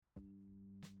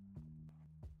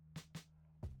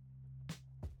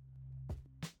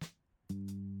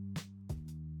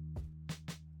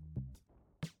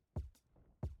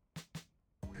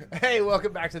Hey,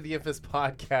 welcome back to the Infamous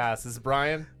Podcast. This is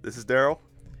Brian. This is Daryl.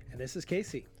 And this is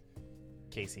Casey.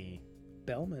 Casey.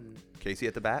 Bellman. Casey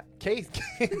at the bat. Casey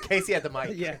at the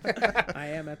mic. Yeah, I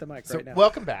am at the mic So right now.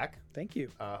 welcome back. Thank you.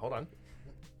 Hold on.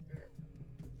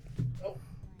 Oh,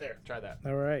 there. Try that.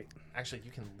 All right. Actually,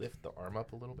 you can lift the arm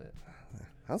up a little bit.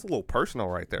 That was a little personal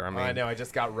right there. I know. I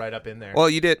just got right up in there. Well,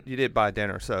 you did buy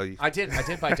dinner, so you... I did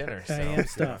buy dinner. So. I am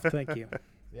stuffed. Thank you.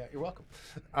 Yeah, you're welcome.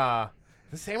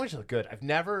 The sandwich looked good. I've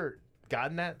never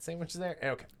gotten that sandwich there.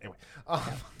 Okay. Anyway.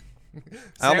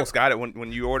 I almost got it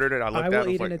when you ordered it. I looked I at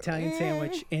will it. eat an Italian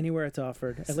sandwich anywhere it's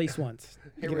offered, at least once.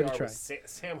 Here Give we it are a try. with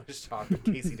sandwich talk with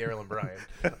Casey, Daryl, and Brian.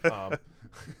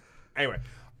 Anyway,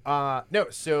 no.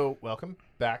 So welcome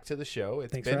back to the show.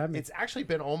 Thanks for having me. It's actually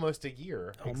been almost a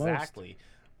year. Almost. Exactly.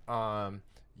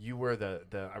 You were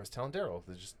the I was telling Daryl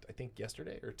just I think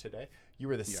yesterday or today. You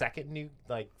were the second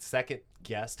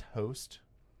guest host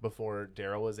before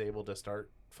Daryl was able to start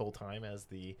full time as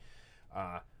the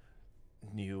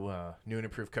new and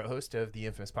improved co-host of the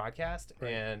Infamous Podcast. Right.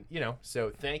 And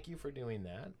so thank you for doing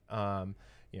that.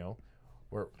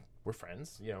 We're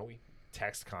friends. We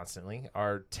text constantly.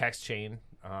 Our text chain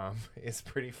is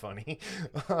pretty funny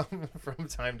from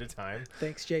time to time.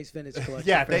 Thanks, Jay's Vintage Collection.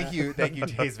 Yeah, thank you,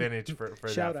 Jay's Vintage for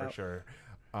Shout that out. for sure.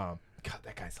 God,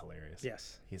 that guy's hilarious.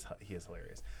 Yes, he is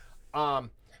hilarious.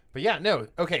 But yeah, no.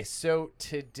 Okay, so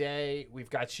today we've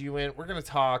got you in. We're gonna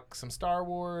talk some Star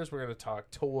Wars. We're gonna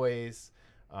talk toys.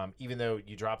 Even though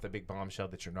you dropped the big bombshell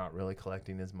that you're not really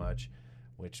collecting as much,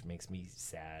 which makes me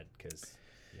sad because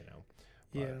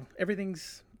yeah,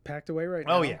 everything's packed away right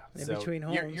now. Oh yeah, in so between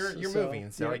homes. You're so,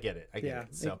 moving, so yeah. I get it. I get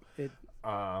it. So,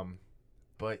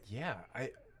 but yeah, I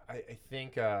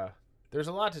think there's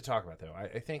a lot to talk about though.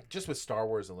 I think just with Star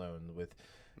Wars alone, with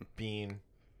being,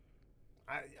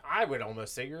 I would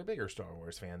almost say you're a bigger Star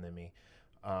Wars fan than me.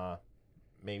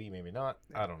 Maybe not.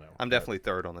 I don't know. I'm definitely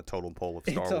third on the total poll of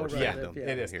Star Wars fandom. Yeah,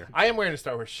 it is. Here. I am wearing a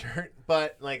Star Wars shirt,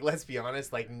 but let's be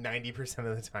honest, 90%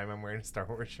 of the time I'm wearing a Star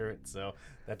Wars shirt, so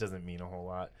that doesn't mean a whole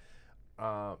lot.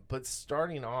 But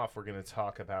starting off, we're going to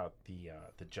talk about the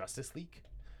Justice League.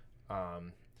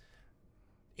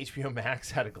 HBO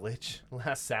Max had a glitch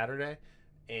last Saturday,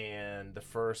 and the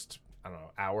first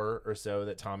hour or so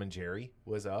that Tom and Jerry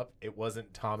was up, it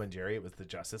wasn't Tom and Jerry, it was the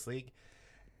Justice League.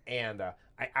 And I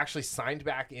actually signed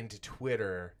back into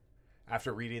Twitter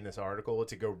after reading this article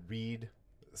to go read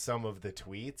some of the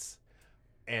tweets,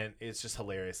 and it's just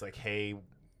hilarious. Hey,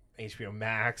 HBO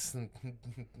Max and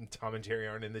Tom and Jerry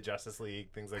aren't in the Justice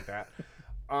League, things like that.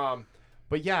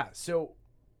 But yeah, so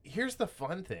here's the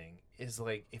fun thing is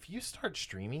if you start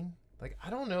streaming,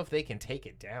 I don't know if they can take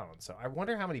it down. So I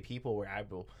wonder how many people were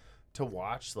able to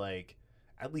watch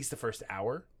at least the first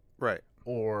hour. Right.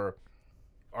 Or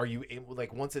are you able,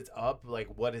 once it's up,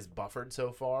 what is buffered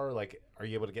so far? Are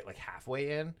you able to get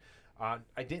halfway in? I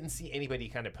didn't see anybody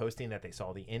kind of posting that they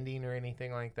saw the ending or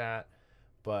anything like that.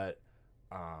 But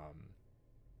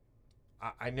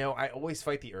I know I always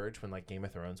fight the urge when Game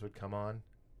of Thrones would come on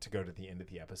to go to the end of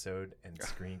the episode and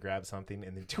screen grab something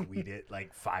and then tweet it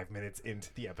 5 minutes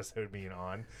into the episode being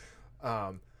on.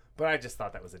 But I just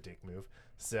thought that was a dick move.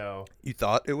 So you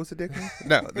thought it was a dick move?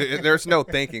 No, there's no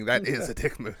thinking that is a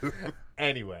dick move.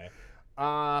 Anyway,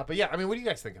 but yeah, what do you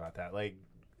guys think about that?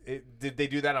 Did they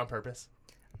do that on purpose?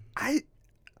 I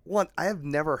have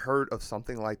never heard of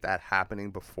something like that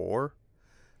happening before.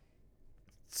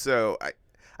 So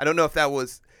I don't know if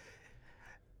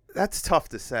that's tough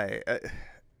to say.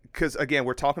 Because, again,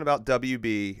 we're talking about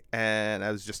WB, and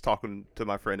I was just talking to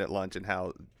my friend at lunch and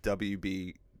how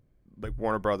WB,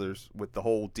 Warner Brothers, with the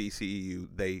whole DCEU,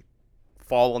 they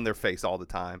fall on their face all the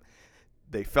time.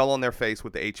 They fell on their face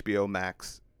with the HBO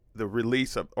Max, the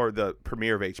release of, or the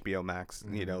premiere of HBO Max,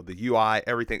 Mm-hmm. The UI,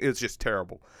 everything. It was just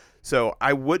terrible. So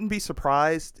I wouldn't be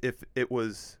surprised if it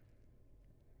was,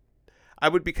 I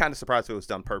would be kind of surprised if it was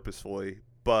done purposefully,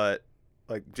 but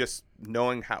just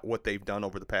knowing what they've done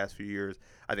over the past few years,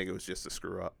 I think it was just a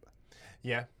screw up.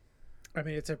 Yeah.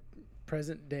 It's a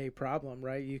present day problem,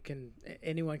 right?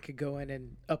 Anyone could go in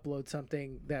and upload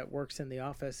something that works in the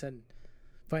office and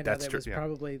find out that it was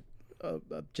probably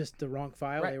just the wrong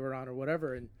file they were on or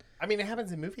whatever. And it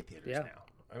happens in movie theaters now.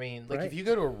 Right. If you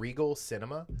go to a Regal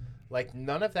cinema,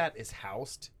 none of that is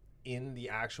housed in the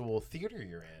actual theater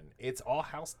you're in. It's all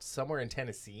housed somewhere in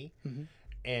Tennessee,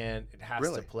 and it has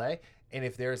to play. And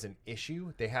if there's an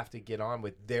issue, they have to get on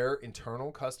with their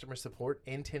internal customer support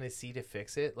in Tennessee to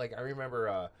fix it. I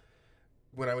remember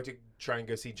when I went to try and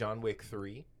go see John Wick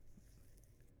 3,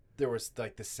 there was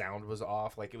the sound was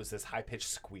off. It was this high-pitched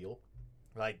squeal,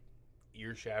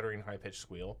 ear-shattering high-pitched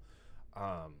squeal.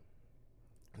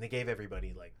 And they gave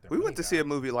everybody like their We money went to back. see a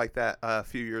movie like that a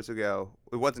few years ago.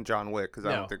 It wasn't John Wick because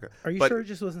I No. don't think. Are you but sure it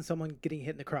just wasn't someone getting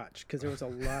hit in the crotch? Because there was a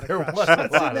lot of There crotch was a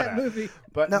shots lot in of that that. movie.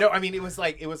 But No. no, I mean it was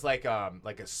like a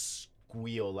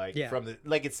squeal Yeah. from the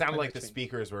like it sounded I know like what the you mean.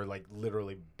 speakers were like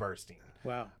literally bursting.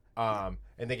 Wow. And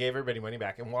they gave everybody money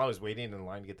back. And while I was waiting in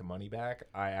line to get the money back,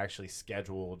 I actually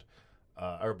scheduled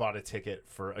or bought a ticket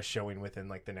for a showing within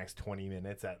like the next 20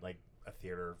 minutes at like a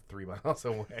theater 3 miles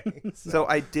away. So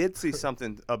I did see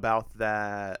something about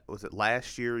that. Was it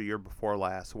last year, year before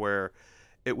last, where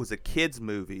it was a kids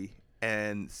movie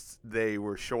and they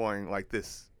were showing like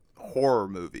this horror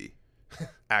movie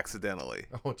accidentally,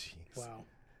 Oh jeez. Wow.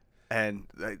 and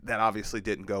that obviously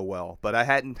didn't go well. But I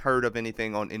hadn't heard of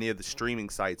anything on any of the streaming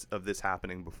sites of this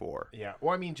happening before. Yeah.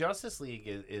 Well, I mean, Justice League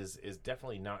is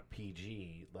definitely not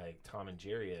PG like Tom and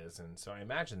Jerry is, and so I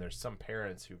imagine there's some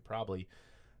parents who probably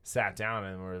sat down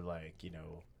and were like, you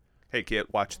know, Hey kid,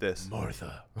 watch this.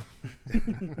 Martha,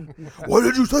 Why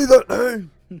did you say that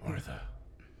name?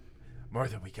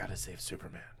 Martha, we gotta save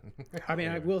Superman. I mean,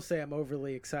 I will say I'm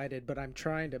overly excited, but I'm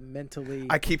trying to mentally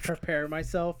I keep prepare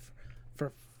myself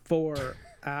for 4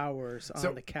 hours So,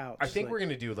 on the couch. I think Like, we're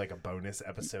gonna do like a bonus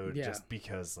episode Yeah. just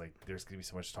because like there's gonna be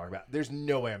so much to talk about. There's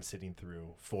no way I'm sitting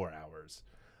through 4 hours.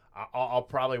 I'll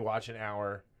probably watch an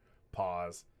hour,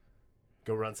 pause,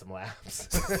 go run some laps.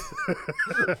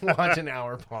 Watch an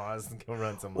hour, pause, and go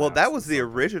run some laps. Well, that was and the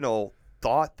stuff. original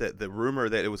thought, that the rumor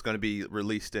that it was going to be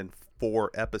released in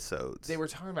 4 episodes. They were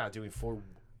talking about doing 4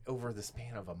 over the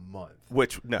span of a month.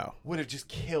 Which, no. Would have just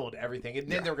killed everything. And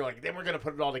then they were like, then we're going to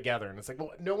put it all together. And it's like,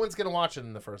 well, no one's going to watch it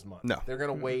in the first month. No. They're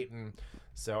going to wait. And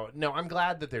so, no, I'm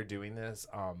glad that they're doing this.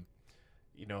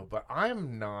 You know, but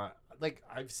I'm not, like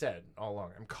I've said all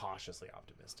along, I'm cautiously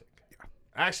optimistic. Yeah.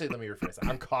 Actually, let me rephrase that.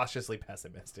 I'm cautiously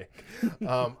pessimistic.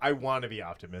 I want to be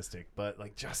optimistic, but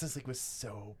like Justice League was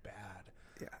so bad.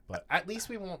 Yeah. But at least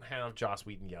we won't have Joss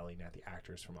Whedon yelling at the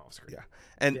actors from off screen. Yeah.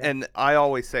 And I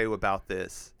always say about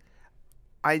this,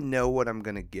 I know what I'm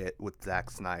going to get with Zack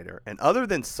Snyder. And other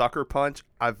than Sucker Punch,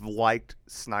 I've liked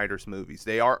Snyder's movies.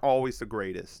 They aren't always the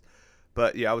greatest.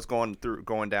 But yeah, I was going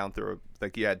down through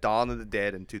like Dawn of the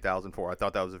Dead in 2004. I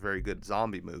thought that was a very good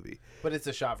zombie movie. But it's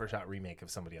a shot-for-shot remake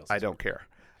of somebody else's. I don't care.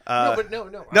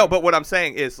 No. But what I'm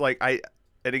saying is like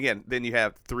and again, then you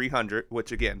have 300,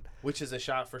 which again, Which is a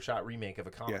shot-for-shot remake of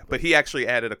a comic. but he actually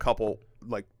added a couple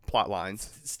like plot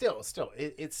lines. Still,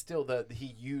 it's still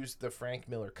he used the Frank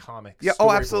Miller comic. Yeah.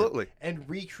 storyboard Absolutely. And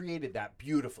recreated that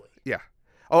beautifully. Yeah.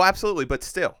 Oh, absolutely. But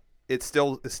still, it's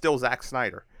still Zack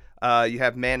Snyder. You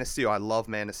have Man of Steel. I love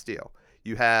Man of Steel.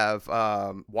 You have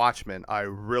Watchmen. I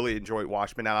really enjoyed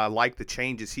Watchmen, and I like the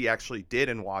changes he actually did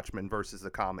in Watchmen versus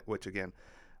the comic, which, again,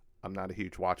 I'm not a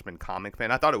huge Watchmen comic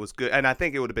fan. I thought it was good, and I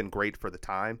think it would have been great for the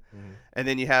time. Mm-hmm. And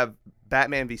then you have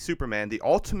Batman v Superman. The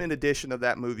Ultimate Edition of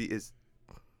that movie is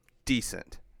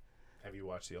decent. Have you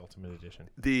watched the Ultimate Edition?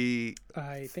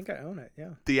 I think I own it, yeah.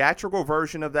 Theatrical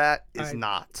version of that is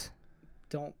not.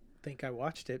 Don't think I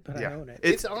watched it, but I own it.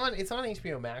 It's on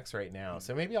HBO Max right now,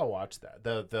 so maybe I'll watch that.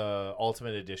 The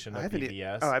Ultimate Edition of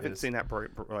BVS. I haven't seen that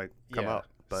come up.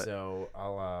 But so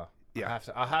I'll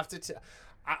have to.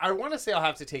 I want to say I'll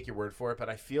have to take your word for it, but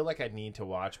I feel like I need to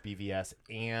watch BVS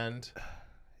and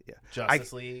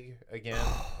Justice League again,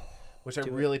 which I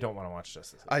really don't want to watch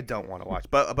Justice League. I don't want to watch,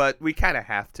 but we kind of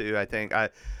have to. I think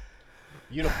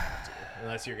you don't have to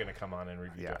unless you're going to come on and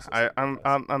review. Yeah, Justice League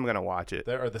I'm going to watch it.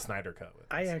 Or the Snyder Cut.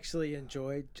 I actually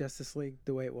enjoyed Justice League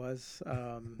the way it was,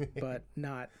 but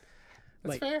not. That's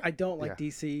like fair. I don't like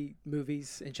DC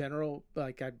movies in general.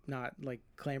 Like I'm not like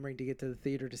clamoring to get to the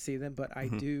theater to see them, but I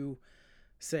do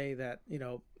say that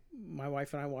my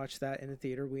wife and I watched that in the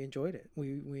theater. We enjoyed it.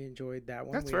 We enjoyed that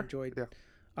one. That's we fair. enjoyed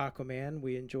Aquaman.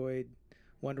 We enjoyed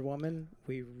Wonder Woman.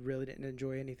 We really didn't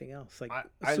enjoy anything else. Like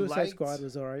Suicide Squad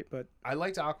was all right, but I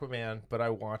liked Aquaman, but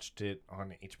I watched it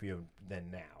on HBO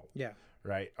then now. Yeah.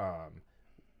 Right.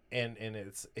 And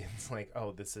it's like,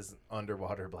 oh, this is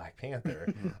underwater Black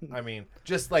Panther. I mean,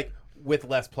 just like with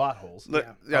less plot holes. I was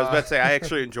about to say I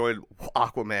actually enjoyed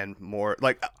Aquaman more.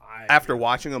 Like after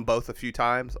watching them both a few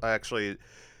times, I actually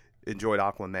enjoyed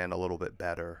Aquaman a little bit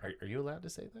better. Are you allowed to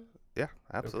say that? Yeah,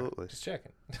 absolutely. Okay, just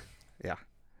checking. Yeah,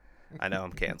 I know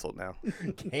I'm canceled now.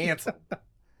 Canceled.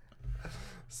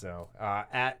 So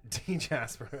at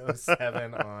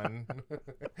DJasper07 on.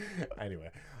 Anyway,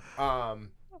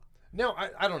 no,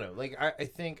 I don't know. Like I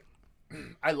think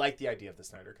I like the idea of the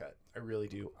Snyder Cut. I really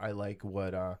do. I like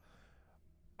what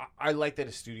I like that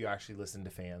a studio actually listened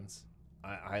to fans.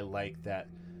 I like that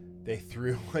they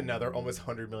threw another almost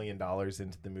 $100 million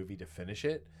into the movie to finish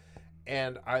it.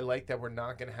 And I like that we're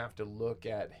not going to have to look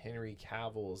at Henry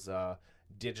Cavill's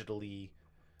digitally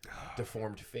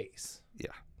deformed face.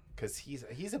 Yeah. Because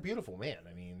he's a beautiful man.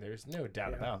 I mean, there's no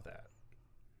doubt about that.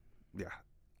 Yeah.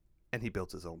 And he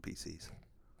builds his own PCs.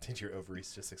 Did your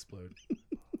ovaries just explode?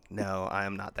 No, I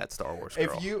am not that Star Wars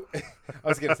girl. I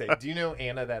was going to say, do you know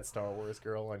Anna, that Star Wars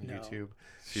girl on YouTube?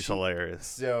 She's hilarious.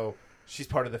 So she's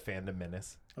part of the Fandom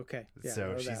Menace. Okay. Yeah,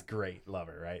 so she's great. Love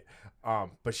her, right?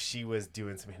 But she was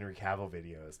doing some Henry Cavill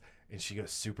videos, and she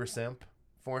goes super simp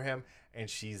for him, and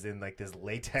she's in like this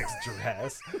latex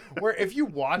dress where if you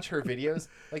watch her videos,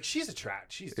 like she's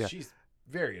she's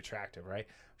very attractive, right?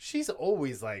 She's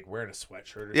always like wearing a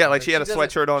sweatshirt or something. Like she had a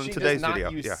sweatshirt on today's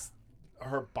video.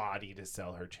 Her body to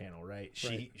sell her channel, right?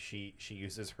 She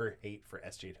uses her hate for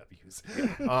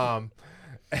SJWs.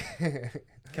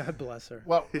 God bless her.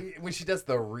 Well, when she does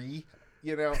the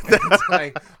it's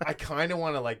like I kind of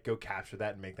want to like go capture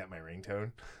that and make that my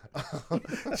ringtone.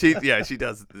 She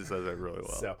does that really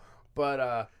well. So,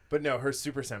 but no, her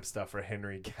super simp stuff for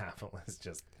Henry Cavill is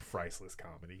just priceless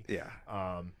comedy. Yeah.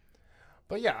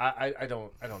 But yeah, I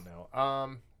don't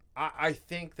know. I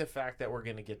think the fact that we're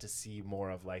gonna get to see more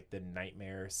of like the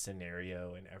nightmare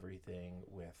scenario and everything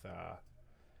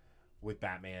with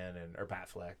Batman or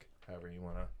Batfleck, however you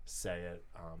want to say it,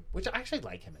 which I actually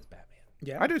like him as Batman.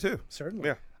 Yeah, I do too. Certainly.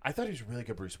 Yeah, I thought he was really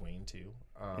good Bruce Wayne too.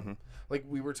 Like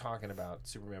we were talking about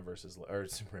Superman versus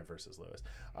Lois.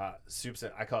 Soups.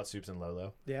 I call it Soups and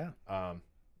Lolo. Yeah.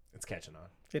 It's catching on.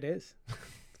 It is.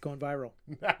 Going viral.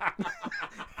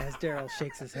 As Daryl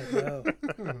shakes his head no.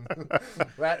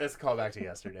 Let's call back to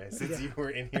yesterday. Since you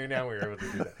were in here now, we were able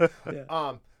to do that.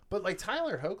 Yeah. But like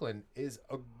Tyler Hoechlin is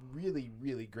a really,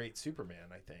 really great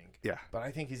Superman, I think. Yeah. But I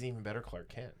think he's even better Clark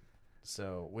Kent.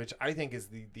 So, which I think is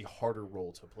the harder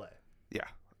role to play. Yeah.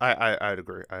 I'd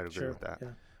agree. I'd agree with that.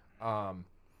 Yeah.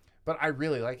 But I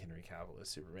really like Henry Cavill as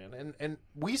Superman, and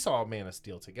we saw Man of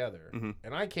Steel together,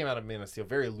 and I came out of Man of Steel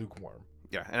very lukewarm.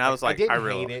 Yeah, and I was like, I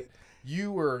really hate it.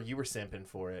 You were simping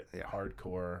for it,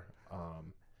 hardcore. Not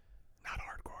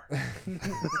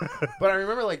hardcore. But I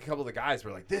remember like a couple of the guys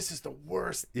were like, "This is the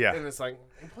worst." Yeah, and it's like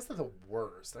it wasn't the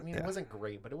worst. I mean, it wasn't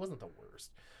great, but it wasn't the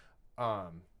worst.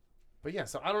 But yeah,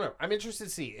 so I don't know. I'm interested to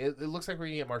see. It looks like we're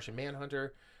gonna get Martian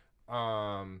Manhunter.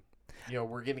 We're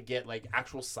gonna get like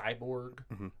actual Cyborg.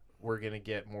 We're gonna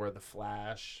get more of the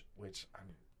Flash, which I'm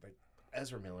like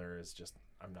Ezra Miller is just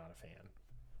I'm not a fan.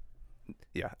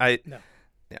 Yeah,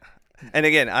 Yeah, and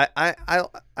again,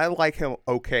 I like him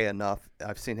okay enough.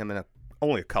 I've seen him in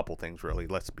only a couple things really.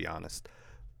 Let's be honest,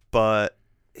 but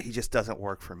he just doesn't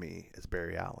work for me as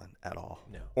Barry Allen at all.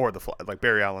 No, or like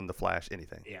Barry Allen, the Flash,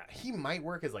 anything. Yeah, he might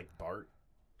work as like Bart,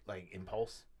 like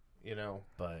Impulse,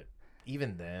 but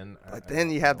even then. But then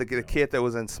you have the kid that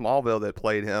was in Smallville that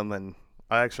played him, and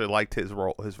I actually liked his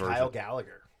role, his version. Kyle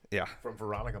Gallagher. Yeah, from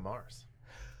Veronica Mars.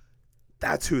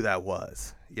 That's who that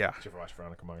was. Yeah. Did you ever watch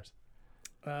Veronica Mars?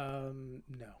 No.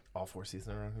 All 4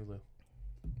 seasons are on Hulu.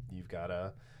 You've got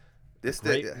a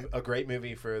great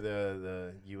movie for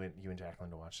the you and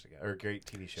Jacqueline to watch together, or a great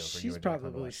TV show for you and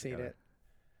Jacqueline to watch together. She's probably seen it.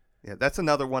 Yeah, that's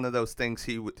another one of those things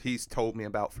he's told me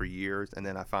about for years, and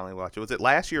then I finally watched it. Was it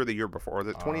last year or the year before? Was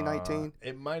it 2019?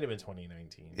 It might have been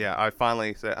 2019. Yeah, I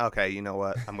finally said, okay, you know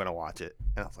what? I'm going to watch it.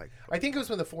 And I was like... I think it was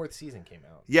when the 4th season came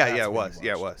out. Yeah, it was.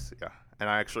 Yeah, it was. Yeah, and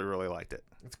I actually really liked it.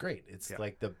 It's great. It's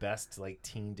like the best like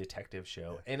teen detective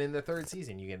show. And in the 3rd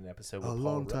season, you get an episode with Paul Rudd. A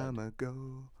long time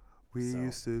ago, we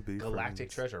used to be Galactic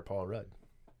friends. Treasure, Paul Rudd.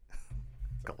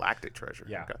 Galactic Treasure.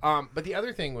 Yeah. Okay. But the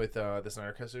other thing with the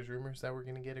Snyder Cut, there's rumors that we're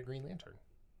going to get a Green Lantern.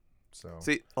 So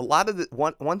see, a lot of the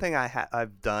one thing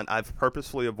I've done, I've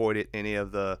purposefully avoided any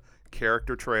of the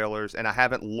character trailers, and I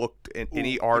haven't looked in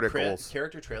any articles.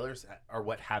 Character trailers are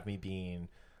what have me being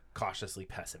cautiously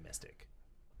pessimistic,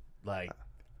 like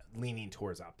leaning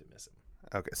towards optimism.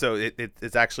 Okay, so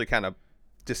it's actually kind of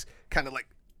like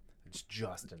it's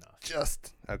just enough.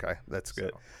 Okay, that's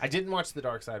good. I didn't watch the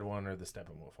Dark Side one or the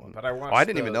Steppenwolf one, but I watched. I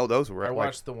didn't even know those were. I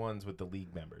watched the ones with the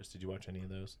League members. Did you watch any of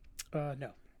those?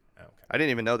 No. Okay. I didn't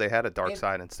even know they had a Dark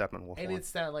Side and Steppenwolf. And one.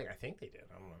 it's that like I think they did.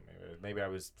 I don't know. Maybe I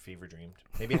was fever dreamed.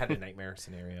 Maybe I had a nightmare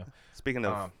scenario. Speaking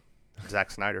of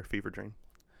Zack Snyder, fever dream.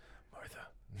 Martha.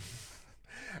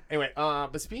 Anyway,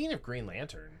 but speaking of Green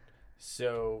Lantern,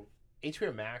 so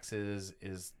HBO Max is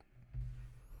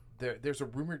there's a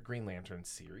rumored Green Lantern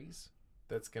series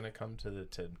that's gonna come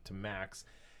to Max,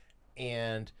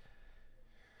 and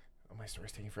my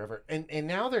story's taking forever. And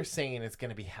now they're saying it's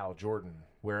gonna be Hal Jordan,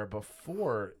 where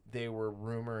before they were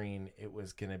rumoring it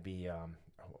was gonna be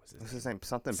what was his name?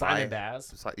 Something Simon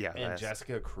Baz, yeah, and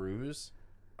Jessica Cruz.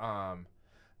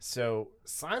 So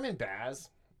Simon Baz,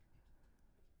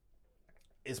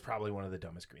 is probably one of the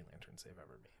dumbest Green Lanterns they've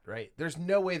ever made, right? There's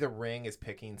no way the Ring is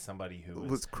picking somebody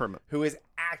who is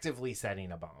actively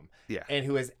setting a bomb. Yeah. And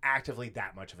who is actively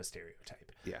that much of a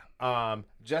stereotype. Yeah.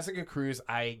 Jessica Cruz,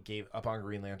 I gave up on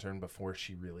Green Lantern before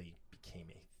she really became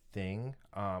a thing,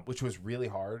 which was really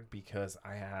hard because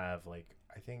I have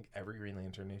I think every Green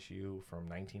Lantern issue from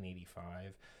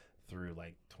 1985 through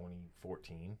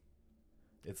 2014.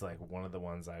 It's one of the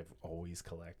ones I've always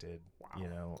collected.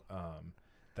 Wow.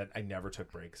 That I never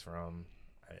took breaks from.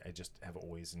 I just have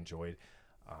always enjoyed,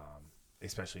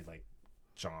 especially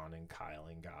John and Kyle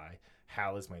and Guy.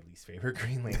 Hal is my least favorite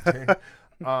Green Lantern.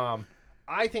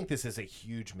 I think this is a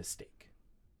huge mistake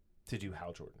to do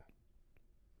Hal Jordan.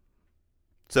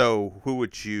 So who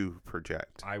would you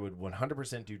project? I would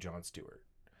 100% do Jon Stewart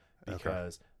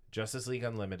because Justice League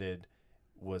Unlimited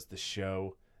was the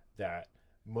show that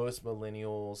most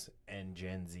millennials and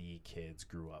Gen Z kids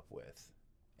grew up with.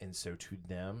 And so to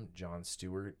them, Jon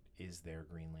Stewart is their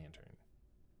Green Lantern.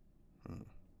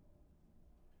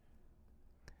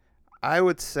 I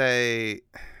would say,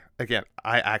 again,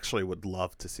 I actually would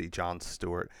love to see Jon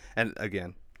Stewart. And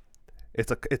again,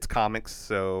 it's comics,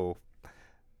 so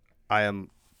I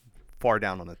am far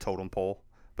down on the totem pole.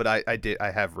 But I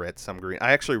have read some Green.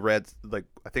 I actually read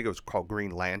I think it was called Green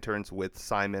Lanterns with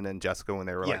Simon and Jessica when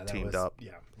they were teamed up.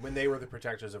 Yeah, when they were the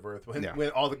protectors of Earth,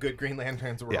 when all the good Green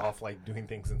Lanterns were off doing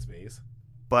things in space.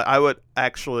 But I would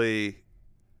actually,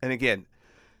 and again,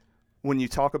 when you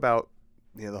talk about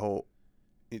the whole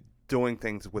doing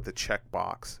things with a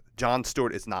checkbox, Jon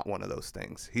Stewart is not one of those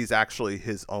things. He's actually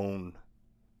his own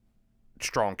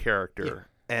strong character,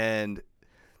 and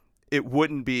it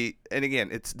wouldn't be. And again,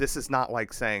 this is not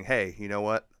like saying, "Hey, you know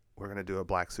what? We're gonna do a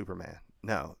Black Superman."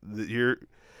 No,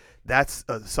 that's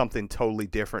something totally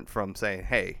different from saying,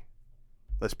 "Hey,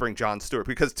 let's bring Jon Stewart."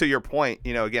 Because to your point,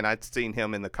 again, I'd seen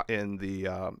him in the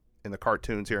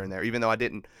cartoons here and there, even though I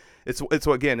didn't. It's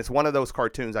one of those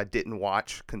cartoons I didn't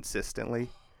watch consistently.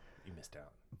 You missed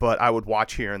out. But I would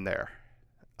watch here and there.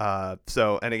 And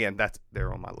again,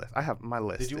 they're on my list. I have my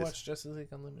list. Did you watch Justice League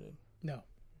Unlimited? No.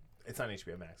 It's on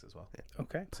HBO Max as well. Yeah.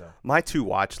 Okay. So my to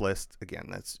watch list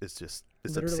again. It's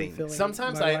literally obscene.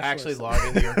 Sometimes I actually log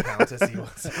into your account to see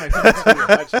what's on my to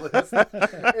watch list,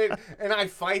 and I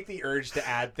fight the urge to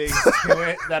add things to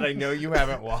it that I know you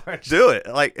haven't watched. Do it,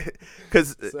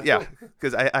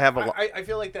 because I have a. I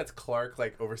feel like that's Clark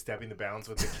overstepping the bounds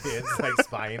with the kids,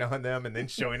 spying on them, and then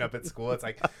showing up at school. It's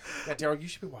yeah, Daryl, you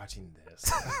should be watching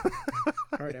this.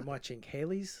 All right, I'm watching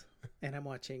Haley's. And I'm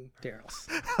watching Daryl's.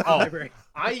 Library.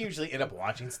 I usually end up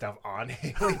watching stuff on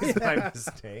Haley's by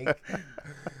mistake.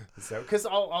 So, because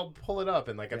I'll pull it up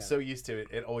and I'm so used to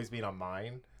it always being on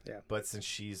mine. Yeah. But since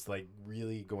she's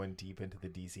really going deep into the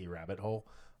DC rabbit hole,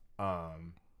 I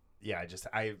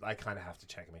kind of have to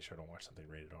check and make sure I don't watch something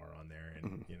rated R on there,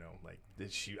 and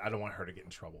I don't want her to get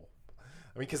in trouble.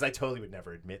 I mean, because I totally would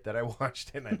never admit that I watched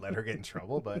it and I'd let her get in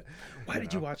trouble. But why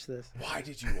did you watch this? Why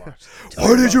did you watch this?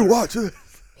 Why did you watch it?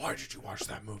 Why did you watch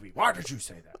that movie? Why did you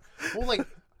say that? Well,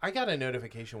 I got a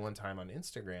notification one time on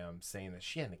Instagram saying that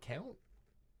she had an account.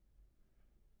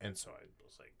 And so I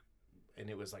was and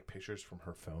it was pictures from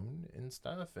her phone and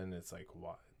stuff. And it's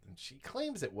what? And she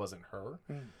claims it wasn't her.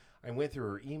 I went through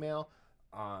her email.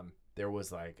 There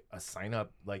was a sign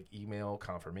up email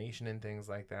confirmation and things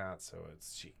like that. So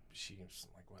she's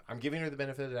what? I'm giving her the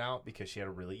benefit of the doubt because she had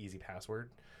a really easy password.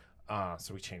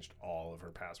 So we changed all of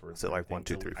her passwords. So 1,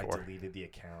 2, 3, 4. I deleted the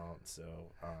account. So,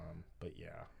 but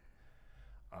yeah.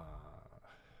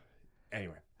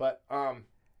 Anyway, but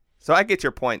So I get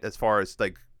your point as far as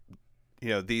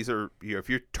these are if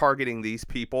you're targeting these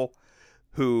people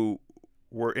who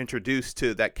were introduced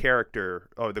to that character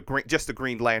or the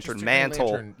Green Lantern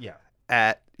mantle,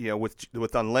 at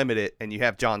with Unlimited, and you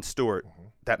have Jon Stewart,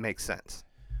 that makes sense.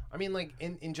 I mean,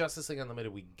 in Justice League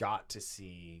Unlimited, we got to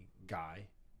see Guy.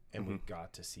 And we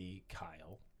got to see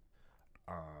Kyle.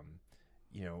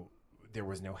 There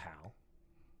was no Hal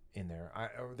in there.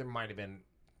 Or there might have been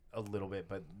a little bit,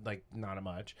 but not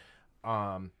much.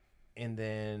 And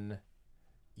then,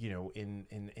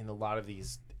 in a lot of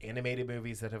these animated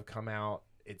movies that have come out,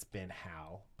 it's been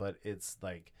Hal, but it's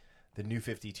the New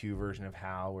 52 version of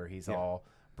Hal, where he's all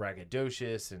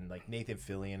braggadocious, and Nathan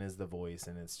Fillion is the voice,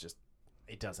 and it's just.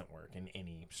 It doesn't work in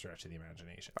any stretch of the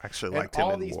imagination. I actually liked him in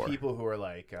War. All these people who are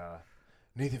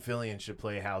Nathan Fillion should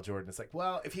play Hal Jordan. It's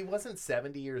well, if he wasn't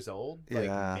 70 years old,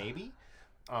 maybe.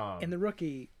 In The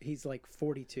Rookie, he's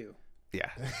 42. Yeah.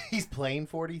 He's playing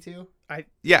 42?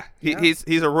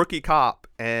 He's a rookie cop,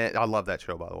 and I love that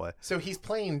show, by the way. So he's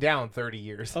playing down 30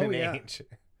 years in age.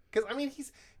 Because, I mean,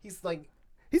 he's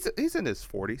He's in his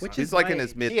 40s. Which He's is like my in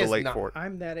his age. mid He to is late not- 40s.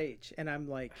 I'm that age, and I'm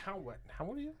like How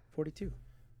old are you? 42.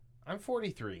 I'm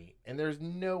 43, and there's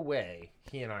no way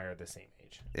he and I are the same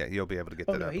age. Yeah, he'll be able to get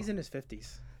Oh that no, up. he's in his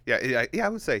 50s. Yeah, I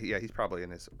would say he's probably in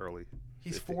his early.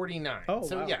 He's 50. 49. Oh,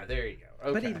 so wow. yeah, there you go.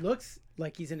 Okay. But he looks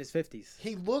like he's in his 50s.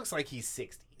 He looks like he's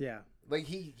 60. Yeah. Like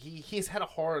he's had a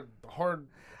hard.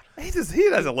 He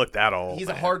doesn't look that old. He's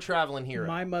a man. hard traveling hero.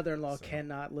 My mother-in-law So.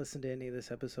 cannot listen to any of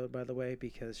this episode, by the way,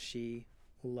 because she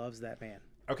loves that man.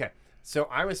 Okay, so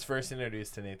I was first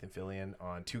introduced to Nathan Fillion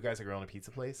on Two Guys, a Girl, and a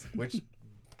Pizza Place, which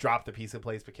dropped the Pizza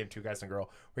Place, became Two Guys and a Girl,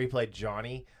 where he played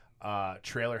Johnny,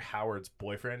 Trailer Howard's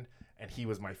boyfriend, and he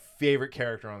was my favorite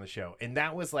character on the show. And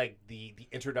that was like the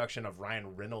introduction of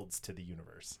Ryan Reynolds to the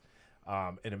universe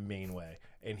in a main way.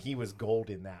 And he was gold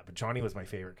in that. But Johnny was my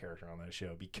favorite character on that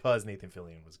show because Nathan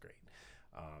Fillion was great.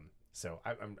 So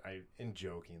I'm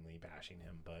jokingly bashing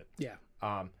him, but Yeah.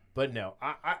 but no,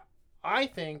 I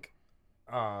think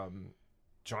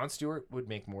Jon Stewart would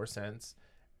make more sense,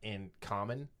 and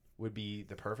Common would be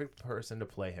the perfect person to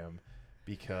play him,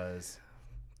 because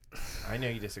I know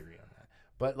you disagree on that,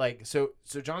 but like so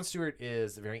Jon Stewart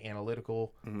is very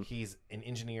analytical. Mhm. He's an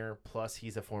engineer, plus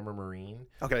he's a former Marine.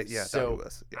 Okay, yeah. So that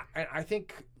was, yeah. I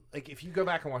think like if you go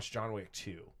back and watch John Wick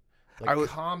 2, I like would-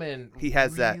 Common he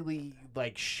has that- really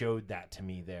like showed that to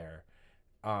me there.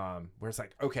 Where it's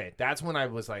like, okay, that's when I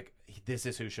was like, this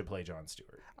is who should play Jon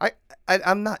Stewart.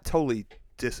 I'm not totally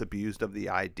disabused of the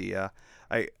idea.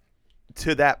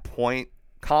 To that point,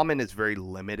 Common is very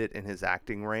limited in his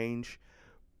acting range.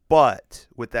 But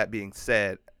with that being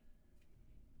said,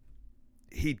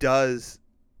 he does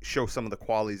show some of the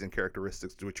qualities and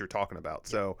characteristics to which you're talking about.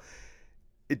 So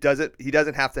he doesn't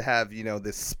have to have,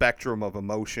 this spectrum of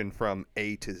emotion from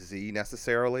A to Z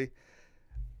necessarily.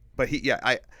 But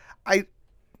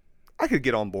I could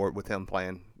get on board with him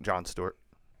playing Jon Stewart.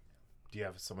 Do you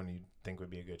have someone you think would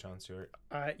be a good Jon Stewart?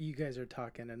 You guys are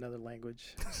talking another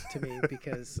language to me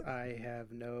because I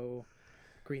have no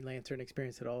Green Lantern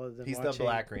experience at all. Other than He's the watching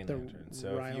Black Green the Lantern.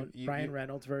 So Ryan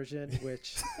Reynolds version,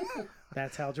 which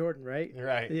that's Hal Jordan, right?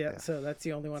 right. Yeah. So that's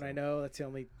the only one I know. That's the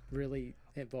only really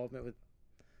involvement with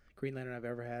Green Lantern I've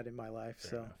ever had in my life.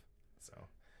 Fair enough. So,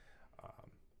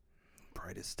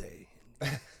 Brightest day.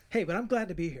 Hey, but I'm glad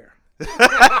to be here.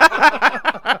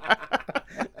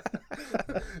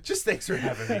 just thanks for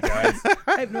having me, guys.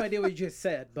 I have no idea what you just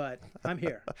said, but I'm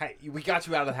here. Hey, we got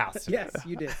you out of the house today. Yes,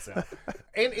 you did. So,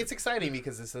 and it's exciting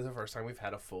because this is the first time we've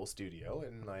had a full studio,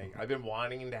 and like I've been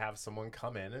wanting to have someone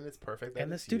come in, and it's perfect. That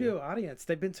And the it's studio you. audience,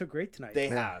 they've been so great tonight. They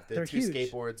have. The They're two huge.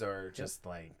 skateboards are just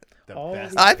like the All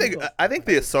best. these- I think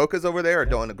the Ahsokas over there are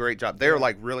doing a great job. They're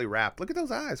like really wrapped. Look at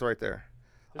those eyes right there.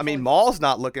 I mean, Maul's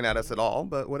not looking at us at all,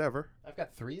 but whatever. I've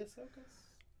got 3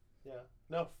 Ahsokas. Yeah.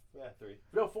 No. Yeah, 3.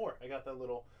 No, 4. I got the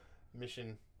little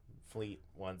mission fleet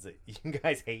ones that you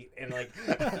guys hate, and like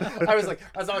I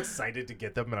was all excited to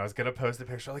get them, and I was gonna post a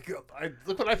picture like,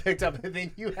 look what I picked up, and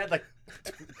then you had like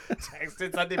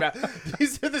texted something about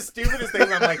these are the stupidest things.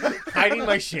 I'm like hiding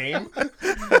my shame.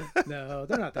 No,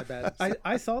 they're not that bad.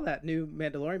 I saw that new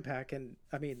Mandalorian pack, and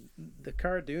I mean, the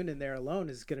Cara Dune in there alone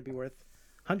is going to be worth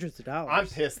hundreds of dollars. I'm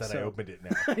pissed that I So- opened it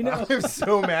now. I know. I'm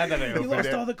so mad that I You opened lost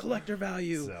it. all the collector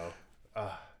value. So,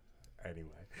 anyway,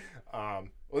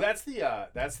 well, that's the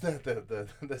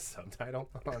subtitle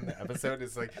on the episode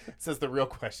is like it says the real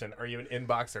question: are you an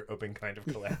inbox or open kind of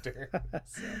collector?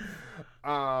 So,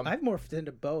 I've morphed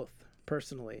into both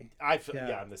personally.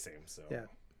 yeah, I'm the same. So Yeah.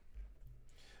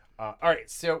 all right,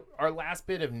 so our last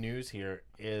bit of news here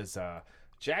is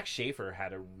Jack Schaefer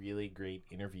had a really great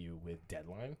interview with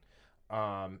Deadline.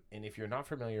 And if you're not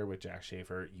familiar with Jack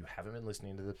Schaefer, you haven't been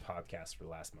listening to the podcast for the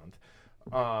last month.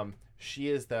 She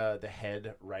is the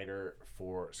head writer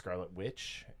for Scarlet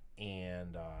Witch,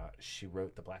 and she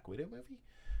wrote the Black Widow movie.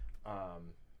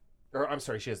 Or I'm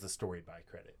sorry, she has the story by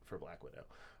credit for Black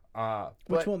Widow.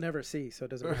 Which we'll never see, so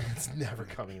it doesn't matter. It's never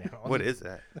coming out. What is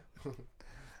that?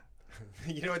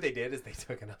 You know what they did is they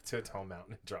took it up to a tall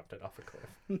mountain and dropped it off a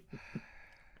cliff.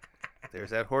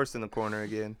 There's that horse in the corner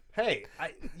again. Hey,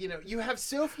 you have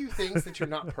so few things that you're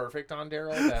not perfect on,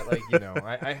 Daryl.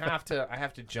 That I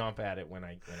have to jump at it when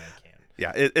I can.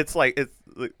 Yeah, it's like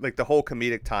the whole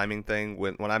comedic timing thing.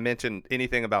 When I mention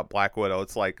anything about Black Widow,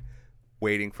 it's like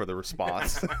waiting for the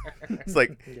response. It's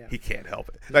like Yeah. he can't help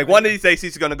it. Like one of these days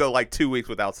he's gonna go like 2 weeks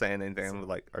without saying anything. I'm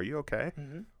like, are you okay?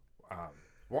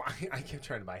 Well, I kept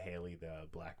trying to buy Haley the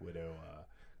Black Widow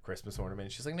Christmas ornament.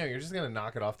 And she's like, no, you're just gonna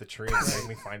knock it off the tree and make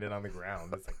me find it on the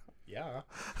ground. It's like, yeah.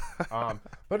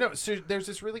 But no, so there's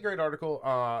this really great article.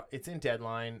 It's in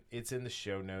Deadline. It's in the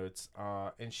show notes.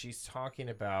 And she's talking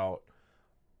about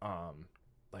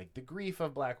like the grief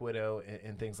of Black Widow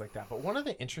and things like that. But one of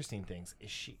the interesting things is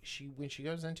she when she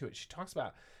goes into it, she talks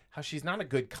about how she's not a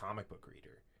good comic book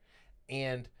reader.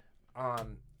 And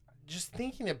just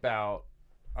thinking about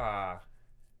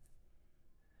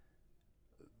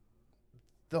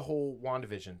the whole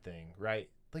WandaVision thing, right?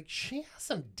 Like, she has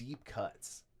some deep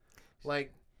cuts.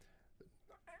 Like,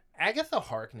 Agatha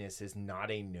Harkness is not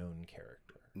a known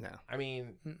character. No. I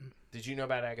mean, did you know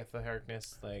about Agatha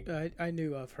Harkness? Like, I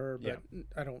knew of her, but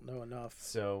I don't know enough.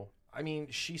 So, I mean,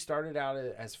 she started out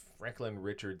as Franklin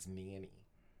Richards' nanny.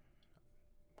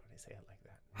 Why did I say it like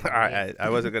that? I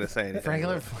wasn't going to say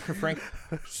anything. Frank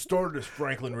started as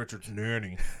Franklin Richards'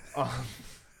 nanny.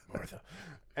 Martha.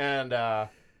 And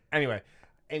anyway,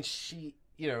 and she,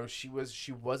 you know, she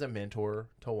was a mentor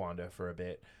to Wanda for a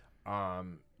bit.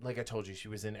 Like I told you, she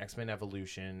was in X-Men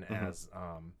Evolution as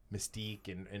Mystique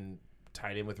and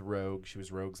tied in with Rogue. She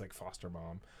was Rogue's like foster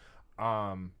mom.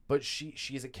 But she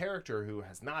is a character who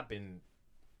has not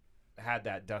had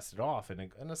that dusted off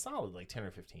in a solid like 10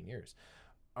 or 15 years.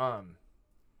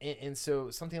 And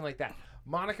so something like that.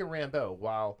 Monica Rambeau,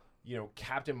 while, you know,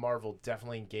 Captain Marvel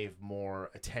definitely gave more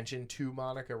attention to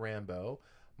Monica Rambeau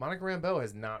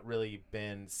has not really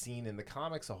been seen in the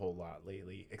comics a whole lot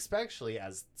lately, especially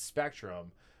as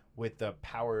Spectrum with the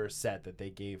power set that they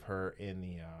gave her in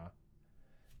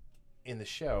the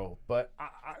show. But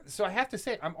so I have to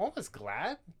say, I'm almost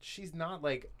glad she's not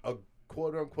like a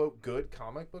quote unquote good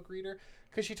comic book reader,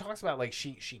 because she talks about like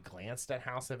she glanced at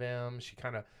House of M,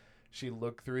 she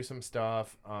looked through some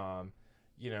stuff.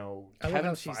 You know,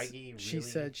 Kevin Feige she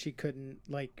said she couldn't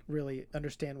like really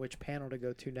understand which panel to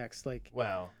go to next. Like,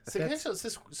 well,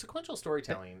 sequential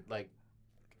storytelling like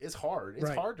is hard.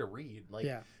 It's hard to read. Like,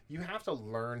 you have to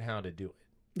learn how to do it.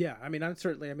 Yeah, I mean,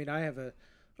 I have a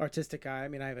artistic eye. I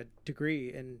mean, I have a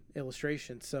degree in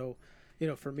illustration, so you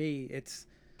know, for me, it's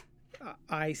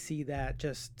I see that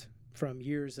just from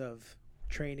years of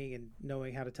training and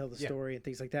knowing how to tell the story and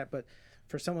things like that. But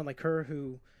for someone like her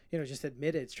who, you know, just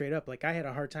admitted straight up, like, I had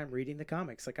a hard time reading the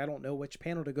comics. Like, I don't know which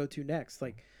panel to go to next.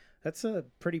 Like, that's a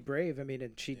pretty brave. I mean,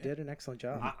 and she did an excellent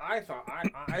job.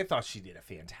 I thought she did a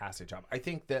fantastic job. I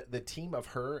think that the team of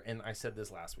her, and I said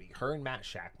this last week, her and Matt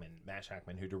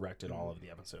Shakman, who directed all of the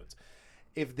episodes,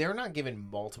 if they're not given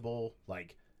multiple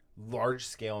like large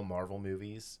scale Marvel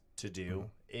movies to do,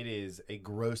 it is a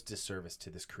gross disservice to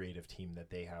this creative team that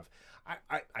they have.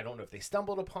 I don't know if they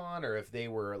stumbled upon or if they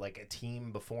were like a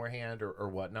team beforehand or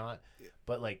whatnot,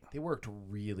 but like they worked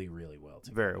really, really well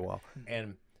together. Very well.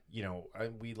 And, you know,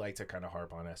 we like to kind of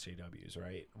harp on SJWs,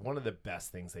 right? One of the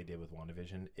best things they did with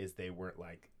WandaVision is they weren't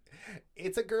like,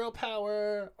 it's a girl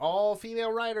power, all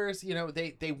female writers. You know,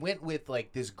 they went with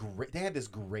like they had this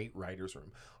great writer's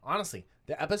room. Honestly,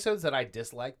 the episodes that I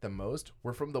disliked the most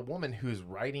were from the woman who's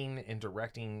writing and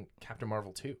directing Captain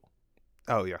Marvel 2.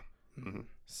 Oh, yeah. Mm-hmm.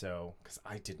 So, because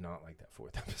I did not like that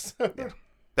fourth episode. Yeah.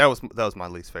 That was my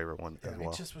least favorite one as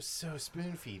well. It just was so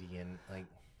spoon-feedy and like.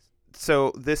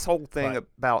 So this whole thing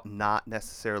about not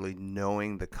necessarily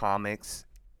knowing the comics,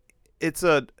 it's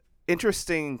a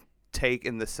interesting take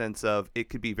in the sense of it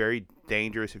could be very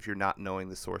dangerous if you're not knowing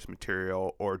the source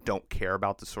material or don't care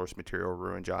about the source material,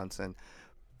 Ruin Johnson.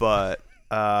 But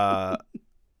and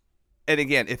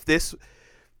again,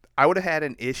 I would have had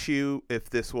an issue if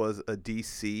this was a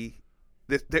DC.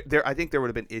 I think there would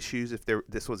have been issues if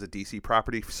this was a DC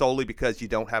property, solely because you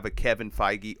don't have a Kevin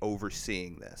Feige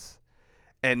overseeing this,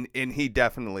 and he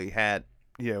definitely had,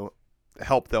 you know,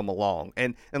 helped them along.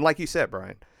 And like you said,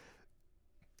 Brian,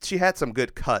 she had some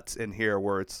good cuts in here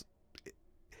where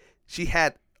she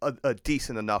had a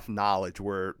decent enough knowledge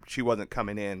where she wasn't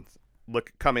coming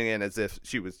in as if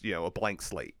she was, you know, a blank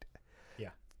slate. Yeah.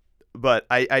 But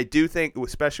I do think,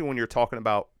 especially when you're talking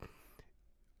about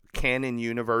canon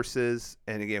universes,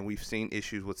 and again, we've seen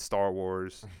issues with Star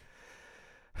Wars,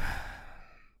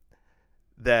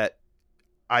 that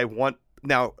I want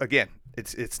now. Again,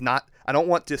 it's not. I don't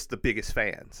want just the biggest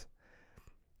fans,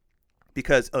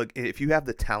 because if you have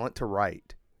the talent to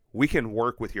write, we can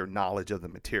work with your knowledge of the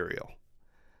material.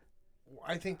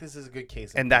 I think this is a good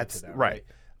case, and that's that, right.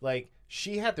 Like,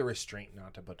 she had the restraint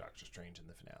not to put Doctor Strange in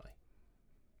the finale.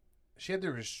 She had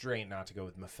the restraint not to go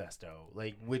with Mephisto,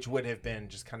 like, which would have been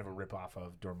just kind of a ripoff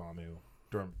of Dormammu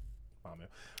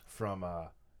from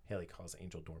Haley calls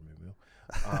Angel Dormammu.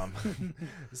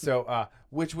 So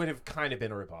which would have kind of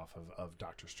been a ripoff of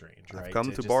Doctor Strange, right? I've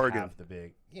come to bargain. Have the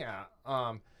big,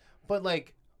 but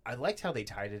like, I liked how they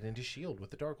tied it into S.H.I.E.L.D. with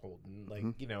the Darkhold, and like,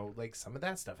 you know, like some of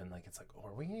that stuff, and like, it's like,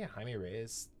 are we gonna get Jaime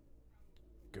Reyes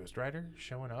Ghost Rider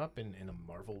showing up in a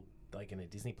Marvel, like in a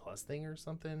Disney Plus thing or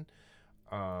something?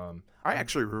 I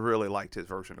actually really liked his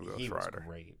version of Ghost Rider. Was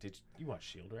great. Did you watch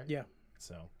Shield, right? Yeah.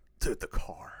 So dude, the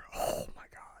car. Oh my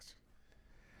gosh.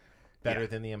 Better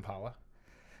than the Impala?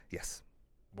 Yes.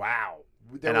 Wow.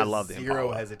 And I love the zero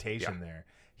Impala. hesitation there.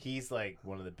 He's like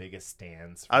one of the biggest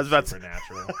stands for I was about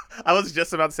Supernatural. I was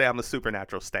just about to say I'm a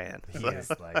Supernatural stan. He is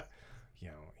like,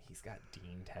 he's got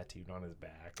Dean tattooed on his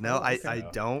back. No, I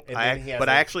don't. And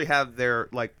I actually have their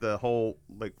the whole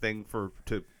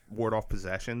to ward off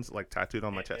possessions tattooed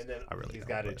on my chest. And then I really he's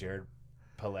don't, got a Jared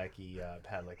Padalecki,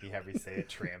 however you say it,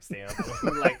 tramp stamp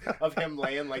of him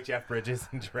laying like Jeff Bridges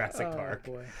in Jurassic Park.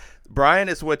 Boy. Brian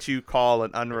is what you call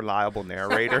an unreliable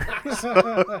narrator.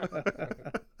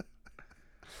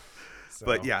 So,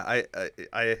 but yeah,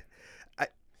 I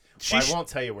won't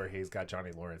tell you where he's got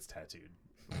Johnny Lawrence tattooed.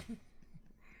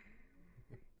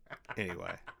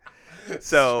 Anyway,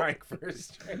 so strike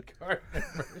first, strike hard,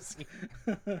 mercy.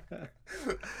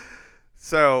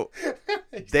 So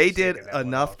they did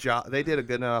enough job. They did a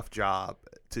good enough job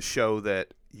to show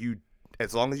that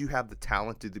as long as you have the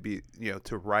talent to be,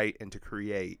 to write and to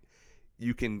create,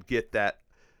 you can get that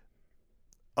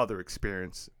other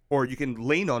experience, or you can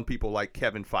lean on people like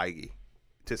Kevin Feige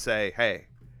to say, "Hey,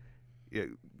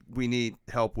 we need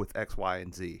help with X, Y,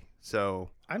 and Z." So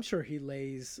I'm sure he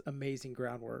lays amazing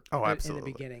groundwork. Oh,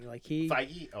 absolutely. In the beginning,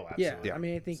 Feige. Oh, absolutely. Yeah, I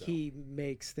mean, I think he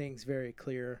makes things very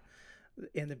clear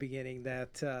in the beginning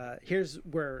that here's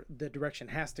where the direction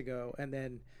has to go, and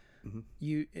then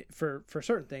you for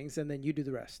certain things, and then you do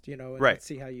the rest. And right.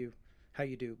 See how you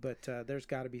do. But there's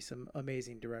got to be some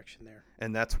amazing direction there.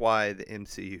 And that's why the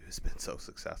MCU has been so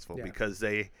successful because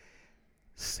they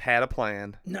had a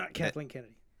plan. Not Kathleen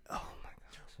Kennedy. Oh my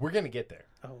gosh. We're gonna get there.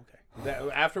 Oh, okay.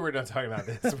 After we're done talking about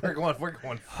this, we're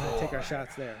going. Take our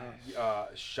shots there, huh?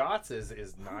 Shots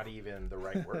is not even the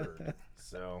right word.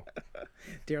 So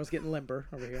Daryl's getting limber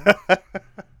over here.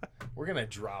 We're gonna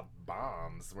drop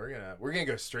bombs. We're gonna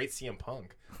go straight CM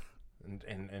Punk,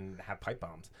 and have pipe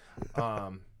bombs.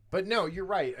 But no, you're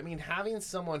right. I mean, having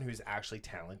someone who's actually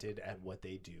talented at what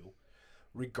they do,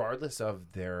 regardless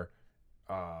of their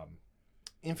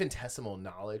infinitesimal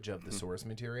knowledge of the source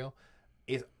material,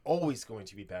 is always going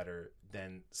to be better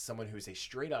than someone who's a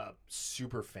straight up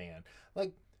super fan.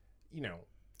 I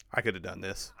could have done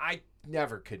this. I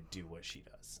never could do what she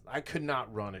does. I could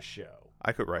not run a show.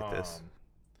 I could write this.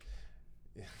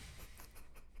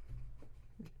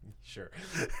 Sure.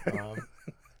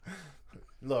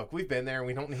 Look, we've been there and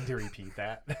we don't need to repeat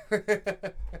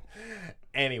that.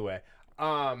 Anyway,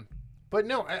 but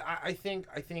no, I think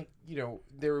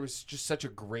there was just such a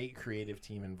great creative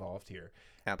team involved here.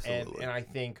 Absolutely. And I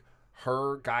think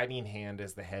her guiding hand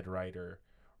as the head writer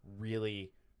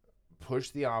really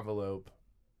pushed the envelope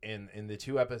in the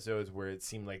 2 episodes where it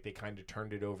seemed like they kind of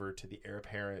turned it over to the heir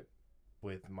apparent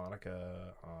with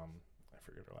Monica. I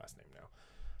forget her last name now.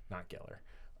 Not Geller.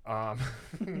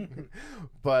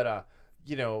 But,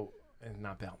 and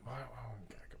not Bellman. Oh, I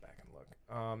gotta go back and look.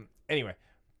 Anyway.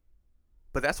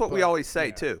 But that's what we always say,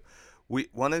 too.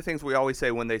 One of the things we always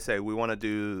say when they say we want to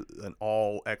do an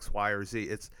all X, Y, or Z,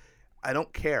 it's I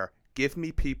don't care. Give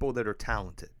me people that are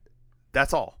talented.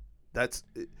 That's all.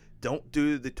 Don't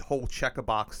do the whole check a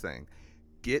box thing.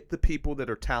 Get the people that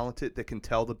are talented that can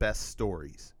tell the best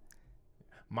stories.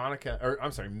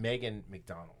 Megan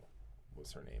McDonald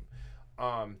was her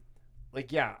name.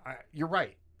 You're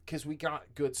right, because we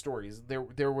got good stories.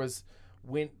 There was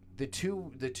when the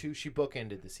two she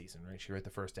bookended the season, right? She wrote the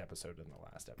first episode and the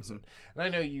last episode, and I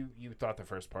know you thought the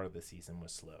first part of the season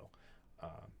was slow.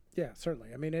 Yeah, certainly.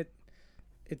 I mean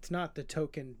it's not the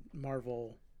token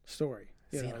Marvel story.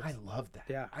 I loved that.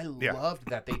 Yeah, I loved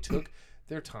that they took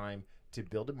their time to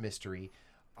build a mystery.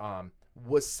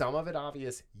 Was some of it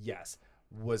obvious? Yes.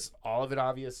 Was all of it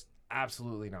obvious?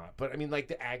 Absolutely not. But I mean, like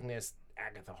the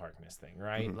Agatha Harkness thing,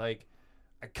 right? Mm-hmm. Like,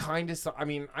 I kind of saw. I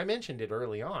mean, I mentioned it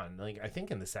early on, like I think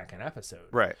in the second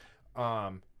episode, right?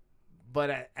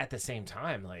 But at the same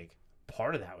time, like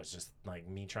part of that was just like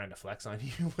me trying to flex on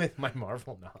you with my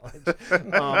Marvel knowledge.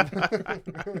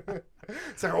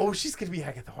 It's like, oh, she's gonna be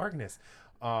Agatha Harkness.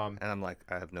 And I'm like,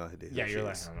 I have no idea. Yeah, you're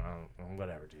like,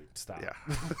 whatever, dude. Stop.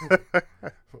 Yeah.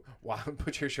 Wow,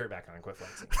 put your shirt back on and quit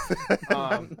flexing.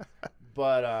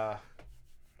 But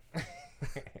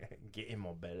get in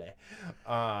my belly.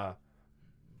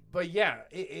 But yeah,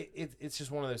 it's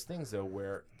just one of those things though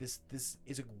where this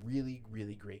is a really,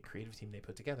 really great creative team they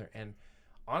put together, and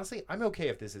honestly, I'm okay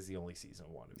if this is the only season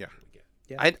 1 we get.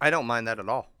 Yeah. I don't mind that at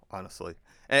all, honestly.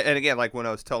 And again, like when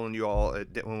I was telling you all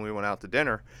when we went out to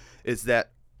dinner, is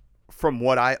that from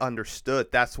what I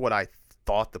understood, that's what I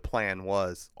thought the plan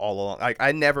was all along. Like,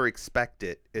 I never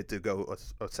expected it to go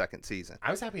a second season. I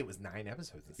was happy it was 9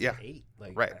 episodes instead of 8.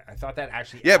 Like, right. I thought that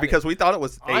actually. Yeah, because we thought it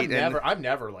was 8. I'm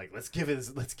never like, let's give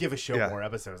a show more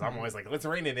episodes. I'm always like, let's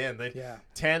rein it in.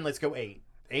 10, let's go 8.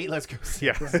 8, let's go 6.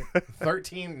 Yeah.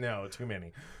 13, no, too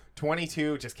many.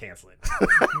 22, just cancel it.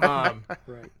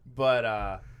 Right.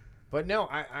 But no,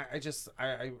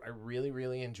 I really,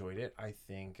 really enjoyed it. I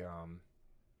think,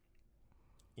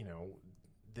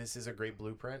 this is a great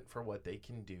blueprint for what they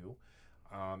can do.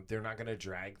 They're not going to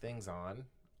drag things on.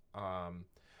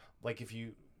 Like if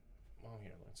you, I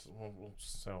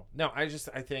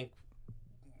think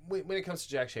when it comes to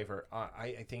Jack Schaefer,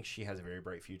 I think she has a very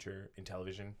bright future in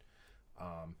television.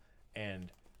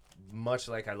 And much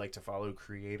like I like to follow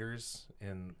creators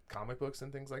in comic books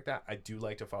and things like that, I do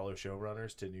like to follow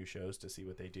showrunners to new shows to see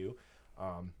what they do.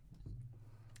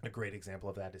 A great example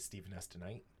of that is Stephen S.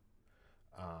 Tonight,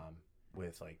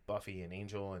 with like Buffy and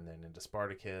Angel, and then into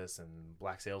Spartacus and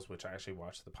Black Sails, which I actually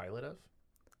watched the pilot of.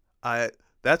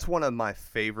 That's one of my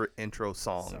favorite intro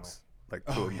songs. I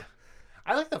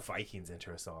like the Vikings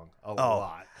intro song a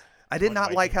lot. I did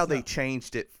not like how they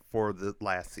changed it for the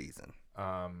last season.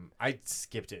 I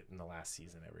skipped it in the last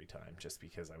season every time just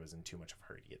because I was in too much of a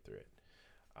hurry to get through it.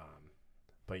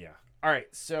 But yeah. All right.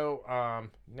 So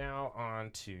now on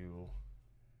to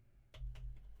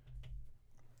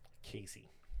Casey.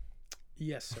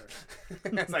 Yes, sir.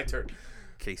 As I turn.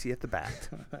 Casey at the bat.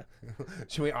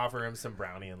 Should we offer him some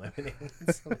brownie and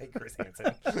lemonades like Chris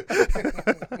Hansen?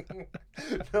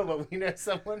 No, but we know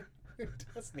someone who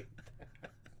does need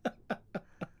that.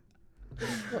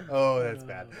 Oh, that's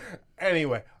bad.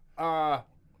 Anyway, all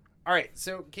right.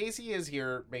 So Casey is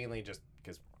here mainly just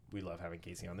because we love having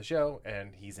Casey on the show,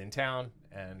 and he's in town,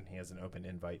 and he has an open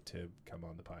invite to come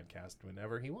on the podcast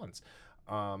whenever he wants.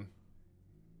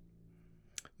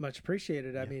 Much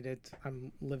appreciated. I mean,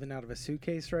 I'm living out of a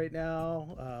suitcase right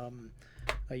now.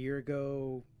 A year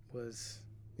ago was,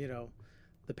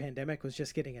 the pandemic was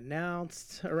just getting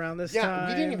announced around this time. Yeah,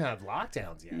 we didn't even have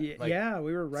lockdowns yet.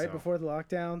 We were right before the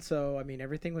lockdown. So, I mean,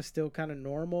 everything was still kind of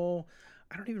normal.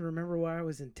 I don't even remember why I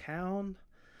was in town.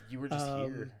 You were just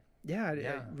here.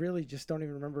 I really just don't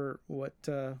even remember what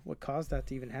caused that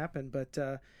to even happen. But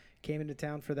came into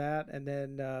town for that, and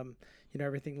then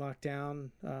everything locked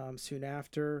down soon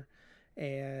after,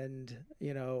 and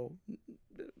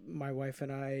my wife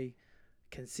and I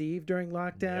conceived during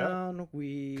lockdown. Yep.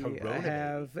 We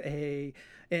have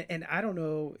and I don't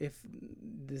know if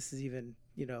this is even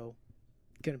going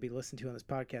to be listened to on this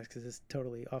podcast because it's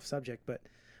totally off subject, but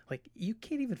like you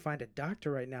can't even find a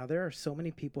doctor right now. There are so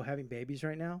many people having babies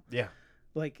right now. Yeah.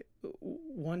 Like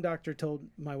one doctor told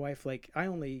my wife, like, I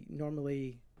only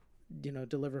normally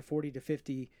deliver 40 to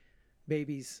 50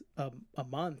 babies a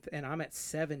month, and I'm at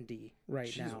 70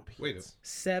 right now. Wait,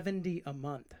 70 a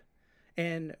month.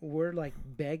 And we're like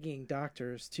begging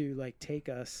doctors to like take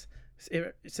us.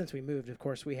 Since we moved, of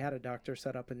course, we had a doctor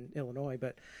set up in Illinois,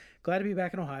 but glad to be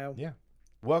back in Ohio. Yeah.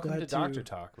 Welcome to Doctor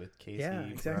Talk with Casey. Yeah,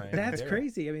 exactly. Brian, that's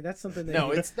crazy. I mean, that's something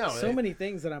that many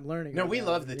things that I'm learning. No, we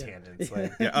love the tangents.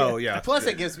 Like, Oh yeah. Plus,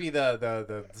 it gives me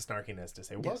the snarkiness to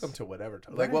say welcome to whatever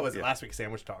talk. Like what was it last week?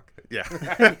 Sandwich talk. Yeah.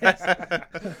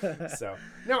 So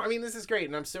no, I mean this is great,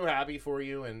 and I'm so happy for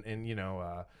you, and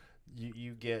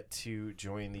you get to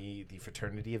join the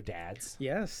fraternity of dads.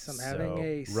 Yes, I'm having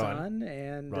a son,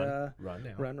 and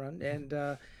run,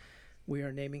 and we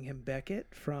are naming him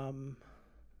Beckett from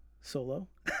Solo.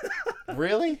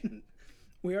 Really?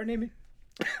 We are naming.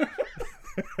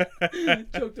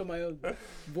 Choked on my own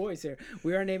voice here.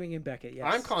 We are naming him Beckett.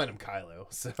 Yes. I'm calling him Kylo.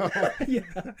 So yeah,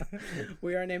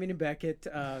 we are naming him Beckett.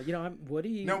 I'm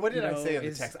Woody. No, what did I say in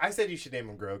the text? I said you should name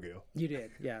him Grogu. You did,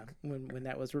 yeah. When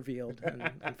that was revealed, and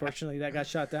unfortunately that got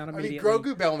shot down immediately. I mean,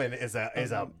 Grogu Bellman is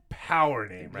a power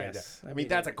name, right? Yes, I mean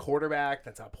that's a quarterback.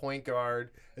 That's a point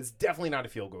guard. It's definitely not a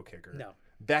field goal kicker. No.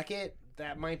 Beckett,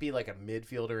 that might be like a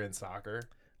midfielder in soccer.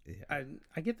 Yeah.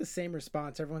 I get the same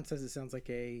response. Everyone says it sounds like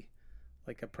a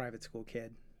private school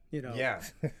kid. Yeah.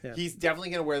 He's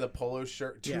definitely gonna wear the polo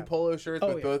shirt, polo shirts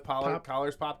with both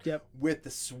collars popped. Yep. With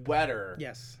the sweater.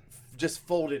 Yes. Just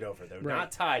folded over though, right.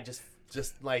 not tied. Just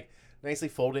like nicely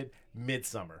folded.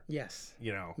 Midsummer. Yes.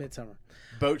 Midsummer.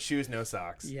 Boat shoes, no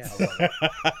socks. Yes.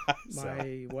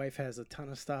 My wife has a ton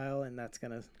of style, and that's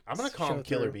gonna. I'm gonna call him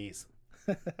Killer Bees.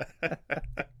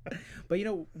 But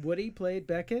Woody played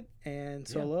Beckett and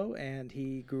Solo, and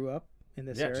he grew up in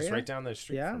this area. Yeah, just right down the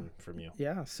street from you.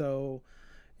 Yeah, so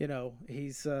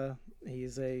he's a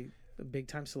big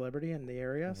time celebrity in the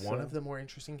area. One of the more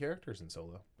interesting characters in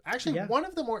Solo. Actually, one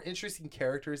of the more interesting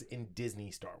characters in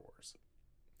Disney Star Wars.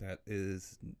 That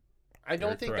is I don't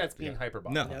You're think correct, that's being yeah.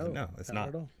 hyperbolic. No, it's not.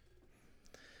 at all.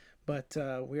 But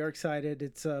we are excited.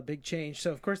 It's a big change.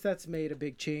 So, of course, that's made a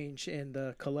big change in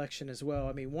the collection as well.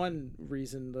 I mean, one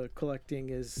reason the collecting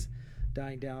is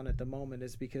dying down at the moment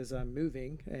is because I'm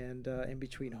moving and in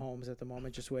between homes at the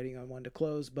moment, just waiting on one to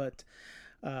close. But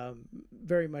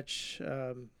very much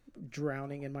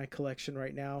drowning in my collection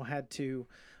right now. Had to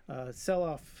sell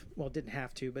off, well, didn't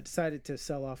have to, but decided to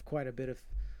sell off quite a bit of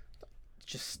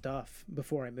just stuff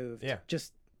before I moved. Yeah.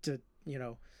 Just to,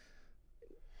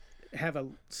 have a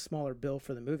smaller bill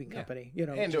for the moving company,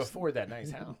 and to afford that nice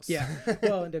house. Yeah,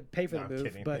 well, and to pay for No, the I'm move.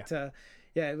 kidding, But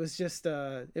it was just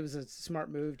it was a smart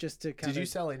move just to kind of. Did you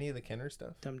sell any of the Kenner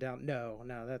stuff? Dumb down? No,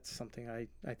 that's something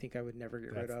I think I would never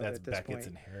get rid of That's at this Beckett's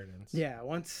point. inheritance. Yeah,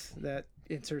 once that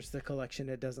enters the collection,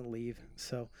 it doesn't leave.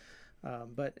 So.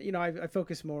 But I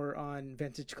focus more on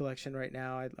vintage collection right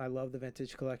now. I love the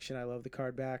vintage collection. I love the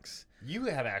card backs. You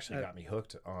have actually got me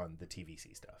hooked on the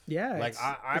TVC stuff. Yeah, like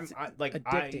I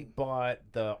addicting. bought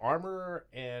the Armorer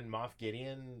and Moff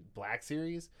Gideon Black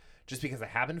Series just because I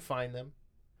happened to find them.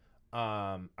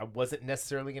 I wasn't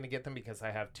necessarily going to get them because I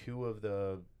have 2 of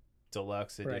the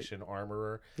deluxe edition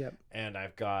Armorer. Yep. And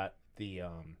I've got the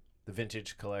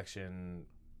vintage collection.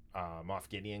 Moff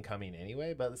Gideon coming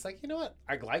anyway, but it's like, you know what?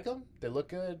 I like them. They look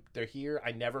good. They're here.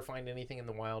 I never find anything in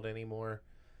the wild anymore.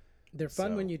 They're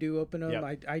fun when you do open them.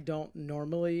 Yep. I don't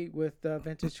normally with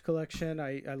vintage collection.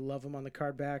 I love them on the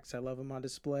card backs. I love them on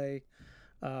display.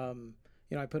 I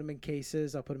put them in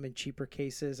cases. I'll put them in cheaper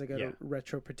cases. I go to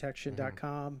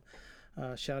retroprotection.com.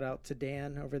 Shout out to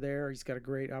Dan over there. He's got a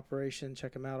great operation.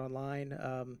 Check him out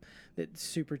online. It's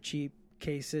super cheap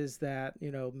cases that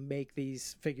make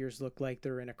these figures look like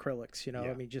they're in acrylics.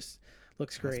 I mean, just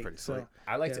looks great. So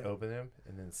I like to open them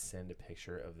and then send a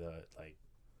picture of the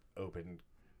open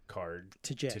card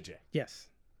to Jay. Yes,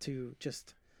 to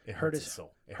just hurt his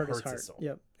soul. It hurt hurts his heart. his soul.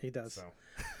 Yep, he does. So.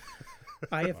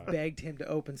 I have begged him to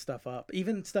open stuff up,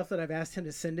 even stuff that I've asked him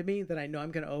to send to me that I know I'm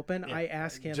going to open. I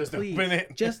ask him, just please, open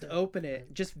it. Just open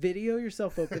it. Just video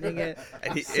yourself opening it.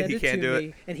 and he send it can't to do me,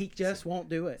 it. and he just won't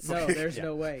do it. No, there's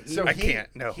no way. So I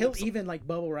can't. No, He'll even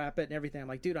bubble wrap it and everything. I'm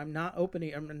like, dude, I'm not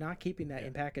opening. I'm not keeping that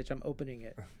in package. I'm opening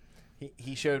it.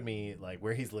 He showed me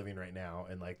where he's living right now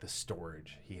and the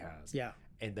storage he has. Yeah.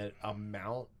 And the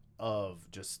amount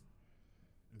of just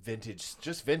vintage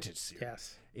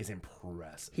series is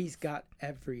impressive. He's got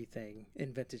everything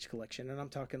in vintage collection, and I'm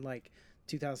talking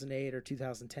 2008 or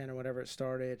 2010 or whatever it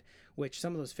started, which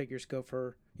some of those figures go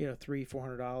for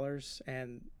 $300-$400,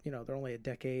 and they're only a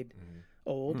decade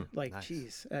old. Nice.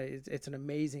 Geez, it's an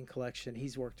amazing collection.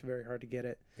 He's worked very hard to get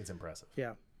it. It's impressive.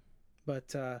 Yeah,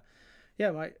 but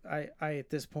I at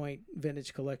this point,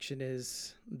 vintage collection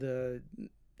is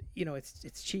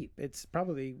it's cheap. It's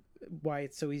probably why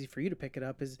it's so easy for you to pick it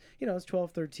up is, it's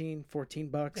 $12, $13,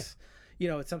 $14.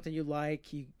 Yeah. It's something you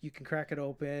like. You can crack it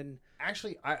open.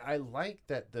 Actually, I like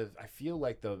that I feel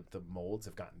like the molds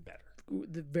have gotten better.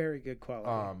 The very good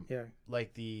quality. Yeah.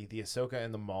 Like the Ahsoka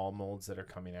and the Maul molds that are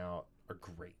coming out are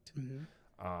great.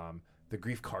 Mm-hmm. The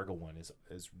Grief Cargo one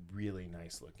is really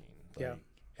nice looking. Yeah.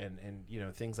 And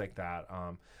things like that.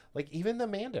 Even the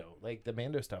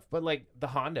Mando stuff. But the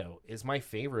Hondo is my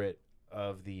favorite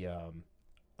of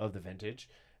the vintage,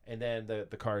 and then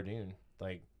the Cardoon.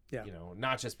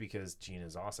 Not just because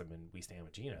Gina's awesome and we stand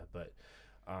with Gina, but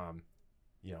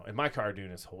and my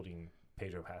Cardoon is holding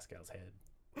Pedro Pascal's head.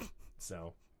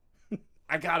 So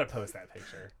I gotta post that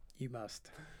picture. You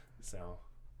must. So.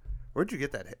 Where'd you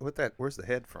get that? Where's the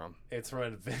head from? It's from a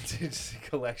vintage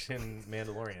collection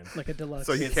Mandalorian. Like a deluxe.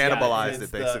 So you cannibalized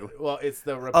it, basically. It's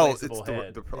the replaceable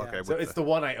head. Okay. So it's the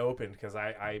one I opened because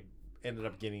I ended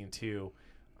up getting 2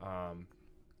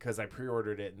 because I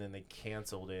pre-ordered it and then they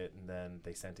canceled it and then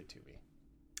they sent it to me.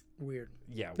 Weird.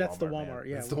 Yeah, that's Walmart, the Walmart. Man.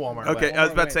 Yeah, that's the Walmart. Okay, way. I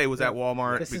was about to say, was that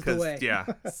Walmart? This because is the way. Yeah,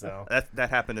 so that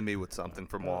happened to me with something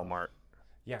from Walmart.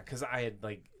 Yeah, because I had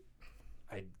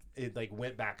it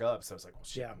went back up, so I was like, well,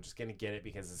 shit, Yeah. I'm just gonna get it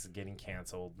because it's getting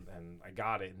canceled, and I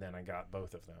got it, and then I got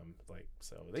both of them.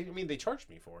 So they charged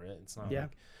me for it. It's not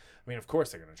of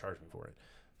course they're gonna charge me for it,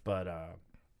 but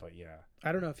yeah.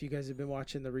 I don't know if you guys have been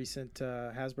watching the recent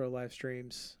Hasbro live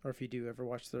streams, or if you do ever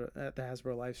watch the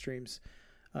Hasbro live streams.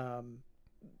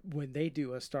 When they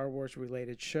do a Star Wars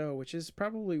related show, which is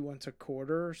probably once a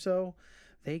quarter or so,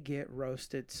 they get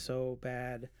roasted so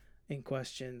bad in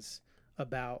questions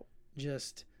about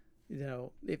just,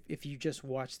 if you just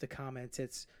watch the comments,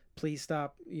 it's please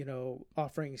stop,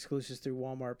 offering exclusives through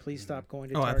Walmart. Please stop going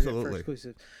to Target for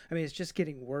exclusives. I mean, it's just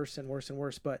getting worse and worse and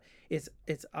worse, but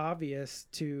it's obvious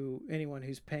to anyone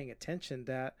who's paying attention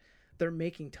that they're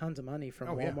making tons of money from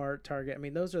Walmart, Target. I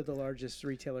mean, those are the largest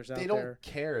retailers out there. They don't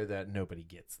care that nobody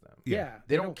gets them. Yeah.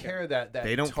 They don't care that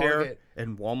they don't Target, care,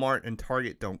 and Walmart and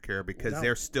Target don't care because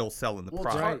they're still selling the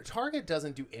product. Target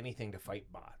doesn't do anything to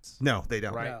fight bots. No, they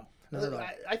don't. Right? No.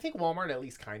 I think Walmart at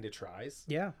least kind of tries.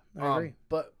 Yeah, I agree.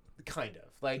 But kind of.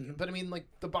 Like, but I mean, like,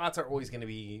 the bots are always going to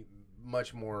be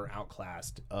much more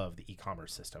outclassed of the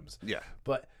e-commerce systems. Yeah.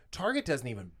 But Target doesn't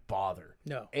even bother.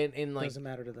 No. And like, doesn't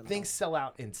matter to them. Things sell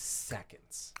out in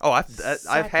seconds. Oh,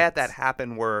 I've had that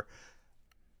happen where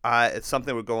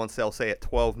something would go on sale, say at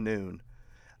 12 noon,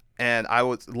 and I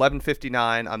was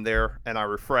 11:59. I'm there and I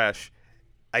refresh.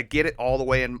 I get it all the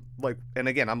way in, like, and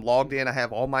again, I'm logged in. I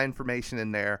have all my information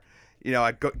in there. You know,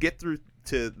 I get through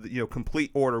to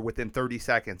complete order within 30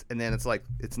 seconds, and then it's like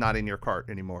it's not in your cart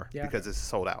anymore because it's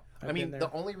sold out. I mean, the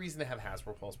only reason to have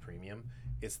Hasbro Pulse Premium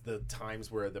is the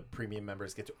times where the premium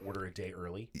members get to order a day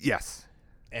early. Yes.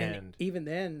 And even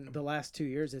then, the last 2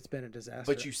 years, it's been a disaster.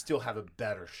 But you still have a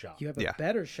better shot. You have a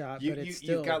better shot, but it's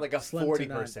still you've got like a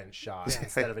 40% shot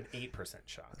instead of an 8%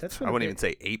 shot. I wouldn't even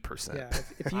say 8%. Yeah,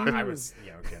 if you, I was,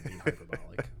 again, being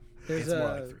hyperbolic. It's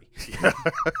more like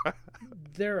 3.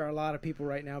 There are a lot of people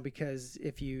right now because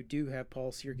if you do have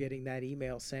Pulse, you're getting that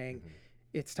email saying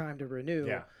it's time to renew.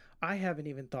 Yeah. I haven't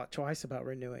even thought twice about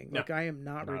renewing. No, like, I am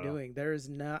not renewing. There is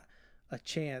not a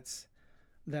chance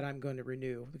that I'm going to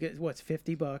renew. Because what's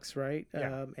 $50, right?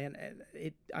 Yeah.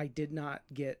 I did not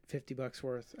get $50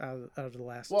 worth out of the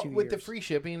last 2 years. Well, with the free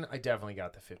shipping, I definitely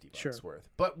got the $50 worth.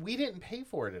 But we didn't pay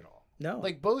for it at all. No.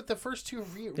 Like, both the first two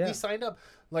we signed up.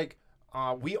 Like,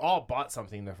 we all bought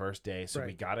something the first day, so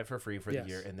we got it for free for the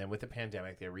year. And then with the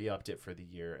pandemic, they re-upped it for the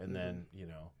year. And then,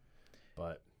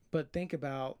 But think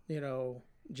about,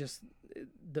 just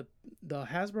the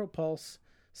Hasbro Pulse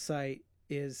site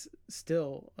is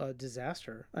still a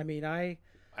disaster. I mean,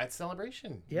 at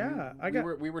Celebration,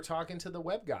 we were talking to the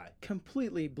web guy.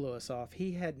 Completely blew us off.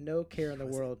 He had no care in the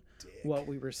world what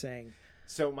we were saying.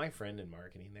 So my friend in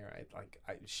marketing there,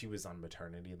 she was on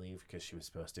maternity leave because she was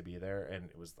supposed to be there, and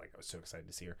it was like I was so excited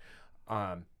to see her.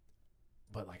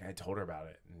 But like I told her about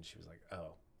it, and she was like,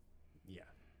 "Oh, yeah."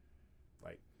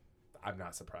 Like, I'm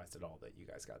not surprised at all that you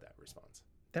guys got that response.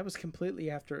 That was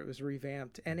completely after it was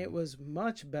revamped, and it was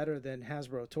much better than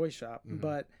Hasbro Toy Shop,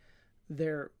 but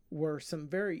there were some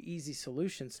very easy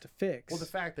solutions to fix. Well, the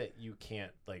fact that you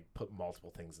can't like put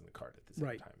multiple things in the cart at the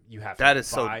same time, you have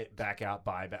to back out,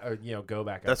 buy back, or go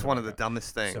back. That's one of the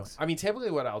dumbest things. So, I mean,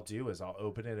 typically what I'll do is I'll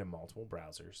open it in multiple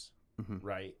browsers,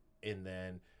 right, and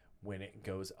then when it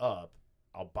goes up,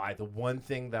 I'll buy the one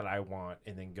thing that I want,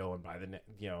 and then go and buy the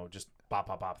just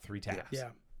bop 3 tabs.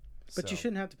 Yeah. But you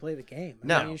shouldn't have to play the game.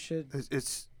 No, I mean, you should.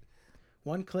 It's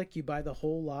one click, you buy the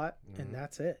whole lot, and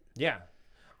that's it. Yeah,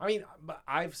 I mean,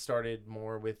 I've started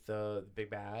more with the Big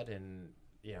Bad and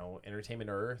Entertainment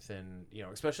Earth, and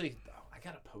especially I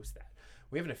gotta post that.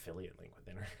 We have an affiliate link with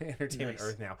Entertainment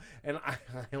Earth now, and I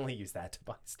only use that to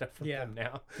buy stuff from them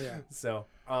now. Yeah. So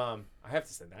I have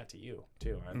to send that to you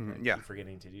too. I keep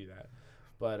forgetting to do that,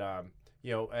 but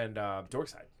and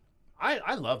Dorkside.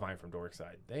 I love mine from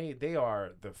Dorkside. They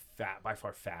are by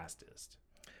far fastest.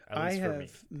 I have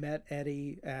met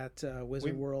Eddie at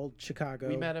Wizard World Chicago.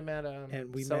 We met him at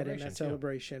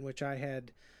Celebration, which I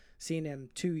had seen him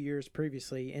 2 years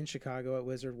previously in Chicago at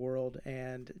Wizard World,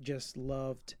 and just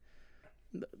loved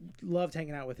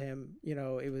hanging out with him.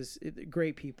 It was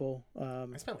great people. I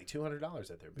spent like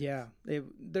 $200 at their booth. Yeah,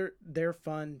 they're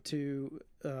fun to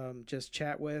just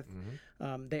chat with.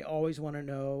 They always want to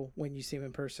know when you see them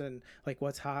in person, like,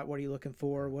 what's hot, what are you looking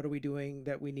for, what are we doing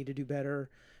that we need to do better.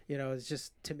 It's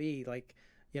just, to me, like,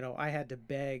 I had to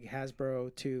beg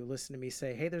Hasbro to listen to me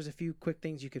say, hey, there's a few quick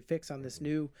things you could fix on this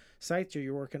new site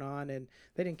you're working on, and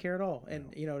they didn't care at all.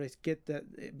 And to get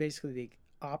that, basically the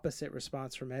opposite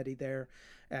response from Eddie there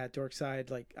at Dorkside.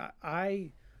 Like,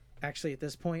 I actually at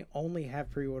this point only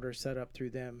have pre-orders set up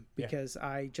through them because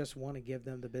I just want to give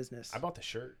them the business. I bought the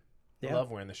shirt. I love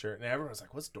wearing the shirt, and everyone's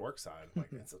like, what's Dorkside? I'm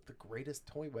like, it's the greatest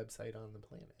toy website on the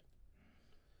planet.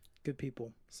 Good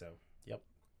people. So yep.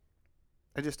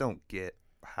 I just don't get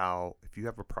how, if you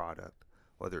have a product,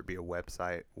 whether it be a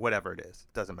website, whatever it is,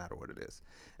 doesn't matter what it is,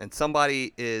 and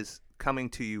somebody is coming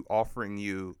to you offering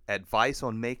you advice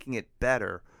on making it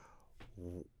better,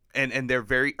 and they're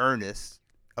very earnest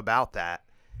about that,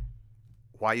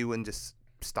 why you wouldn't just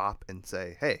stop and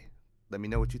say, hey, let me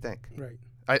know what you think. Right.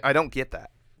 I don't get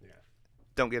that. Yeah.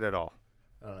 Don't get it at all.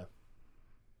 I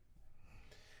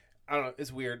don't know.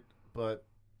 It's weird, but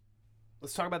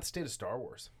let's talk about the state of Star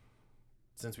Wars.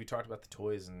 Since we talked about the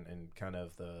toys and kind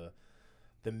of the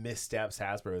missteps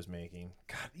Hasbro is making.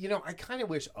 God, I kind of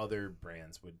wish other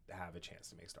brands would have a chance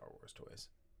to make Star Wars toys.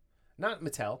 Not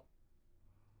Mattel.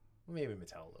 Maybe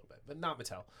Mattel a little bit, but not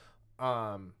Mattel.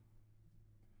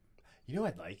 You know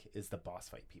what I'd like is the boss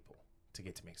fight people to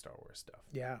get to make Star Wars stuff.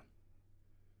 Yeah.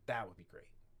 That would be great.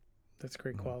 That's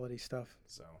great quality stuff.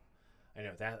 So I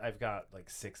know that I've got like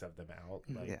 6 of them out.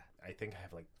 Like, Yeah. I think I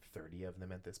have like 30 of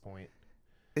them at this point.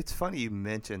 It's funny you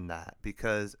mentioned that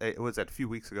because it was a few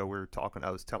weeks ago we were talking. I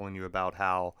was telling you about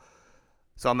how.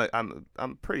 So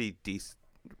I'm pretty decent,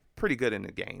 pretty good in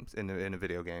the games, in the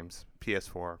video games.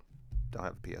 PS4, don't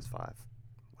have a PS5,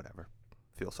 whatever.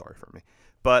 Feel sorry for me,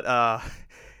 but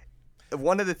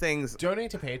one of the things.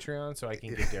 Donate to Patreon so I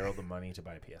can get Daryl the money to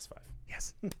buy a PS5.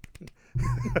 Yes.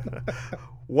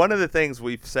 One of the things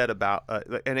we've said about,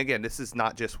 and again, this is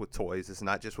not just with toys, it's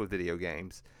not just with video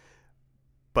games,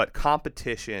 but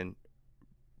competition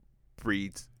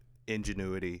breeds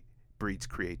ingenuity, breeds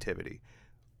creativity.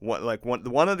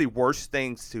 One of the worst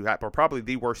things to happen, or probably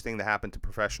the worst thing that happened to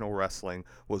professional wrestling,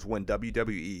 was when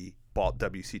WWE bought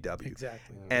WCW.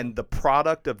 Exactly. And the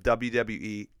product of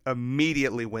WWE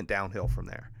immediately went downhill from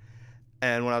there.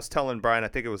 And when I was telling Brian, I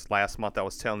think it was last month, I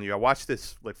was telling you, I watched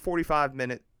this like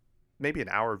 45-minute, maybe an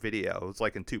hour video. It was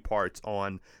like in 2 parts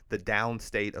on the down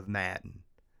state of Madden,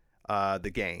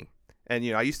 the game. And,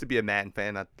 I used to be a Madden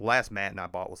fan. The last Madden I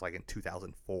bought was like in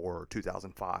 2004 or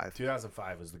 2005.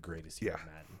 2005 was the greatest year of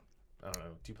Madden. I don't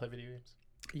know. Do you play video games?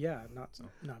 Yeah, not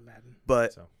Madden.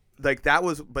 But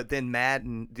but then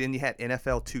Madden, then you had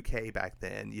NFL 2K back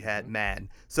then. You had Madden.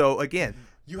 So again,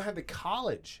 you had the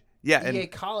college. Yeah, EA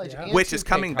college, yeah. and which is 2K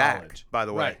coming college. back, by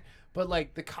the way. Right. But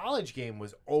like the college game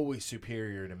was always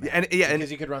superior to Madden and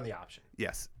because you could run the option.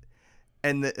 Yes.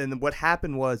 And what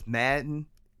happened was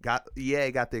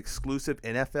EA got the exclusive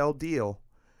NFL deal,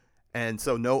 and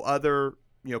so no other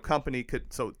company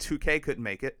could. So 2K couldn't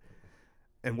make it.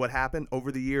 And what happened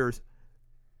over the years?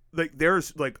 Like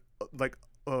there's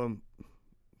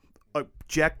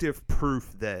objective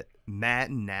proof that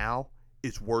Madden now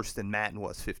is worse than Madden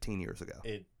was 15 years ago.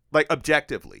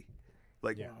 Objectively,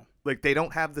 like they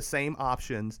don't have the same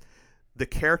options. The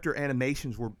character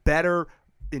animations were better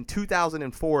in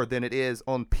 2004 than it is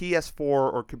on PS4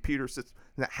 or computer systems.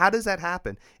 Now, how does that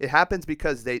happen? It happens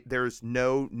because there's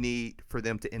no need for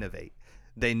them to innovate.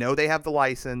 They know they have the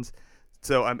license.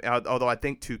 So although I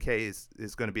think 2K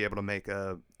is going to be able to make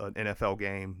an NFL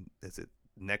game, is it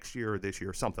next year or this year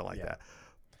or something like that?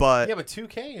 But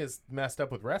 2K is messed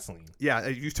up with wrestling. Yeah,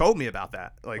 you told me about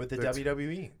that. Like with the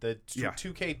WWE, the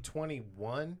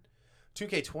 2K21,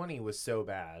 2K20 was so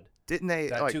bad. Didn't they?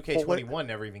 That 2K21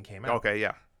 never even came out. Okay,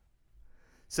 yeah.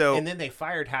 So and then they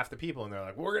fired half the people, and they're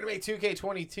like, "We're gonna make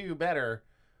 2K22 better,"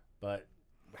 but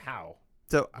how?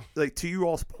 So, like to you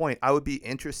all's point, I would be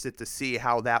interested to see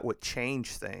how that would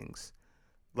change things,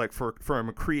 like from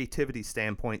a creativity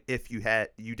standpoint, if you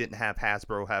didn't have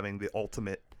Hasbro having the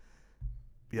ultimate,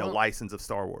 license of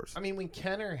Star Wars. I mean, when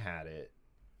Kenner had it,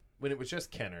 when it was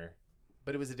just Kenner,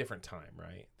 but it was a different time,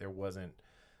 right? There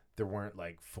weren't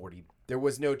like 40. There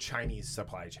was no Chinese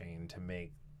supply chain to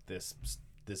make this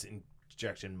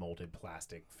injection molded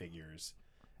plastic figures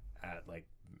at like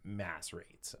mass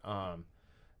rates.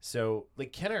 So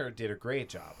like Kenner did a great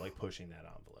job like pushing that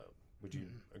envelope. Would you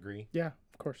agree? Yeah,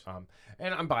 of course.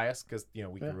 And I'm biased because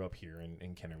we grew up here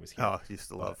and Kenner was here. Oh, I used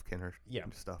to love Kenner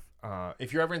stuff.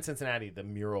 If you're ever in Cincinnati, the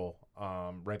mural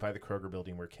right by the Kroger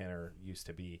building where Kenner used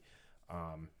to be,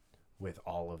 with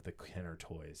all of the Kenner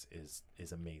toys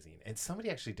is amazing. And somebody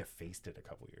actually defaced it a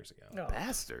couple years ago. Oh.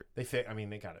 Bastard. They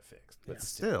got it fixed. But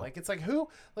still. Like it's like who?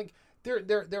 Like there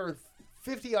are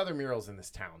 50 other murals in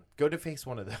this town. Go deface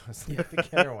one of those. Leave the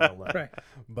Kenner one alone. Right.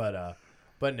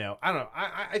 But no, I don't know.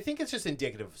 I think it's just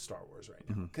indicative of Star Wars right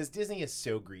now because Disney is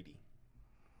so greedy.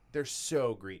 They're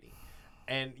so greedy,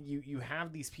 and you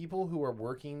have these people who are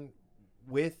working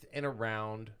with and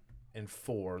around and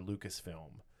for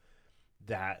Lucasfilm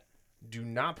that do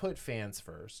not put fans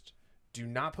first, do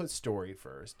not put story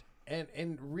first,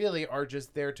 and really are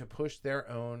just there to push their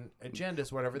own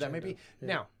agendas, whatever that may be. Yeah.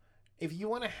 Now, if you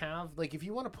want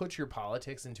to put your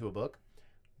politics into a book,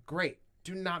 great.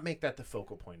 Do not make that the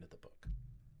focal point of the book.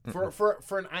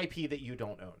 For an IP that you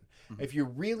don't own. If you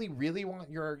really, really want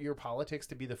your politics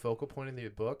to be the focal point of the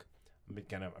book, I'm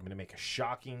gonna make a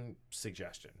shocking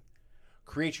suggestion.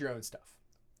 Create your own stuff.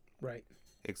 Right.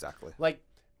 Exactly. Like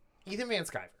Ethan Van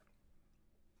Sciver.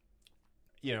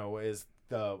 Is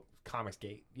the Comics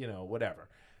Gate, whatever.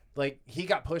 Like he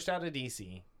got pushed out of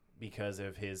DC because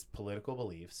of his political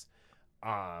beliefs.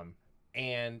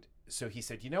 And so he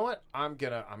said, you know what? I'm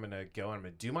gonna go and I'm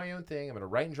gonna do my own thing. I'm gonna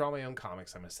write and draw my own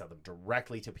comics. I'm gonna sell them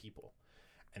directly to people.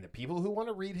 And the people who want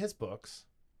to read his books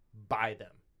buy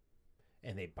them.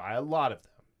 And they buy a lot of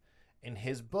them. And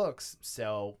his books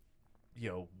sell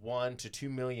 1 to 2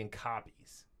 million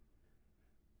copies,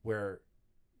 where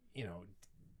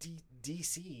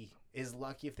DC is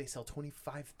lucky if they sell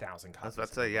 25,000 copies. I was about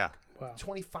to say, yeah. Wow.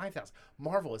 25,000.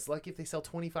 Marvel is lucky if they sell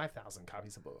 25,000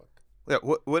 copies of a book. Yeah.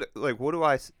 What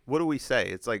do we say?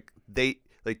 It's like do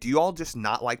you all just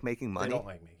not like making money? They don't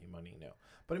like making money, no.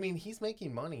 But I mean, he's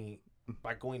making money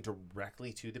by going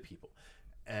directly to the people,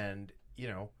 and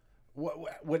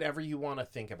whatever you want to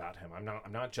think about him,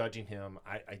 I'm not judging him.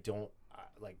 I don't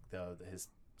like his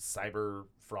Cyber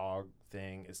Frog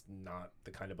thing is not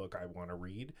the kind of book I want to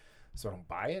read, so I don't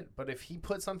buy it. But if he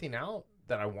put something out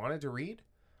that I wanted to read,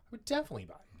 I would definitely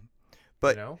buy it.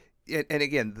 But and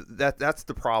again, that's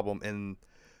the problem, and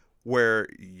where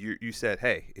you said,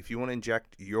 hey, if you want to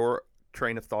inject your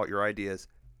train of thought, your ideas,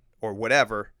 or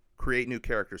whatever, create new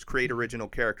characters, create original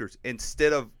characters.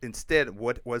 Instead,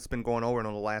 what's been going on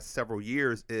in the last several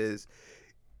years is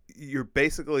you're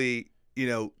basically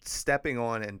stepping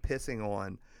on and pissing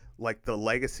on like the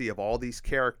legacy of all these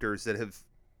characters that have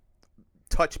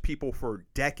touched people for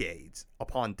decades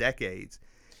upon decades.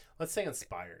 Let's say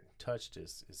inspired. Touched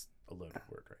is a loaded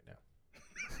word right now.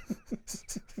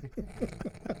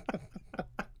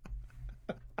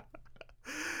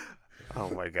 Oh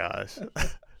my gosh.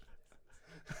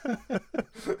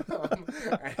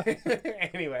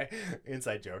 Anyway,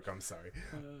 inside joke. I'm sorry.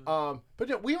 But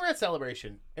no, we were at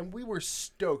Celebration, and we were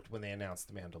stoked when they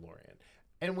announced The Mandalorian.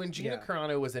 And when Gina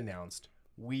Carano was announced,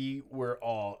 we were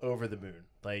all over the moon.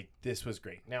 Like, this was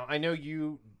great. Now, I know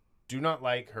you do not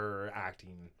like her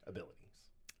acting abilities.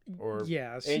 Or,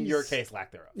 in your case,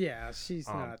 lack thereof. Yeah, she's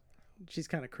not. She's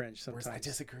kind of cringe sometimes. I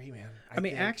disagree, man. I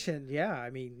mean, action, yeah. I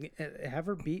mean, have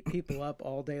her beat people up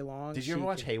all day long. Did you ever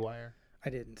watch Haywire? I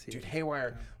didn't see it. Dude,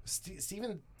 Haywire.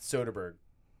 Steven Soderbergh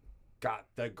got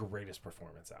the greatest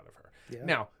performance out of her. Yeah.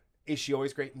 Now, is she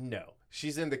always great? No.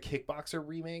 She's in the Kickboxer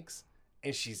remakes,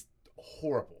 and she's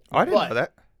horrible. I didn't know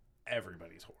that.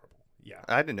 Everybody's horrible. Yeah.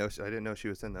 I didn't know she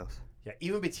was in those. Yeah,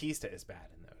 even Batista is bad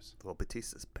in those. Well,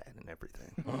 Batista's bad in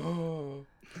everything.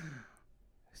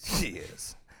 She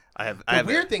is. The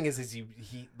weird thing is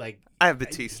I have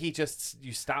Batista.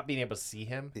 You stop being able to see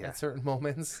him at certain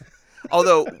moments.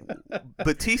 Although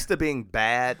Batista being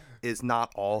bad is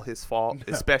not all his fault,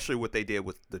 especially what they did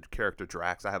with the character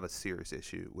Drax. I have a serious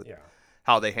issue with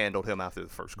how they handled him after the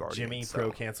first Guardian. Jimmy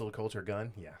pro cancel culture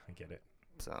gun. Yeah, I get it.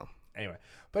 So anyway,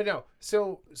 but no,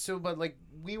 but like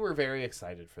we were very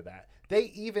excited for that. They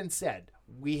even said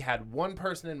we had one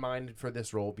person in mind for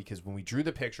this role because when we drew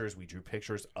the pictures, we drew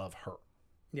pictures of her.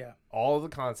 Yeah. All of the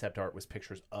concept art was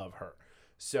pictures of her.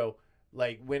 So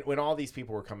like when all these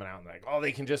people were coming out and like, oh,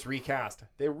 they can just recast.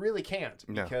 They really can't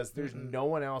because there's no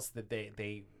one else that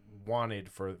they wanted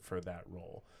for that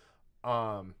role.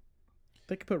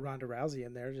 They could put Ronda Rousey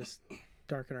in there, just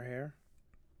darken her hair.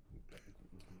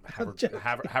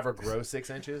 Have her grow 6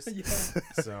 inches. Yeah.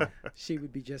 So she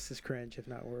would be just as cringe, if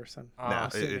not worse.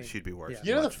 She'd be worse. Yeah.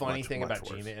 You know the funny thing about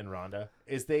Gina and Ronda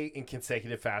is they in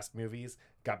consecutive Fast movies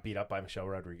got beat up by Michelle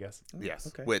Rodriguez. Yes,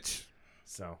 okay. Which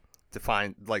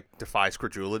defies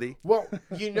credulity. Well,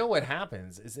 you know what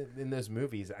happens is in those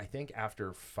movies. I think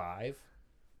after 5,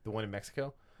 the one in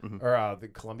Mexico or the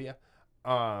Colombia,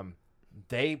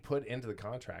 they put into the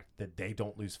contract that they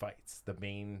don't lose fights. The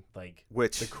main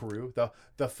the crew,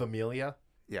 the familia.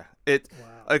 Yeah,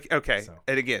 okay. So.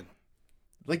 And again,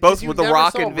 both with The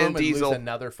Rock and Vin Diesel, lose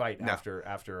another fight after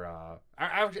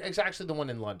it's actually the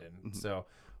one in London. So.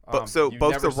 Both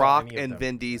The Rock and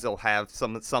Vin Diesel have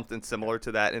something similar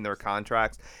to that in their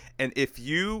contracts. And if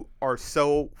you are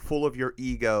so full of your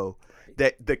ego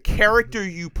that the character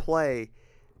you play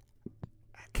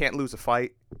can't lose a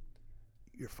fight,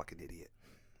 you're a fucking idiot.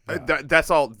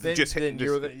 That's all. Just say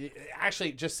you're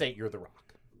The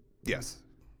Rock. Yes.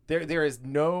 There is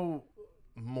no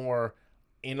more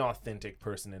inauthentic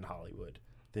person in Hollywood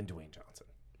than Dwayne Johnson.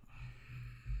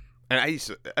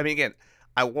 And again,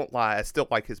 I won't lie, I still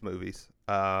like his movies.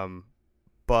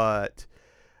 But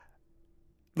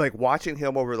like watching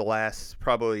him over the last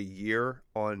probably year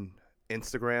on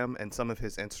Instagram and some of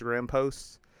his Instagram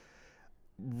posts,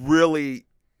 really,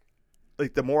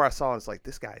 like the more I saw, it's like,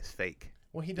 this guy is fake.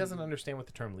 Well, he doesn't understand what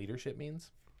the term leadership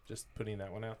means. Just putting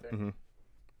that one out there. Mm-hmm.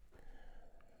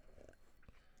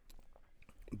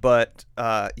 But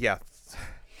yeah.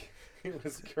 It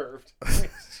was curved.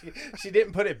 she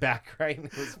didn't put it back right.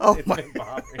 It's been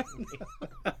bothering me.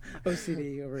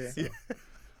 OCD over here. Yeah.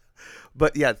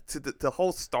 But yeah, to the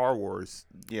whole Star Wars,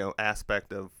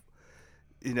 aspect of,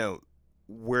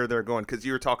 where they're going, because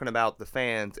you were talking about the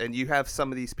fans, and you have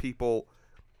some of these people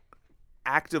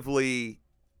actively,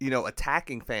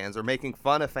 attacking fans or making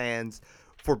fun of fans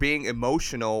for being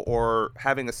emotional or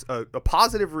having a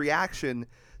positive reaction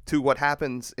to what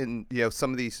happens in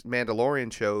some of these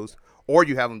Mandalorian shows, or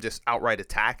you have them just outright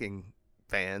attacking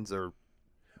fans or.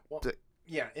 Well,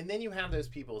 yeah, and then you have those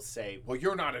people say, well,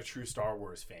 you're not a true Star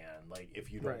Wars fan, like,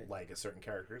 if you don't like a certain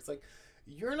character. It's like,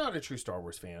 you're not a true Star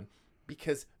Wars fan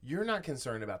because you're not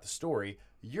concerned about the story.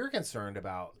 You're concerned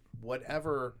about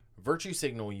whatever virtue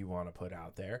signal you want to put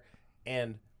out there.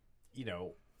 And,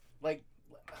 like,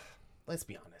 let's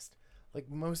be honest. Like,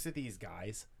 most of these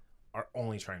guys are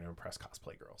only trying to impress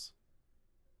cosplay girls.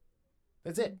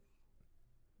 That's it.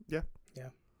 Yeah. Yeah.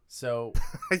 So.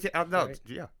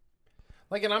 Yeah.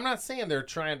 Like, and I'm not saying they're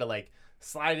trying to, like,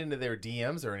 slide into their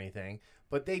DMs or anything,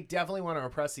 but they definitely want to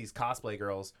impress these cosplay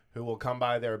girls who will come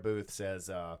by their booths as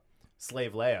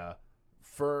Slave Leia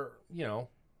for,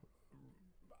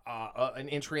 an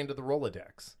entry into the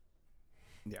Rolodex.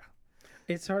 Yeah.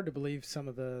 It's hard to believe some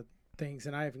of the things,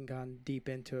 and I haven't gone deep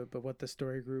into it, but what the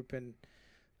story group and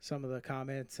some of the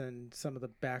comments and some of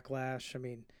the backlash, I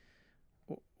mean,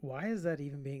 why is that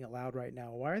even being allowed right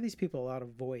now? Why are these people allowed a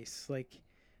voice? Like,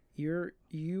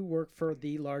 you work for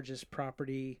the largest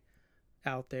property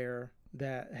out there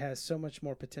that has so much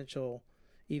more potential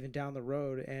even down the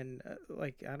road, and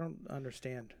I don't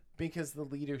understand. Because the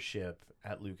leadership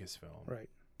at Lucasfilm right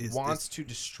wants to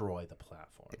destroy the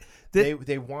platform. They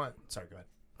want. Sorry, go ahead.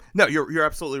 No, you're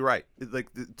absolutely right. Like,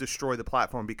 destroy the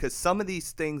platform, because some of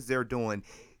these things they're doing,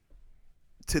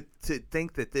 to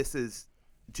think that this is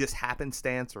just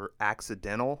happenstance or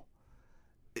accidental,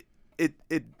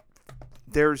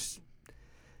 there is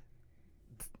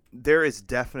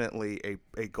definitely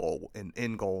a goal, an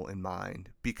end goal in mind,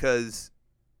 because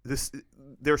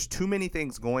there's too many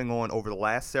things going on over the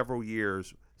last several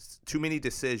years, too many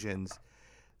decisions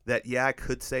that, I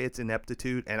could say it's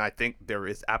ineptitude, and I think there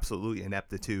is absolutely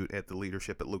ineptitude at the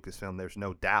leadership at Lucasfilm. There's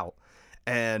no doubt,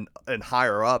 and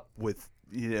higher up with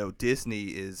Disney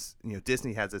is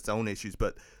Disney has its own issues,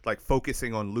 but like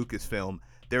focusing on Lucasfilm,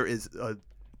 there is a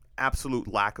absolute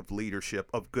lack of leadership,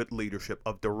 of good leadership,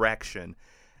 of direction.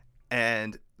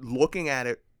 And looking at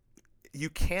it, you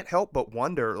can't help but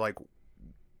wonder, like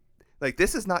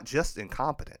this is not just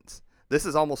incompetence. This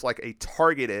is almost like a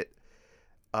targeted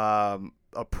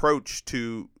approach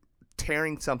to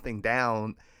tearing something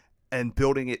down and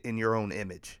building it in your own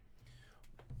image.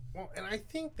 Well, and I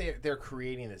think they're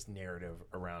creating this narrative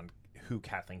around who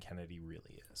Kathleen Kennedy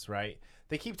really is, right?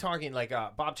 They keep talking, like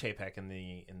Bob Chapek in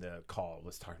the call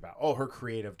was talking about, her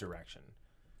creative direction.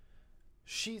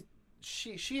 She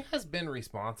has been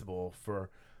responsible for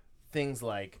things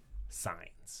like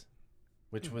Signs,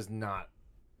 which was not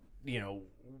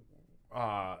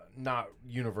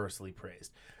universly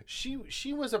praised.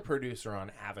 She was a producer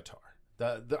on Avatar.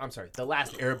 The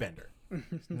Last Airbender,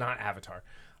 not Avatar.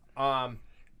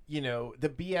 The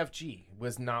BFG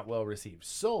was not well received.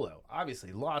 Solo,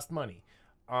 obviously, lost money.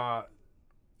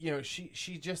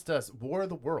 She just does War of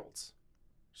the Worlds.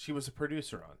 She was a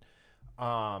producer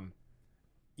on.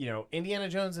 Indiana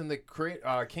Jones and the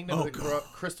Kingdom of the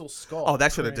Crystal Skull. Oh,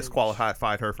 that should have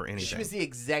disqualified her for anything. She was the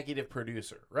executive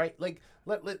producer, right? Like,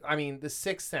 The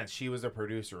Sixth Sense, she was a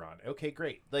producer on. Okay,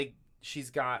 great. Like, she's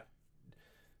got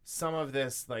some of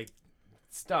this, like,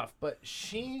 stuff, but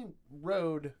she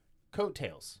rode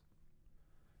coattails.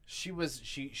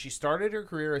 She started her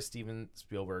career as Steven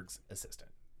Spielberg's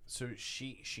assistant. So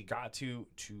she got to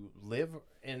live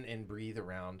and breathe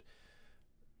around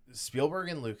Spielberg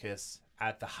and Lucas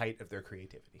at the height of their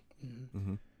creativity.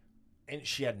 Mm-hmm. And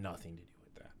she had nothing to do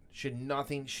with that. She had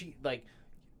nothing.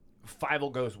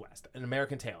 Fievel Goes West, An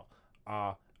American Tale,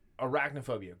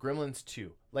 Arachnophobia, Gremlins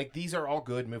 2. Like, these are all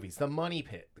good movies. The Money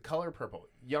Pit, The Color Purple,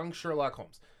 Young Sherlock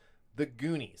Holmes, The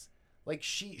Goonies. Like,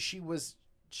 she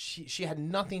had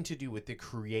nothing to do with the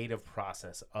creative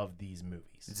process of these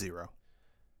movies. Zero.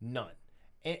 None.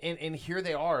 And here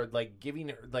they are, like, giving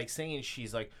her, like, saying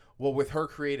she's like, well, with her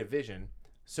creative vision.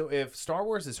 So if Star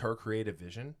Wars is her creative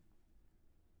vision,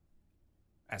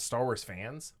 as Star Wars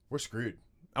fans, we're screwed.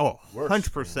 Oh, we're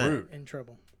 100%. Screwed. In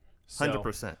trouble.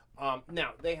 100%.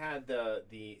 Now they had the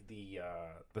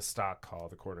stock call,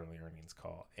 the quarterly earnings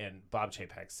call, and Bob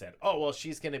Chapek said, "Oh, well,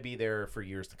 she's going to be there for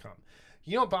years to come."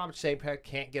 You know, Bob Chapek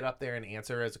can't get up there and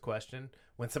answer as a question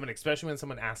especially when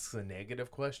someone asks a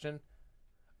negative question.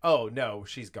 Oh no,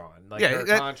 she's gone. Like, her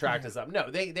contract is up.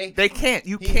 No, they can't.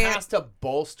 He has to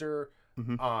bolster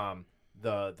mm-hmm.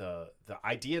 The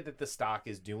idea that the stock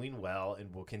is doing well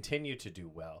and will continue to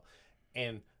do well,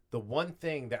 and the one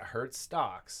thing that hurts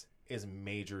stocks is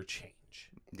major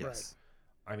change. Yes.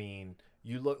 Right. I mean,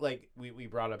 you look like we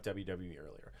brought up WWE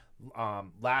earlier.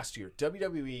 Last year,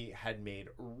 WWE had made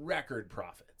record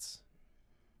profits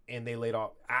and they laid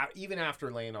off even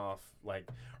after laying off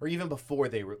or even before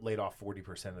they laid off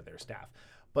 40% of their staff.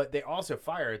 But they also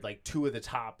fired like 2 of the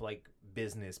top like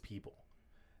business people.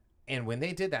 And when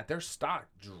they did that, their stock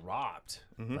dropped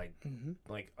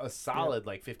like a solid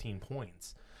like 15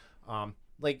 points.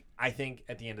 Like I think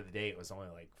at the end of the day, it was only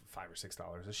like $5 or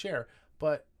 $6 a share.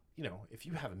 But you know, if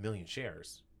you have 1 million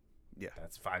shares,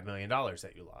 that's $5 million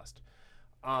that you lost.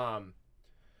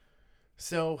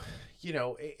 So you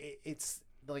know, it's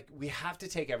like we have to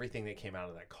take everything that came out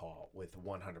of that call with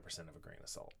 100% of a grain of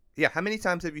salt. Yeah, how many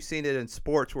times have you seen it in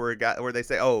sports where they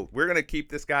say, "Oh, we're going to keep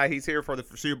this guy. He's here for the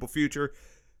foreseeable future."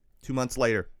 2 months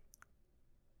later,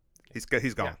 he's gone.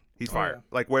 Yeah. He's fired. Yeah.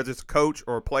 Like whether it's a coach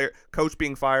or a player, coach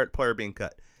being fired, player being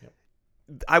cut. Yep.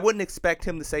 I wouldn't expect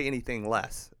him to say anything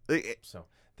less. So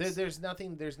there's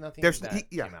nothing that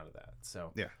came out of that.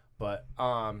 So yeah. But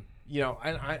you know,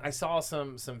 I saw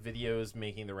some videos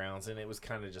making the rounds, and it was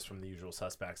kind of just from the usual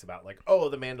suspects about like, oh,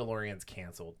 the Mandalorian's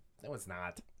canceled. No, it's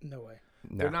not. No way.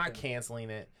 No. They're not canceling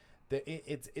it.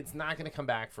 It's not going to come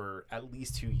back for at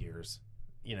least 2 years.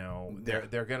 You know,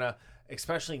 they're gonna,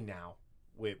 especially now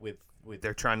with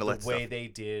they're trying to the way they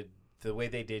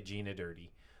did Gina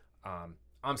dirty.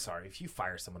 I'm sorry, if you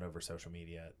fire someone over social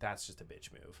media, that's just a bitch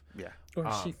move. Yeah.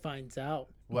 Or she finds out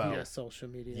via social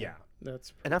media. Yeah.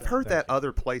 And I've heard that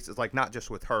other places, like not just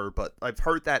with her, but I've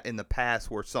heard that in the past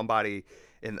where somebody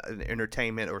in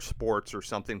entertainment or sports or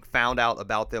something found out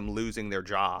about them losing their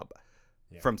job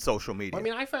from social media. Well, I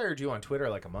mean, I fired you on Twitter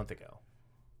like a month ago.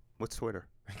 What's Twitter?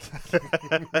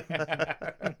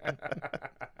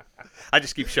 I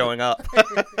just keep showing up.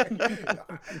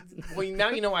 Well, now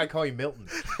you know why I call you Milton.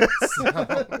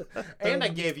 So, and I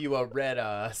gave you a red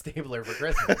stapler for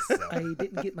Christmas. So. I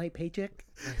didn't get my paycheck.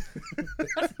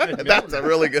 That's a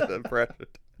really good impression.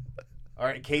 All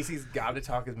right, Casey's got to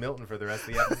talk as Milton for the rest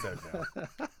of the episode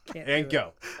now. And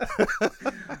go.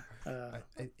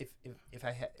 If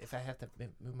I have to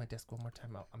move my desk one more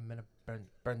time, I'm gonna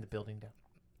burn the building down.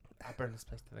 I'll burn this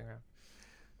place to the ground.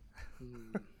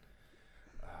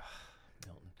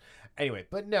 Milton. Anyway,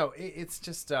 but no, it's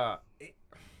just. I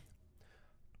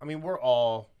mean, we're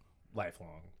all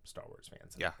lifelong Star Wars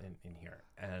fans in here,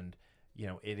 and you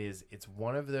know, it's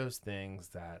one of those things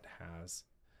that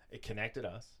it connected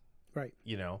us, right?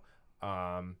 You know,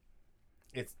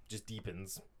 it just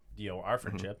deepens, you know, our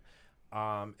friendship.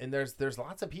 And there's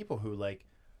lots of people who like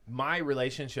my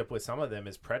relationship with some of them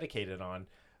is predicated on.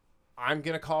 I'm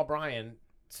going to call Brian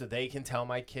so they can tell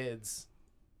my kids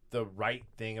the right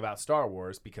thing about Star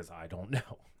Wars because I don't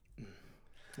know.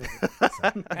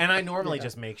 And I normally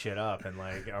just make shit up and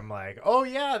like, I'm like, oh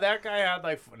yeah, that guy had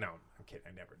like, no, I'm kidding.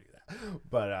 I never do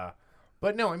that.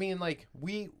 But no, I mean like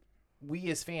we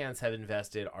as fans have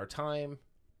invested our time,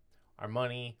 our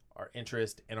money, our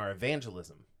interest, and our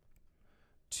evangelism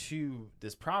to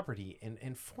this property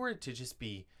and for it to just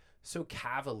be so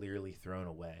cavalierly thrown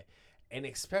away. And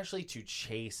especially to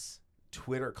chase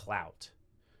Twitter clout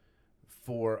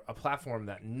for a platform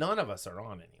that none of us are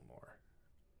on anymore.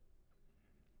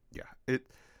 Yeah,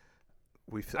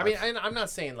 I mean, and I'm not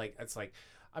saying like it's like.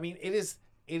 I mean, it is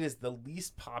the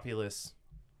least populous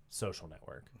social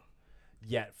network.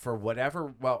 Yet, for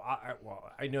whatever,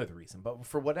 I know the reason, but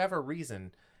for whatever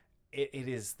reason, it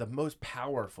is the most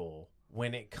powerful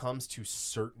when it comes to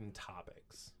certain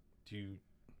topics. Do you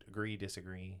agree?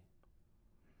 Disagree?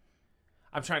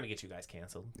 I'm trying to get you guys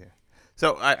canceled. Yeah.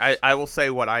 So I will say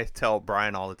what I tell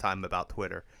Brian all the time about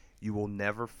Twitter. You will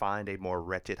never find a more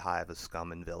wretched hive of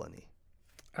scum and villainy.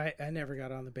 I never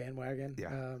got on the bandwagon.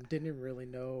 Yeah. Didn't even really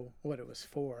know what it was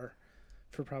for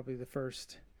probably the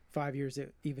first 5 years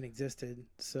it even existed.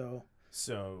 So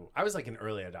I was like an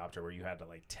early adopter where you had to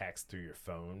like text through your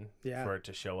phone for it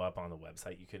to show up on the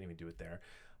website. You couldn't even do it there.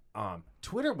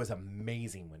 Twitter was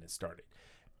amazing when it started.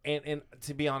 And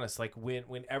to be honest, like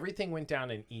when everything went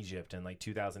down in Egypt in like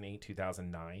 2008,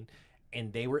 2009,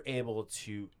 and they were able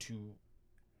to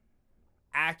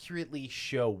accurately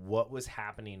show what was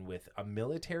happening with a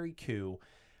military coup,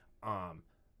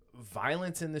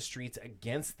 violence in the streets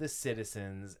against the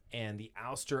citizens, and the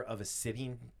ouster of a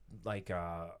sitting like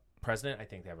president. I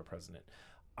think they have a president.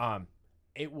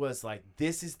 It was like,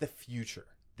 this is the future.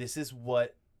 This is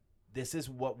what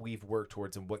we've worked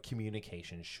towards and what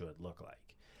communication should look like.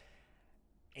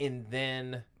 And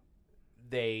then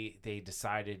they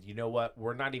decided, you know what,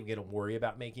 we're not even going to worry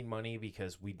about making money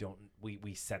because we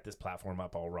set this platform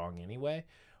up all wrong anyway.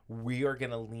 We are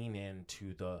going to lean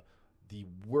into the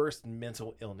worst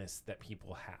mental illness that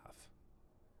people have.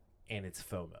 And it's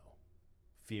FOMO,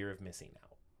 fear of missing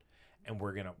out. And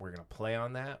we're going to play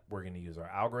on that. We're going to use our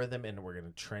algorithm and we're going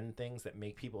to trend things that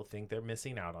make people think they're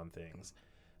missing out on things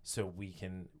so we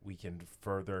can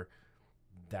further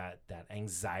that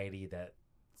anxiety that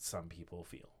some people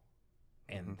feel.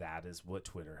 And that is what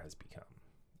Twitter has become.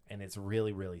 And it's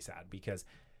really, really sad because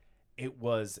it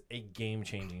was a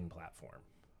game-changing platform.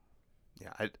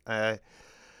 Yeah, I'm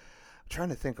trying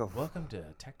to think of... Welcome to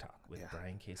Tech Talk with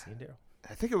Brian, Casey, and Daryl.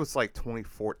 I think it was like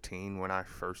 2014 when I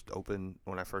first opened...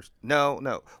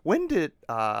 No. When did...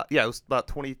 it was about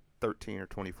 2013 or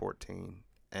 2014.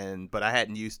 But I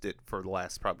hadn't used it for the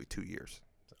last probably 2 years.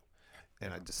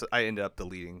 And I ended up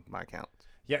deleting my account.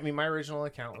 Yeah, I mean, my original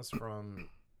account was from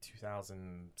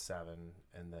 2007,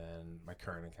 and then my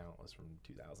current account was from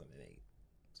 2008.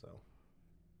 So,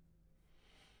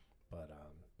 but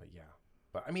yeah,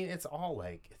 but I mean, it's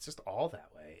just all that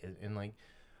way. And like,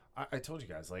 I told you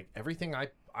guys, like everything I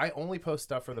only post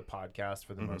stuff for the podcast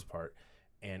for the most part,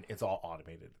 and it's all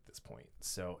automated at this point.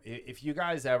 So if you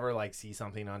guys ever like see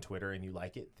something on Twitter and you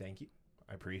like it, thank you.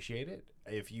 I appreciate it.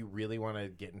 If you really want to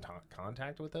get in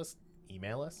contact with us,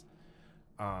 email us.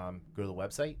 Go to the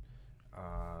website.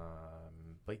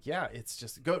 But yeah, it's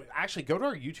just go to our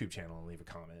YouTube channel and leave a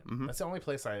comment. That's the only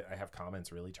place I have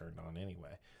comments really turned on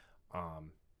anyway.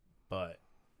 But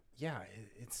yeah,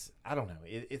 it's I don't know.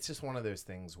 It's just one of those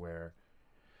things where,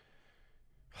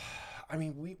 I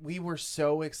mean, we were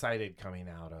so excited coming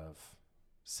out of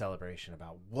Celebration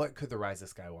about what could the Rise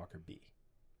of Skywalker be.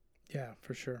 Yeah,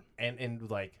 for sure. And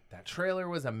like that trailer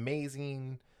was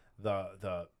amazing.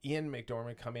 The Ian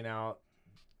McDormand coming out,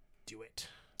 do it,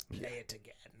 play it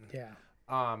again.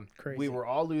 Yeah. Crazy. We were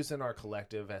all losing our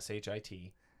collective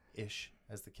SHIT ish,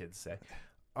 as the kids say.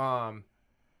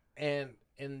 And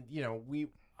you know,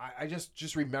 I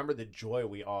just remember the joy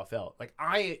we all felt. Like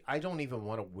I don't even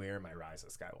want to wear my Rise of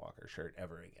Skywalker shirt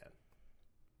ever again.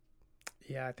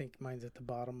 Yeah, I think mine's at the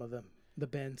bottom of the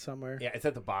bin somewhere. Yeah, it's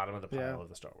at the bottom of the pile of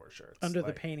the Star Wars shirts. Under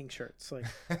the painting shirts. Like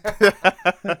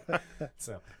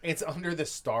so it's under the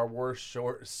Star Wars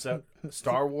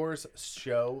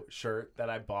show shirt that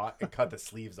I bought and cut the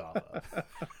sleeves off of.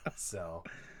 So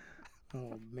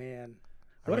oh man.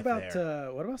 What about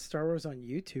Star Wars on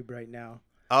YouTube right now?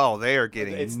 Oh, they are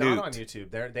getting It's nuked. not on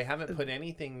YouTube. They haven't put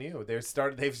anything new. They've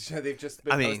just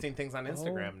been posting things on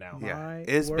Instagram now. Yeah,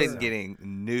 it's been getting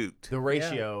nuked. The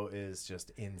ratio is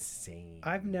just insane.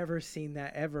 I've never seen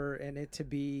that ever, and it to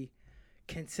be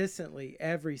consistently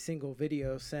every single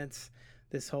video since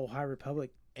this whole High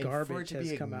Republic garbage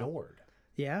has come ignored. Out.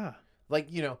 Yeah.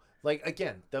 Like, you know, like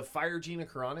again, the Fire Gina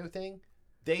Carano thing,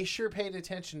 they sure paid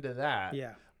attention to that.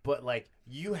 Yeah. But like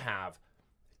you have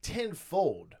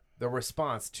tenfold the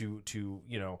response to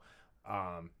you know,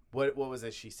 what was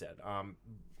it she said?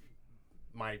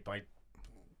 My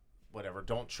whatever.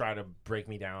 Don't try to break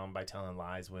me down by telling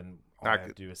lies when all I have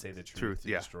to do is say the truth to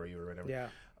destroy you or whatever. Yeah.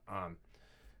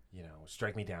 You know,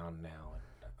 strike me down now and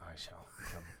I shall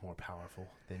become more powerful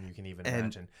than you can even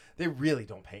imagine. They really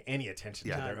don't pay any attention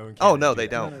to their own. Oh no, they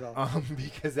don't.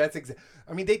 Because that's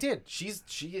I mean, they did. She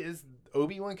is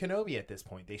Obi-Wan Kenobi at this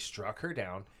point. They struck her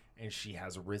down, and she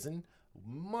has risen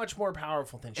much more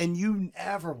powerful than she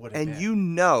ever would have been. And you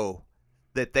know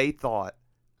that they thought,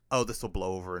 oh, this will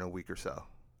blow over in a week or so.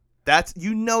 That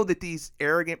these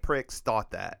arrogant pricks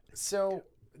thought that. So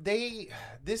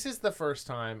this is the first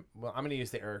time. Well, I'm going to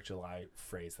use the Eric July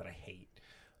phrase that I hate.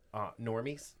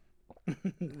 Normies.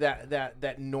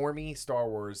 that normie Star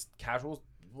Wars casual,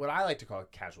 what I like to call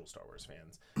casual Star Wars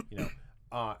fans, you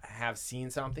know, have seen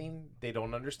something, they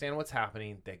don't understand what's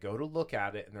happening, they go to look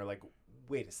at it and they're like,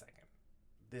 wait a second,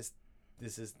 this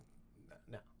is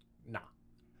nah.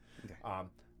 Okay.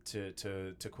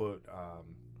 To quote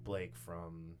Blake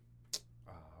from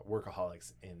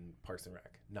Workaholics in Parks and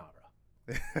Rec, nah,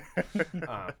 bro.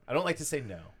 I don't like to say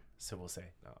no, so we'll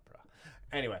say nah, bro.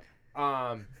 Anyway,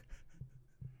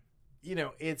 you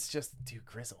know, it's just, dude,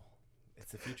 Grizzle.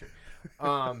 It's the future.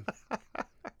 Do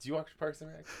you watch Parks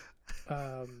and Rec?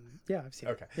 Yeah, I've seen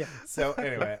it. Okay. Yeah. So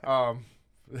anyway,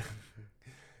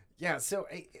 yeah, so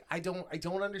I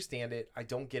don't understand it. I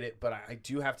don't get it, but I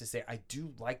do have to say I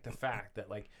do like the fact that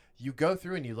like you go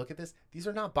through and you look at this, these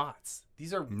are not bots.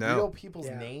 These are real people's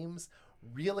names,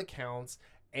 real accounts,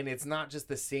 and it's not just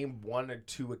the same one or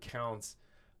two accounts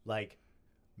like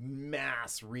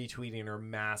mass retweeting or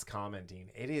mass commenting.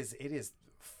 It is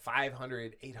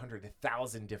 500, 800,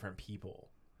 1,000 different people.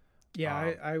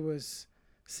 Yeah, I was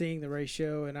seeing the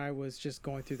ratio and I was just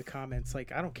going through the comments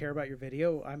like, I don't care about your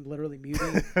video. I'm literally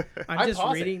muting. I'm just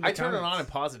reading the I turn comments. it on and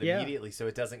pause it immediately so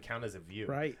it doesn't count as a view.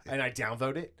 Right. And I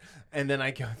downvote it and then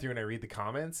I go through and I read the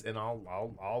comments and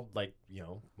I'll like, you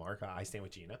know, mark I stand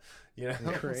with Gina. You know?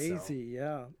 Crazy,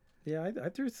 so. Yeah. I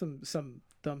threw some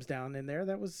thumbs down in there.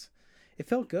 That was it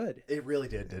felt good. It really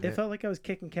did, didn't it? It felt like I was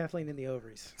kicking Kathleen in the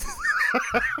ovaries.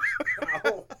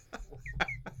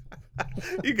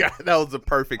 You got that was the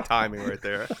perfect timing right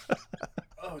there.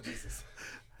 Oh, Jesus.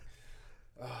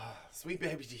 Oh, sweet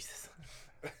baby Jesus.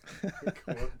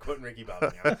 Quoting Ricky Bobby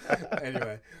now.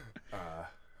 Anyway,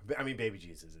 I mean, baby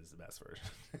Jesus is the best version.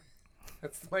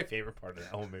 That's my favorite part of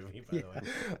that whole movie, by the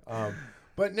way.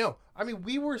 But no, I mean,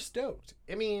 we were stoked.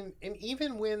 I mean, and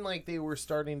even when like they were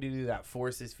starting to do that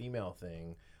forces female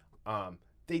thing,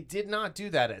 they did not do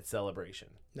that at Celebration.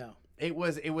 No. It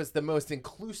was the most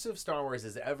inclusive Star Wars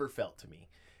has ever felt to me.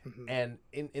 Mm-hmm. And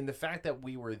in the fact that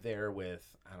we were there with,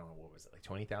 I don't know, what was it, like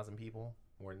 20,000 people?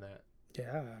 More than that?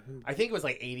 Yeah. I think it was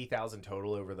like 80,000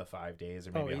 total over the 5 days,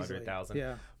 or maybe 100,000.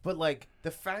 Yeah. But like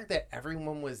the fact that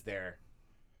everyone was there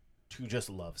to just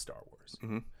love Star Wars.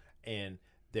 Mm-hmm. And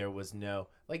there was no,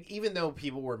 like, even though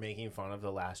people were making fun of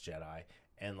The Last Jedi,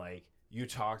 and like you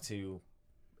talk to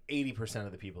 80%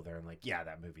 of the people there and like, yeah,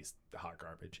 that movie's hot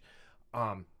garbage.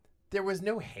 There was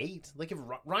no hate. Like, if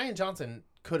Rian Johnson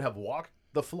could have walked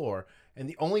the floor and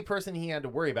the only person he had to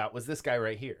worry about was this guy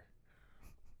right here.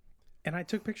 And I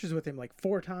took pictures with him like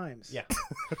 4 times. Yeah.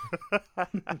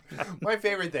 My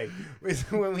favorite thing was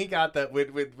when we got the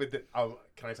with the. Oh,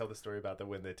 can I tell the story about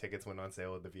when the tickets went on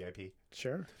sale at the VIP?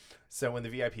 Sure. So when the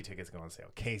VIP tickets go on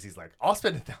sale, Casey's like, "I'll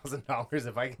spend $1,000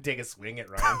 if I can take a swing at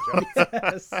Rian Johnson."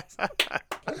 Yes.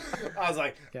 I was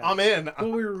like, yeah. I'm in.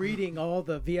 Well, we were reading all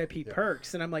the VIP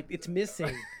perks, and I'm like, it's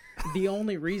missing the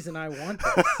only reason I want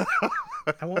this.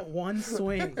 I want one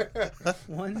swing.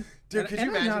 One. Dude, could you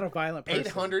imagine? I'm not a violent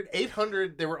person.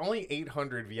 800, there were only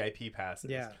 800 VIP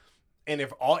passes. Yeah. And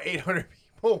if all 800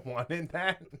 people wanted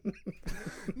that.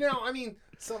 Now, I mean,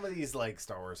 some of these, like,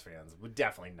 Star Wars fans would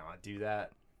definitely not do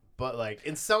that. But, like,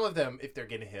 in some of them, if they're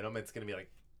going to hit them, it's going to be like,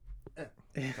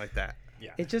 like that.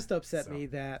 Yeah. It just upset me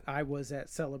that I was at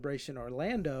Celebration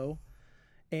Orlando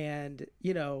and,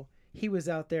 you know, he was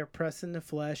out there pressing the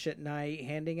flesh at night,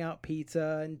 handing out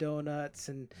pizza and donuts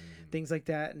and things like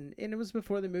that. And it was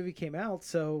before the movie came out,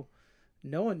 so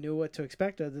no one knew what to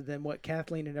expect other than what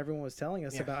Kathleen and everyone was telling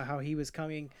us about how he was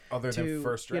coming than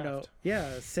first draft.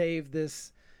 Save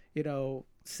this,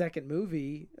 second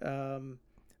movie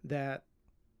that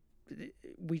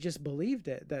we just believed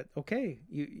it. That, okay,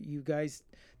 you guys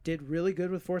did really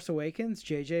good with Force Awakens.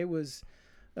 JJ was,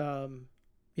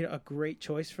 a great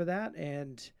choice for that.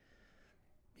 And,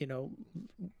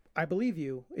 I believe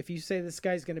you. If you say this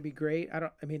guy's going to be great, I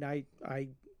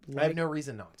have no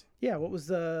reason not to. Yeah. What was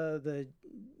the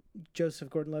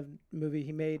Joseph Gordon-Levitt movie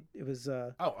he made? It was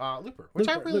Looper, which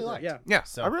I really liked. Yeah.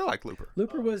 So, I really like Looper.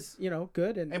 Looper was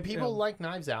good, and people like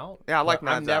Knives Out. Yeah, I like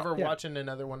Knives Out. I'm never watching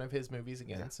another one of his movies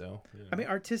again. Yeah. So I mean,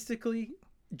 artistically,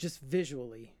 just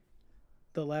visually,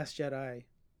 The Last Jedi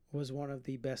was one of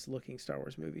the best looking Star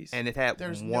Wars movies. And it had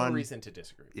no reason to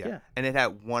disagree. Yeah. And it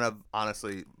had one of,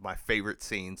 honestly, my favorite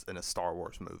scenes in a Star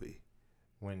Wars movie.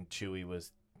 When Chewie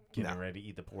was getting ready to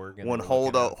eat the porg. And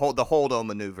the Holdo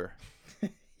maneuver.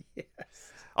 Yes.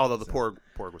 Although the porg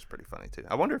was pretty funny, too.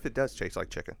 I wonder if it does taste like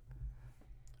chicken.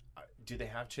 Do they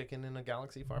have chicken in a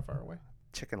galaxy far, far away?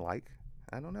 Chicken-like?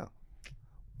 I don't know.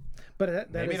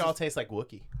 But maybe it all tastes like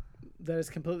Wookiee. That is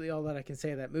completely all that I can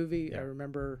say of that movie. Yeah. I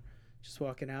remember just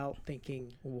walking out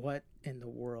thinking, what in the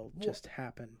world just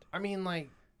happened? I mean,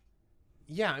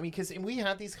 because we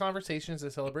had these conversations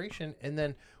at Celebration, and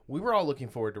then we were all looking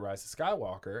forward to Rise of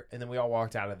Skywalker, and then we all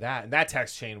walked out of that, and that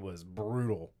text chain was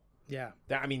brutal. Yeah.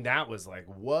 That was like,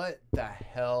 what the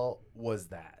hell was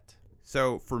that?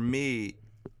 So for me,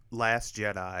 Last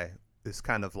Jedi is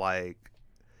kind of like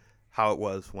how it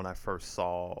was when I first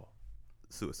saw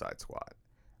Suicide Squad.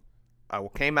 I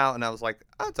came out and I was like,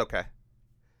 oh, it's okay.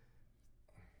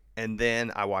 And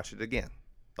then I watched it again,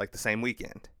 like the same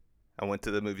weekend. I went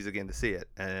to the movies again to see it,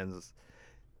 and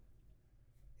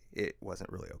it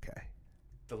wasn't really okay.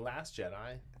 The Last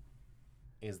Jedi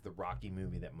is the Rocky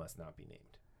movie that must not be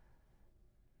named.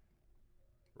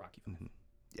 Rocky. Mm-hmm.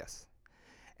 Yes.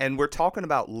 And we're talking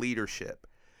about leadership.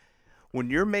 When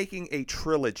you're making a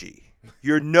trilogy,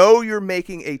 you're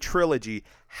making a trilogy.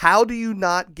 How do you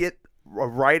not get a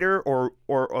writer or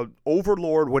an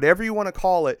overlord, whatever you want to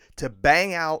call it, to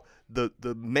bang out the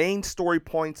main story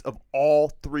points of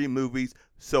all 3 movies?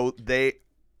 So they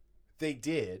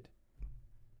did,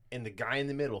 and the guy in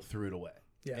the middle threw it away.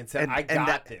 Yeah. And said, I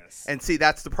got this. And see,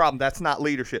 that's the problem. That's not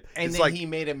leadership. And it's then he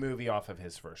made a movie off of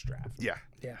his first draft. Yeah.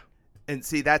 Yeah. And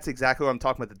see, that's exactly what I'm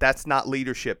talking about. That's not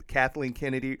leadership. Kathleen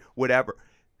Kennedy, whatever.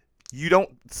 You don't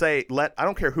say, I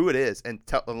don't care who it is, and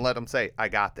let them say, I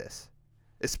got this.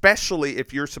 Especially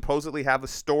if you're supposedly have a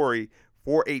story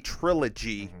for a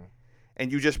trilogy,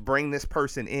 and you just bring this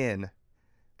person in.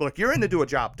 look, you're in to do a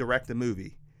job, direct the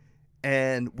movie,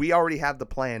 and we already have the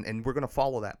plan, and we're going to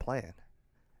follow that plan.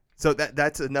 So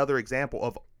that's another example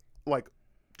of like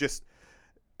just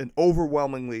an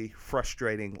overwhelmingly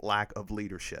frustrating lack of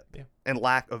leadership and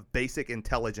lack of basic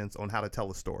intelligence on how to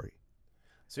tell a story.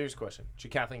 Serious question.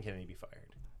 Should Kathleen Kennedy be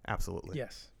fired? Absolutely.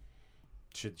 Yes.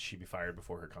 Should she be fired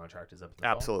before her contract is up?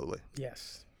 Absolutely.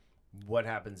 Yes. What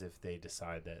happens if they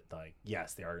decide that, like,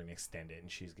 yes, they are going to extend it and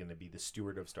she's going to be the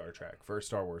steward of Star Trek for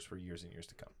Star Wars for years and years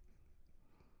to come?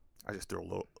 I just threw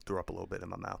up a little bit in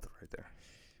my mouth right there.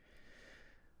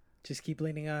 Just keep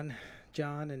leaning on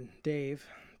John and Dave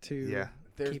to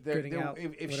keep putting out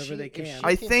whatever they can.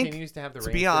 I think, to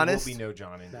be honest, there will be no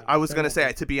John in I was going to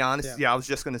say, to be honest, I was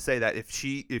just going to say that if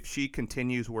she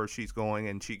continues where she's going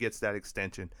and she gets that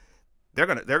extension, they're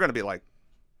gonna be like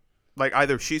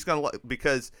either she's gonna,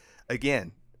 because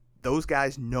again, those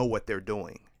guys know what they're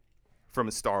doing from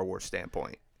a Star Wars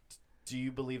standpoint. Do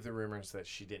you believe the rumors that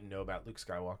she didn't know about Luke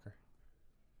Skywalker?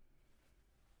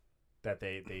 That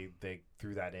they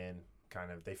threw that in, kind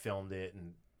of, they filmed it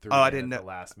and threw it in at the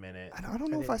last minute. I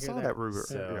don't know if I saw that rumor.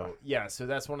 So so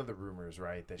that's one of the rumors,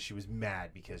 right? That she was mad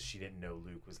because she didn't know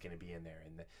Luke was going to be in there,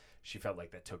 and she felt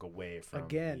like that took away from.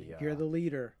 Again, you're the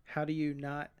leader. How do you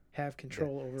not have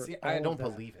control over? See, I don't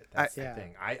believe it. That's the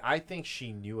thing. I think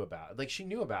she knew about it. Like, she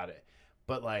knew about it,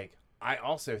 but like, I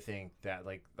also think that,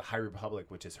 like, the High Republic,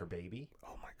 which is her baby.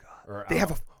 Oh my God! Or they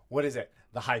have what is it?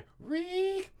 The High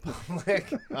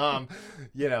Republic.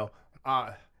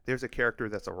 There's a character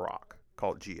that's a rock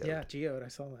called Geode. Yeah, Geode. I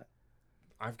saw that.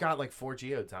 I've got like 4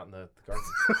 Geodes out in the garden.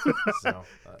 So,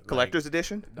 collector's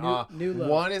edition. New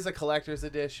one is a collector's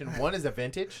edition. One is a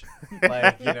vintage.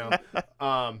 Like,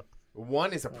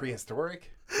 one is a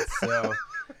prehistoric. So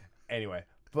anyway,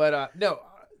 but no,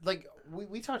 like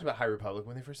we talked about High Republic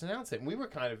when they first announced it, and we were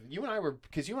kind of, you and I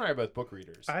are both book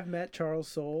readers. I've met Charles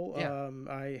Soule. Yeah.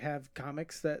 I have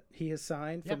comics that he has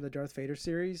signed from the Darth Vader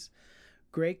series.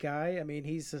 Great guy. I mean,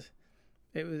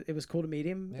 it was cool to meet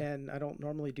him, and I don't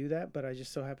normally do that, but I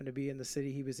just so happened to be in the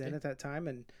city he was in at that time,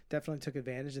 and definitely took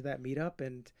advantage of that meetup.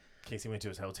 And Casey went to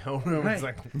his hotel room. Right. And was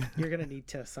like, "You're gonna need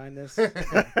to sign this.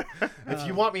 If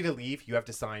you want me to leave, you have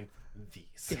to sign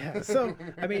these." Yeah. So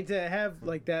I mean, to have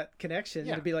like that connection,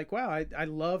 to be like, "Wow, I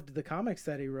loved the comics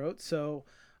that he wrote, so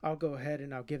I'll go ahead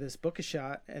and I'll give this book a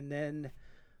shot." And then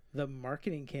the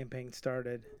marketing campaign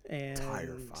started, and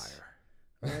Tire Fire.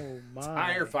 Oh my!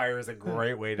 Tire Fire is a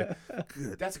great way to.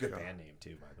 That's a good band name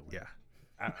too, by the way. Yeah.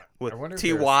 I wonder if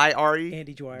T-Y-R-E?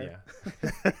 Andy Dwyer.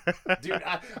 Yeah. Dude,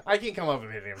 I can come up with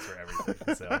names for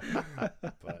everything. So,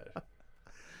 but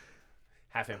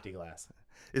Half Empty Glass.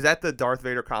 Is that the Darth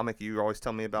Vader comic you always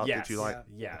tell me about that you like?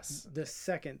 Yes. The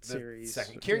second series.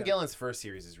 Kieran Gillen's first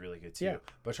series is really good too. Yeah.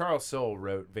 But Charles Soule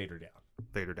wrote Vader Down.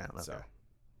 Vader Down. Okay. So,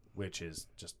 which is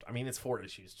just, I mean, it's 4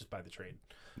 issues just by the trade.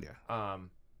 Yeah.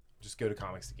 Just go to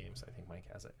Comics to Games. I think Mike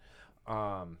has it.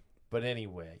 But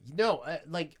anyway,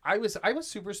 like I was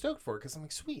super stoked for it because I'm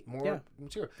like, sweet, more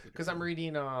material. Because I'm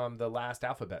reading the Last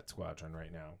Alphabet Squadron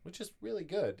right now, which is really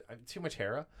good. Too much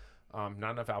Hera,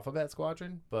 not enough Alphabet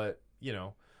Squadron, but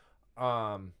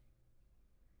but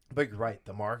you're right,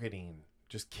 the marketing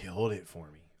just killed it for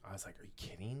me. I was like, are you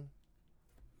kidding?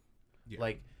 Yeah.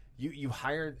 Like you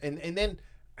hired and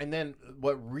then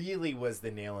what really was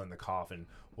the nail in the coffin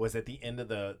was at the end of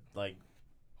the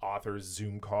author's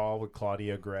Zoom call with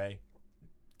Claudia Gray,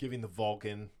 giving the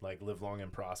Vulcan live long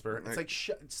and prosper. It's like,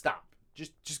 stop,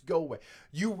 just go away.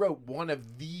 You wrote one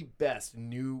of the best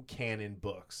new canon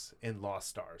books in Lost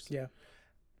Stars. Yeah,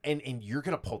 and you're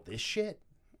gonna pull this shit.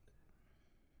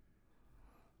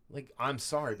 Like, I'm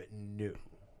sorry, but no,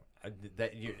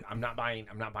 I'm not buying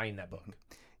that book.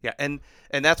 Yeah, and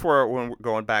that's where, when we're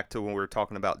going back to when we were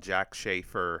talking about Jack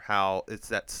Schaefer, how it's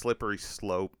that slippery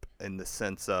slope in the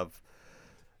sense of,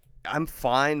 I'm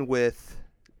fine with,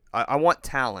 I want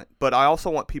talent, but I also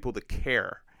want people to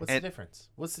care. What's the difference?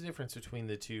 What's the difference between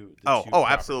the two?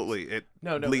 Absolutely.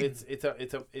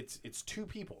 It's two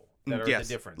people that are the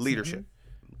difference. Leadership.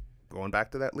 Mm-hmm. Going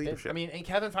back to that leadership. And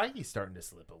Kevin Feige's starting to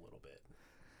slip a little bit.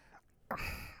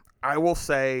 I will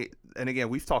say, and again,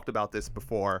 we've talked about this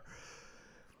before,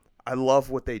 I love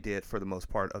what they did for the most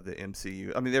part of the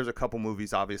MCU. I mean, there's a couple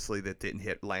movies, obviously, that didn't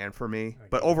hit land for me.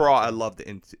 But overall, I love the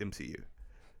MCU.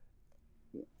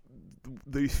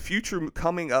 The future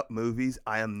coming up movies,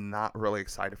 I am not really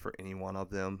excited for any one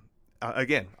of them.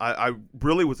 Again, I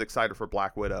really was excited for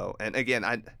Black Widow. And again,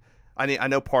 I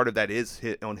know part of that is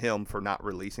hit on him for not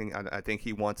releasing. I think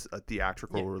he wants a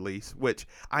theatrical release, which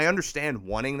I understand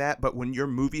wanting that. But when your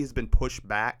movie has been pushed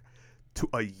back to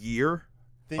a year,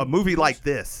 a movie like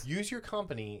this. Use your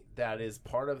company that is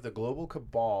part of the global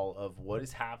cabal of what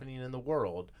is happening in the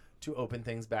world to open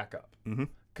things back up.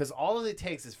 Because all of it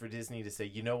takes is for Disney to say,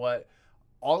 you know what?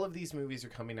 All of these movies are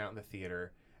coming out in the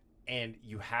theater, and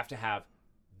you have to have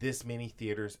this many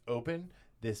theaters open,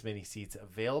 this many seats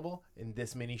available, and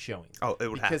this many showings. Oh, it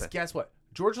would happen. Because guess what?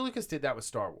 George Lucas did that with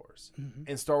Star Wars,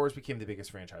 and Star Wars became the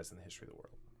biggest franchise in the history of the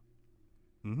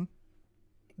world.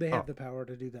 They have the power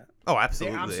to do that. Oh,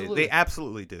 absolutely. They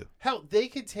absolutely do. Hell, they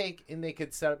could take and they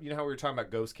could set up, you know how we were talking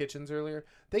about ghost kitchens earlier?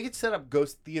 They could set up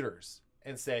ghost theaters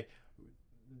and say,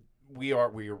 we are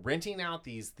renting out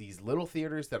these little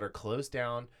theaters that are closed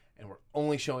down, and we're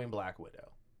only showing Black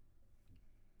Widow.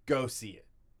 Go see it.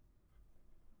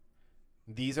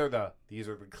 These are the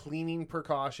cleaning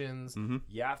precautions.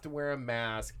 You have to wear a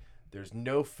mask. There's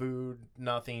no food,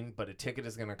 nothing, but a ticket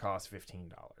is going to cost $15.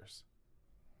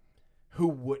 Who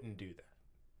wouldn't do that?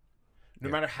 No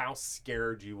matter how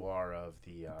scared you are of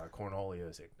the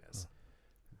cornholio sickness.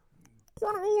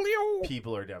 Cornholio.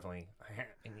 People are definitely.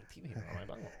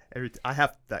 I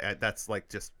have that's like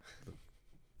just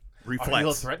reflex. Are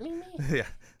you threatening me? Yeah,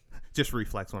 just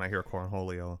reflex when I hear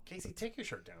cornholio. Casey, take your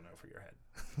shirt down over your head.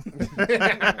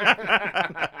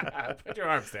 Put your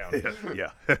arms down.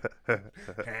 Yeah. Anyway,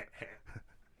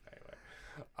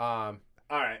 all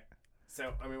right.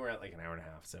 So I mean, we're at like an hour and a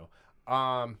half. So,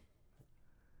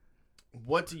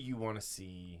 what do you want to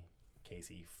see,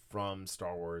 Casey, from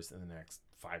Star Wars in the next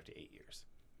 5 to 8 years?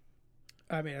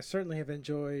 I mean, I certainly have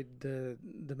enjoyed the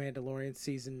Mandalorian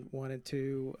season 1 and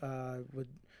 2. Would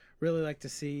really like to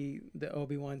see the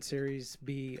Obi-Wan series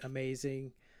be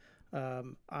amazing.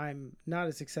 I'm not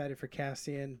as excited for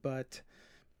Cassian, but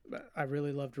I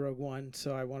really loved Rogue One,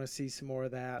 so I want to see some more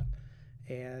of that.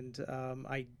 And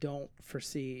I don't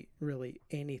foresee really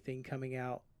anything coming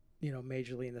out,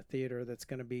 majorly in the theater that's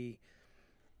going to be,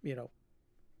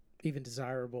 even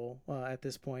desirable at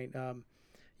this point.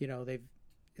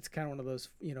 It's kind of one of those,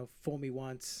 fool me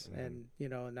once, and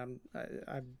and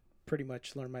I've pretty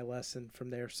much learned my lesson from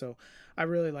there. So I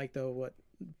really like though what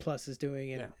Plus is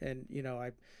doing, and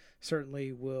I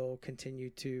certainly will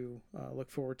continue to look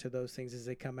forward to those things as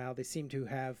they come out. They seem to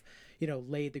have,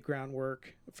 laid the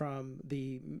groundwork from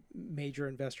the major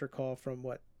investor call from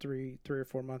 3 or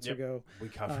 4 months ago. We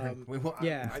covered.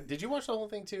 Did you watch the whole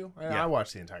thing too? I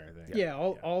watched the entire thing.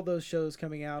 All those shows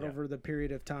coming out over the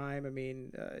period of time. I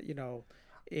mean,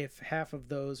 if half of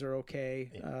those are okay,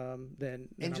 then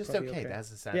and just okay.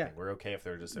 That's the sad thing. We're okay if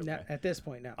they're just okay. At this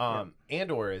point now.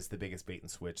 Andor is the biggest bait and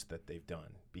switch that they've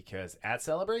done, because at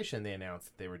Celebration they announced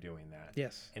that they were doing that.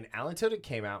 Yes. And Alan Tudyk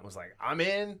came out and was like, "I'm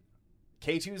in.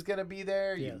 K2's gonna be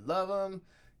there. You love him.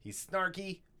 He's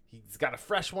snarky. He's got a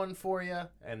fresh one for you."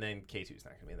 And then K2's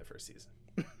not gonna be in the first season.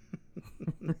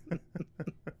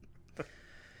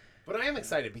 But I am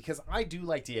excited because I do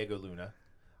like Diego Luna.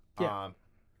 Yeah.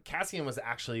 Cassian was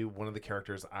actually one of the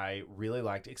characters I really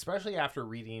liked, especially after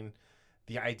reading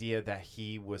the idea that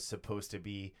he was supposed to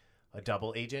be a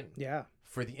double agent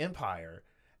for the Empire.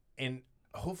 And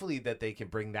hopefully that they can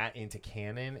bring that into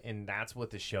canon, and that's what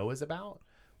the show is about,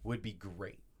 would be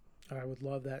great. I would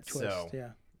love that twist,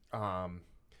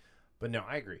 But no,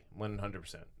 I agree,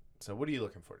 100%. So what are you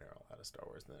looking for, Daryl, out of Star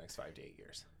Wars in the next 5 to 8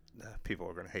 years? People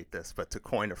are going to hate this, but to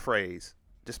coin a phrase,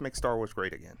 just make Star Wars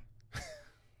great again.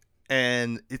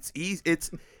 And it's easy.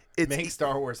 It's make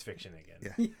Star Wars fiction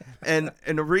again. Yeah.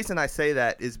 And the reason I say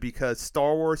that is because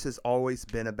Star Wars has always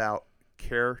been about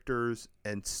characters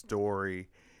and story,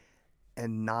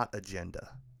 and not agenda.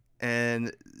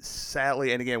 And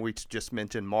sadly, and again, we just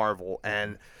mentioned Marvel,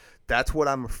 and that's what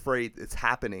I'm afraid is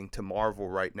happening to Marvel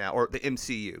right now, or the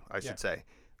MCU, I should say.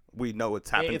 We know it's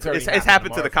happened. It's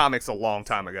happened to the comics a long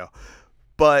time ago,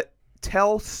 but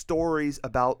tell stories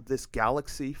about this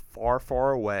galaxy far,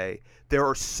 far away. There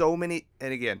are so many,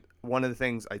 and again, one of the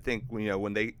things I think,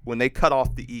 when they cut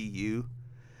off the EU,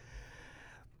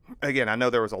 again, I know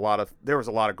there was a lot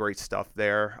of great stuff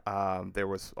there. There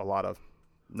was a lot of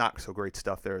not so great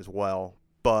stuff there as well,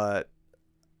 but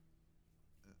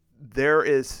there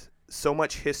is so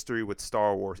much history with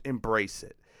Star Wars. Embrace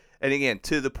it. And again,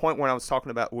 to the point when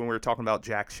we were talking about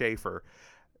Jack Schaefer,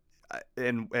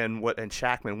 and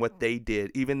Shackman, what they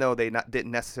did, even though they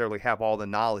didn't necessarily have all the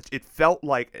knowledge, it felt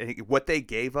like what they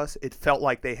gave us. It felt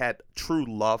like they had true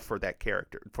love for that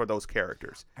character, for those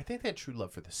characters. I think they had true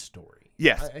love for the story.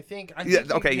 Yes, I think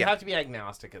you have to be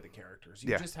agnostic of the characters.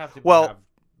 You just have to have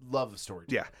love of story.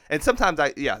 Yeah, and sometimes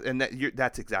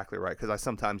that's exactly right, because I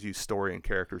sometimes use story and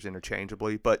characters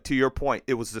interchangeably. But to your point,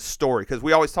 it was the story, because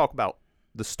we always talk about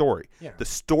the story. Yeah. The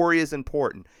story is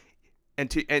important.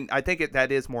 And I think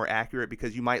that is more accurate,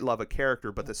 because you might love a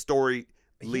character, but the story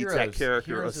leads that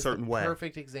character Heroes a certain way.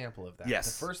 Perfect example of that.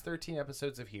 Yes. The first 13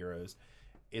 episodes of Heroes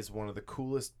is one of the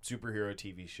coolest superhero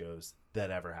TV shows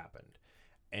that ever happened.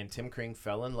 And Tim Kring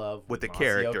fell in love with the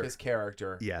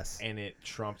character. Yes. And it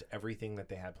trumped everything that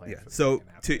they had planned for the second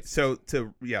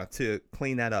half. To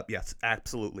clean that up, yes,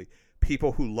 absolutely.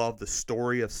 People who love the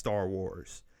story of Star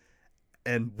Wars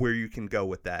and where you can go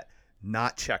with that.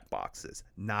 Not checkboxes,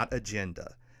 not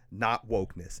agenda, not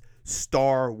wokeness.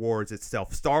 Star Wars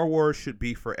itself. Star Wars should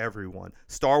be for everyone.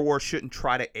 Star Wars shouldn't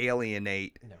try to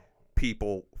alienate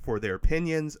people for their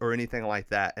opinions or anything like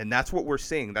that. And that's what we're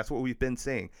seeing. That's what we've been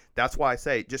seeing. That's why I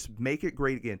say just make it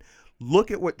great again. Look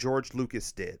at what George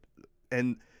Lucas did.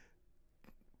 And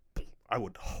I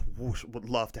would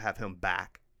love to have him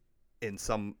back in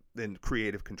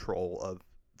creative control of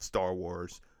Star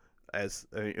Wars. As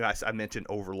I mentioned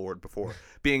Overlord before,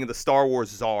 being the Star Wars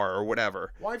czar or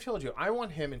whatever. Well, I've told you, I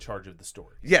want him in charge of the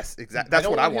story. Yes, exactly. That's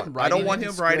what I want. I don't want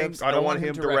him writing. I don't want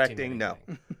him directing. No.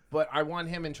 But I want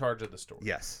him in charge of the story.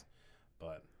 Yes.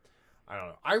 But I don't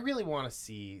know. I really want to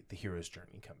see the hero's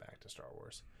journey come back to Star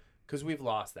Wars because we've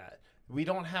lost that. We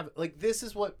don't have this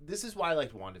is why I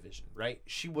liked WandaVision, right?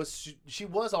 She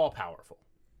was all powerful,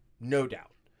 no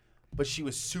doubt, but she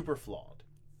was super flawed.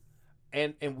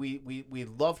 And we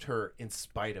loved her in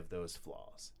spite of those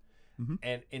flaws.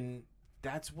 Mm-hmm. And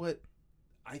that's what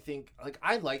I think. Like,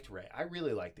 I liked Rey. I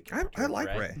really liked the character. I like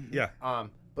Rey. Yeah.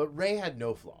 But Rey had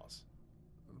no flaws.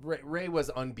 Rey was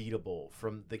unbeatable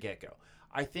from the get-go.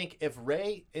 I think if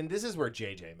Rey, and this is where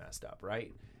JJ messed up,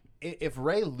 right? If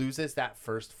Rey loses that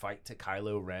first fight to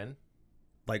Kylo Ren,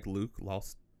 like Luke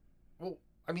lost. Well,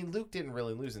 I mean, Luke didn't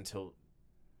really lose until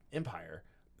Empire.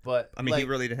 But I mean, he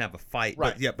really didn't have a fight.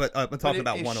 Right. But I'm talking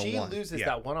about one-on-one. If she loses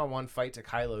that one-on-one fight to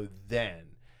Kylo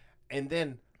and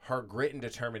then her grit and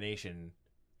determination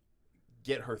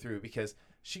get her through, because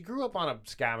she grew up on a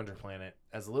scavenger planet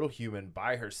as a little human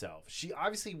by herself. She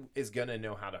obviously is going to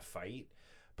know how to fight,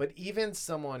 but even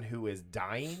someone who is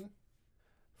dying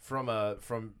from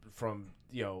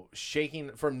no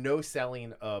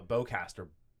selling a bowcaster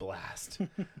blast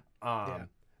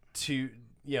to,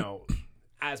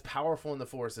 as powerful in the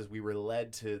Force as we were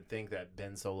led to think that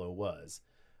Ben Solo was,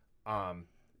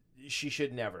 she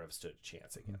should never have stood a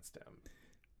chance against him.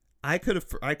 I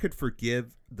could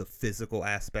forgive the physical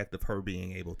aspect of her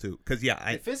being able to, because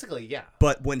physically, yeah.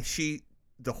 But when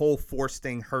the whole Force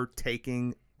thing, her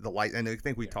taking the light, and I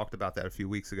think we talked about that a few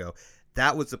weeks ago.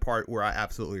 That was the part where I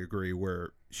absolutely agree,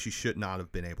 where she should not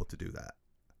have been able to do that.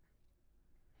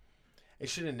 It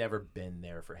should have never been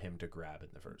there for him to grab in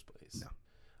the first place. No.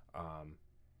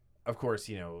 Of course,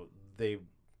 they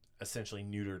essentially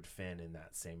neutered Finn in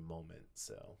that same moment.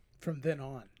 So from then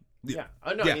on, yeah.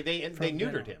 Oh no, I mean, they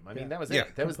neutered him. I mean, that was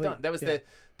it. That was done. That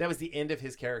was the end of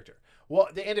his character. Well,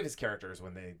 the end of his character is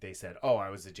when they said, "Oh, I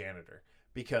was a janitor."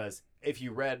 Because if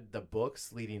you read the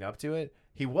books leading up to it,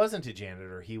 he wasn't a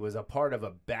janitor. He was a part of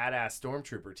a badass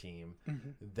stormtrooper team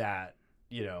that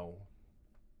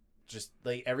just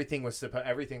like everything's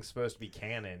supposed to be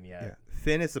canon. Yet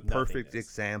Finn is a perfect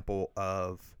example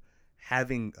of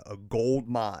having a gold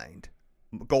mine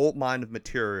of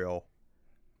material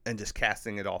and just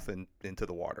casting it off into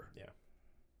the water. Yeah.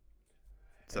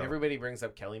 So and everybody brings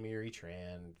up Kelly Marie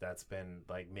Tran. That's been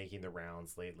like making the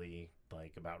rounds lately,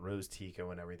 like about Rose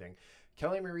Tico and everything.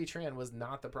 Kelly Marie Tran was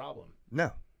not the problem.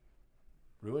 No.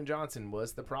 Ruin Johnson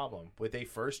was the problem with a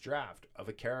first draft of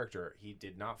a character he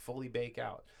did not fully bake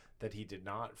out, that he did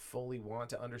not fully want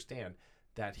to understand,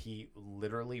 that he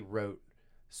literally wrote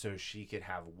so she could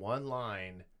have one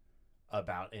line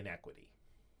about inequity.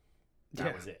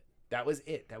 That was it. That was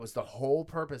it. That was the whole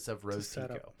purpose of Rose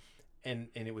Tico. And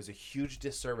it was a huge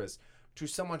disservice to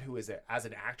someone who is as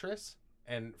an actress,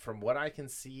 and from what I can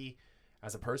see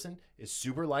as a person, is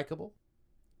super likable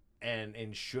and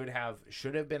should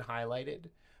have been highlighted.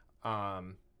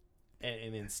 And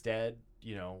instead,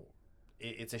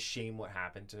 it's a shame what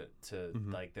happened to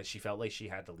like that she felt like she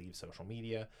had to leave social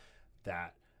media,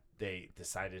 that they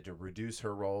decided to reduce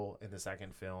her role in the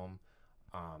second film.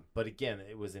 But again,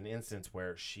 it was an instance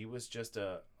where she was just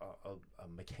a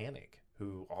mechanic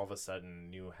who all of a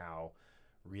sudden knew how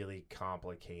really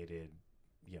complicated,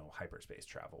 hyperspace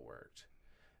travel worked.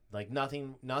 Like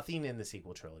nothing in the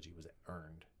sequel trilogy was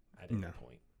earned at any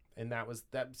point. And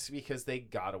that's because they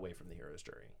got away from the hero's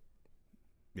journey.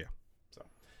 Yeah. So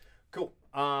cool.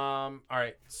 All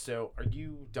right. So are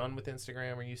you done with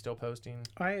Instagram? Are you still posting?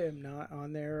 I am not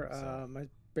on there. I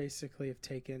basically have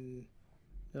taken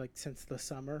since the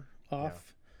summer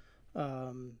off.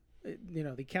 Yeah.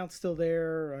 The account's still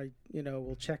there. I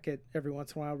will check it every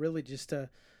once in a while, really just to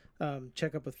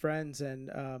check up with friends and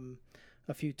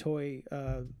a few toy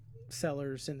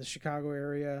sellers in the Chicago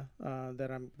area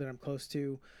that I'm close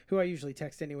to, who I usually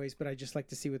text anyways, but I just like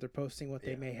to see what they're posting, what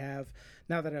they may have.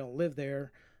 Now that I don't live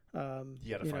there, you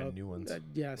got to find new ones.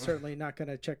 Certainly not going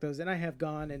to check those. And I have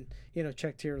gone and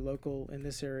checked here local in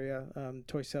this area,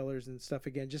 toy sellers and stuff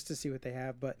again, just to see what they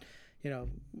have. But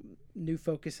new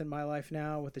focus in my life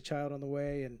now with the child on the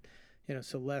way, and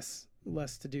so less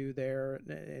to do there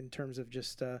in terms of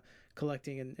just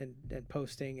collecting and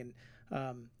posting. And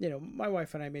my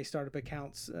wife and I may start up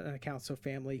an account so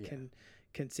family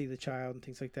can see the child and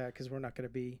things like that, because we're not going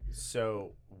to be.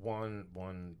 So one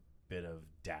bit of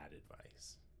dad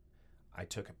advice: I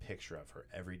took a picture of her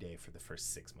every day for the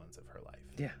first 6 months of her life.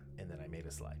 Yeah. And then I made a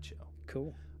slideshow.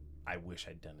 Cool. I wish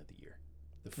I'd done it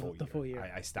the full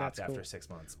year. I stopped That's after cool. 6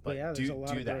 months, but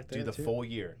do that. Do the full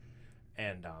year.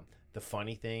 And the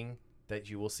funny thing that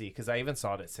you will see, because I even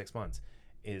saw it at 6 months,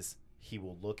 is he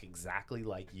will look exactly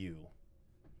like you,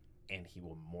 and he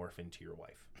will morph into your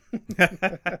wife.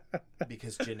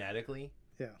 Because genetically,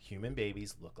 human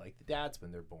babies look like the dads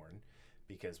when they're born.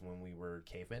 Because when we were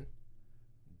cavemen,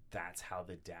 that's how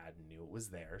the dad knew it was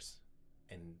theirs,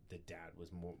 and the dad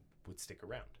would stick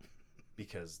around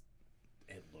because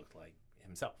it looked like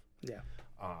himself. Yeah.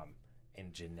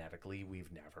 And genetically, we've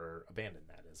never abandoned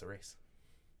that as a race.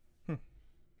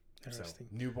 Interesting.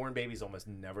 So newborn babies almost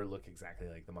never look exactly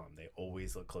like the mom. They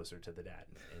always look closer to the dad,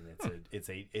 and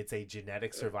it's a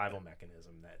genetic survival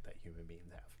mechanism that human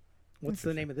beings have. What's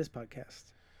the name of this podcast?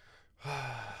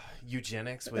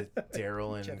 Eugenics with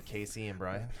Daryl and Casey and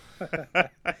Brian.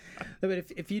 But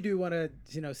if you do want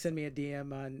to send me a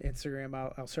DM on Instagram,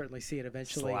 I'll certainly see it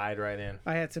eventually. Slide right in.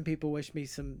 I had some people wish me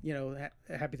some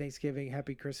happy Thanksgiving,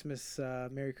 happy Christmas,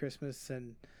 Merry Christmas,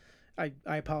 and I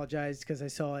apologized because I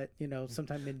saw it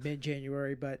sometime in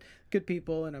mid-January, but good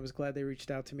people, and I was glad they reached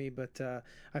out to me. But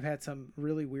I've had some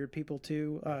really weird people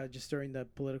too, just during the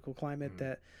political climate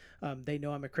that they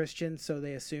know I'm a Christian, so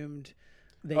they assumed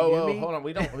they knew me. Hold on,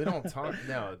 we don't talk.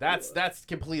 No, that's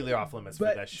completely off limits for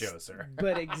that show, sir.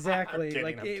 But exactly,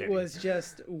 I'm kidding. was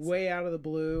just way out of the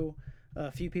blue.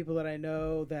 A few people that I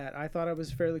know that I thought I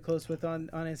was fairly close with on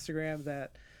Instagram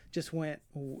that just went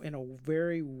in a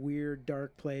very weird,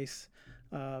 dark place.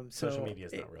 Social media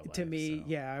is not real life. To me,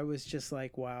 so. I was just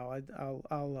like, wow,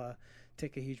 I'll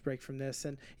take a huge break from this.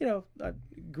 And, a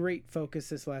great focus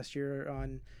this last year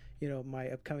on, my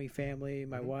upcoming family,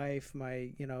 my wife, my,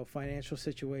 financial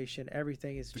situation.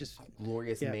 Everything is just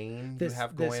glorious mane you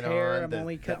have this going hair, on. I'm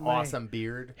only cutting awesome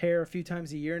beard. Hair a few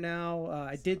times a year now.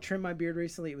 I did trim my beard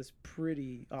recently. It was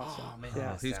pretty awesome. Oh, man.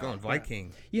 Yeah. He's going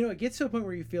Viking. It gets to a point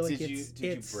where you feel like did you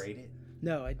braid it?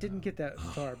 No, I didn't get that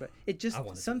far, but it just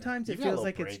sometimes it you feels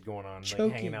like it's going on, choking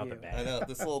like hanging out the back. I know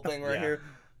this little thing right here.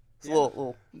 It's a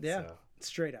little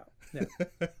straight out. Yeah.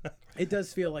 It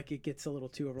does feel like it gets a little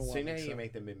too overwhelming. So you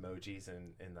make the emojis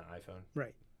in the iPhone,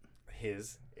 right?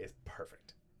 His is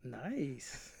perfect.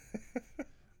 Nice.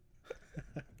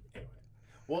 Anyway,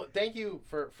 well, thank you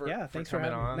for thanks for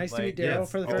coming for on. Nice to meet Daryl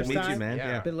for the first time. You, man.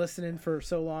 Yeah. Been listening for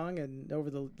so long, and over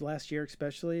the last year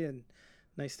especially, and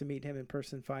nice to meet him in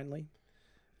person finally.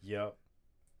 Yep,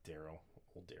 Daryl,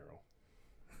 old Daryl.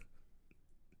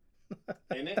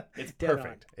 Isn't it? It's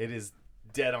perfect. It is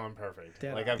dead on perfect.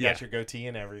 I've got your goatee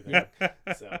and everything.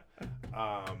 So,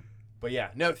 but yeah,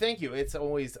 no, thank you. It's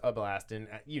always a blast, and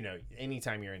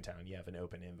anytime you're in town, you have an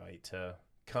open invite to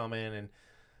come in and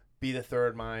be the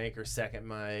third mic or second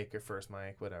mic or first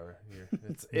mic, whatever.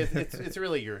 It's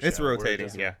really your show. It's rotating,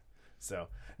 So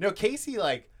no, Casey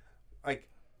like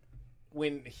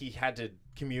when he had to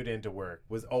commute into work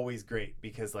was always great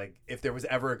because if there was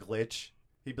ever a glitch,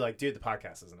 he'd be like, dude, the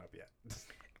podcast isn't up yet.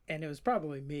 And it was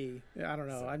probably me. I don't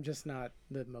know. So, I'm just not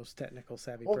the most technical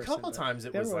savvy person. Well, a couple times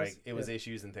it was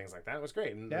issues and things like that. It was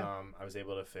great. And I was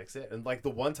able to fix it. And the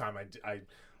one time I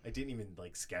didn't even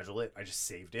schedule it. I just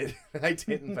saved it. I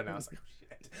didn't, but I was like, oh,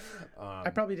 shit. I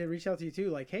probably did reach out to you too.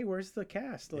 Like, hey, where's the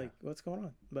cast? What's going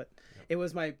on? But it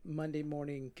was my Monday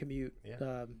morning commute.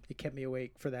 Yeah. It kept me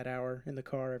awake for that hour in the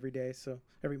car every day. So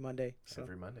every Monday.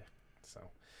 Every Monday. So,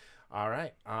 all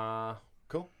right.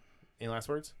 Cool. Any last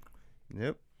words?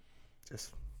 Nope.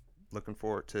 Just looking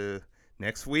forward to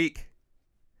next week.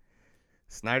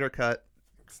 Snyder Cut.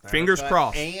 Fingers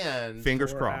crossed. And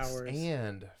fingers crossed. Hours.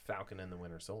 And Falcon and the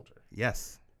Winter Soldier.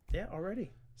 Yes. Yeah,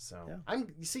 already. So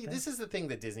this is the thing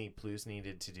that Disney Plus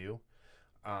needed to do,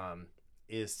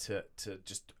 is to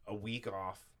just a week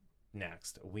off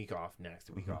next, a week off next,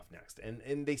 a week off next,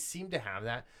 and they seem to have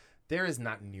that. There is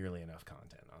not nearly enough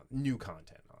new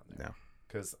content on there. No.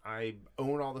 Because I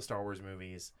own all the Star Wars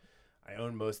movies. I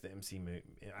own most of the MCU.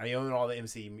 I own all the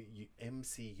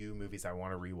MCU movies I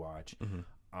want to rewatch.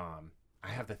 I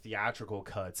have the theatrical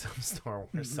cuts of Star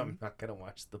Wars, so I'm not gonna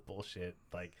watch the bullshit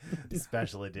like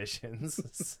special editions.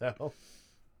 So,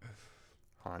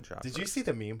 did you see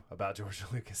the meme about George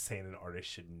Lucas saying an artist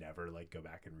should never like go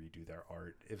back and redo their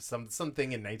art? If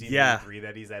something in 1983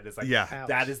 that he said is like,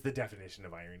 that is the definition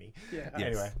of irony. Yeah.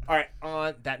 Anyway, all right.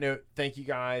 On that note, thank you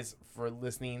guys for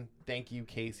listening. Thank you,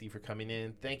 Casey, for coming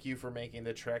in. Thank you for making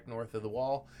the trek north of the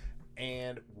wall,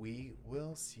 and we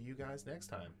will see you guys next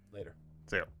time. Later.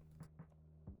 See ya.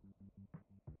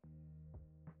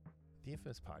 The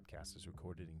Infamous Podcast is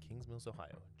recorded in Kings Mills,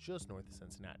 Ohio, just north of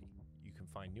Cincinnati. You can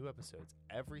find new episodes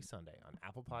every Sunday on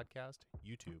Apple Podcast,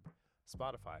 YouTube,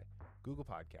 Spotify, Google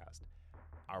Podcast,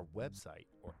 our website,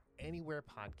 or anywhere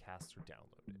podcasts are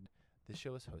downloaded. This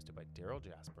show is hosted by Daryl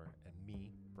Jasper and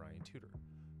me, Brian Tudor.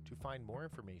 To find more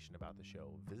information about the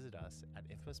show, visit us at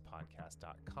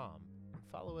infamouspodcast.com and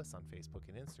follow us on Facebook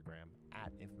and Instagram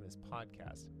at Infamous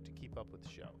Podcast to keep up with the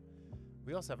show.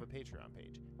 We also have a Patreon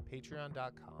page,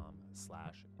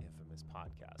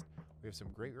 patreon.com/infamouspodcast. We have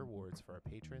some great rewards for our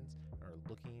patrons and are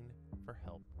looking for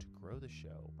help to grow the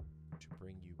show to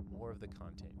bring you more of the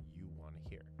content you want to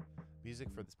hear.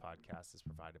 Music for this podcast is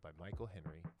provided by Michael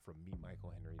Henry from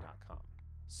MeetMichaelHenry.com.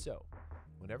 So,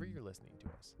 whenever you're listening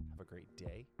to us, have a great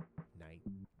day, night,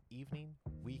 evening,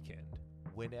 weekend,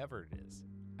 whenever it is,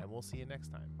 and we'll see you next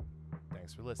time.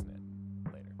 Thanks for listening.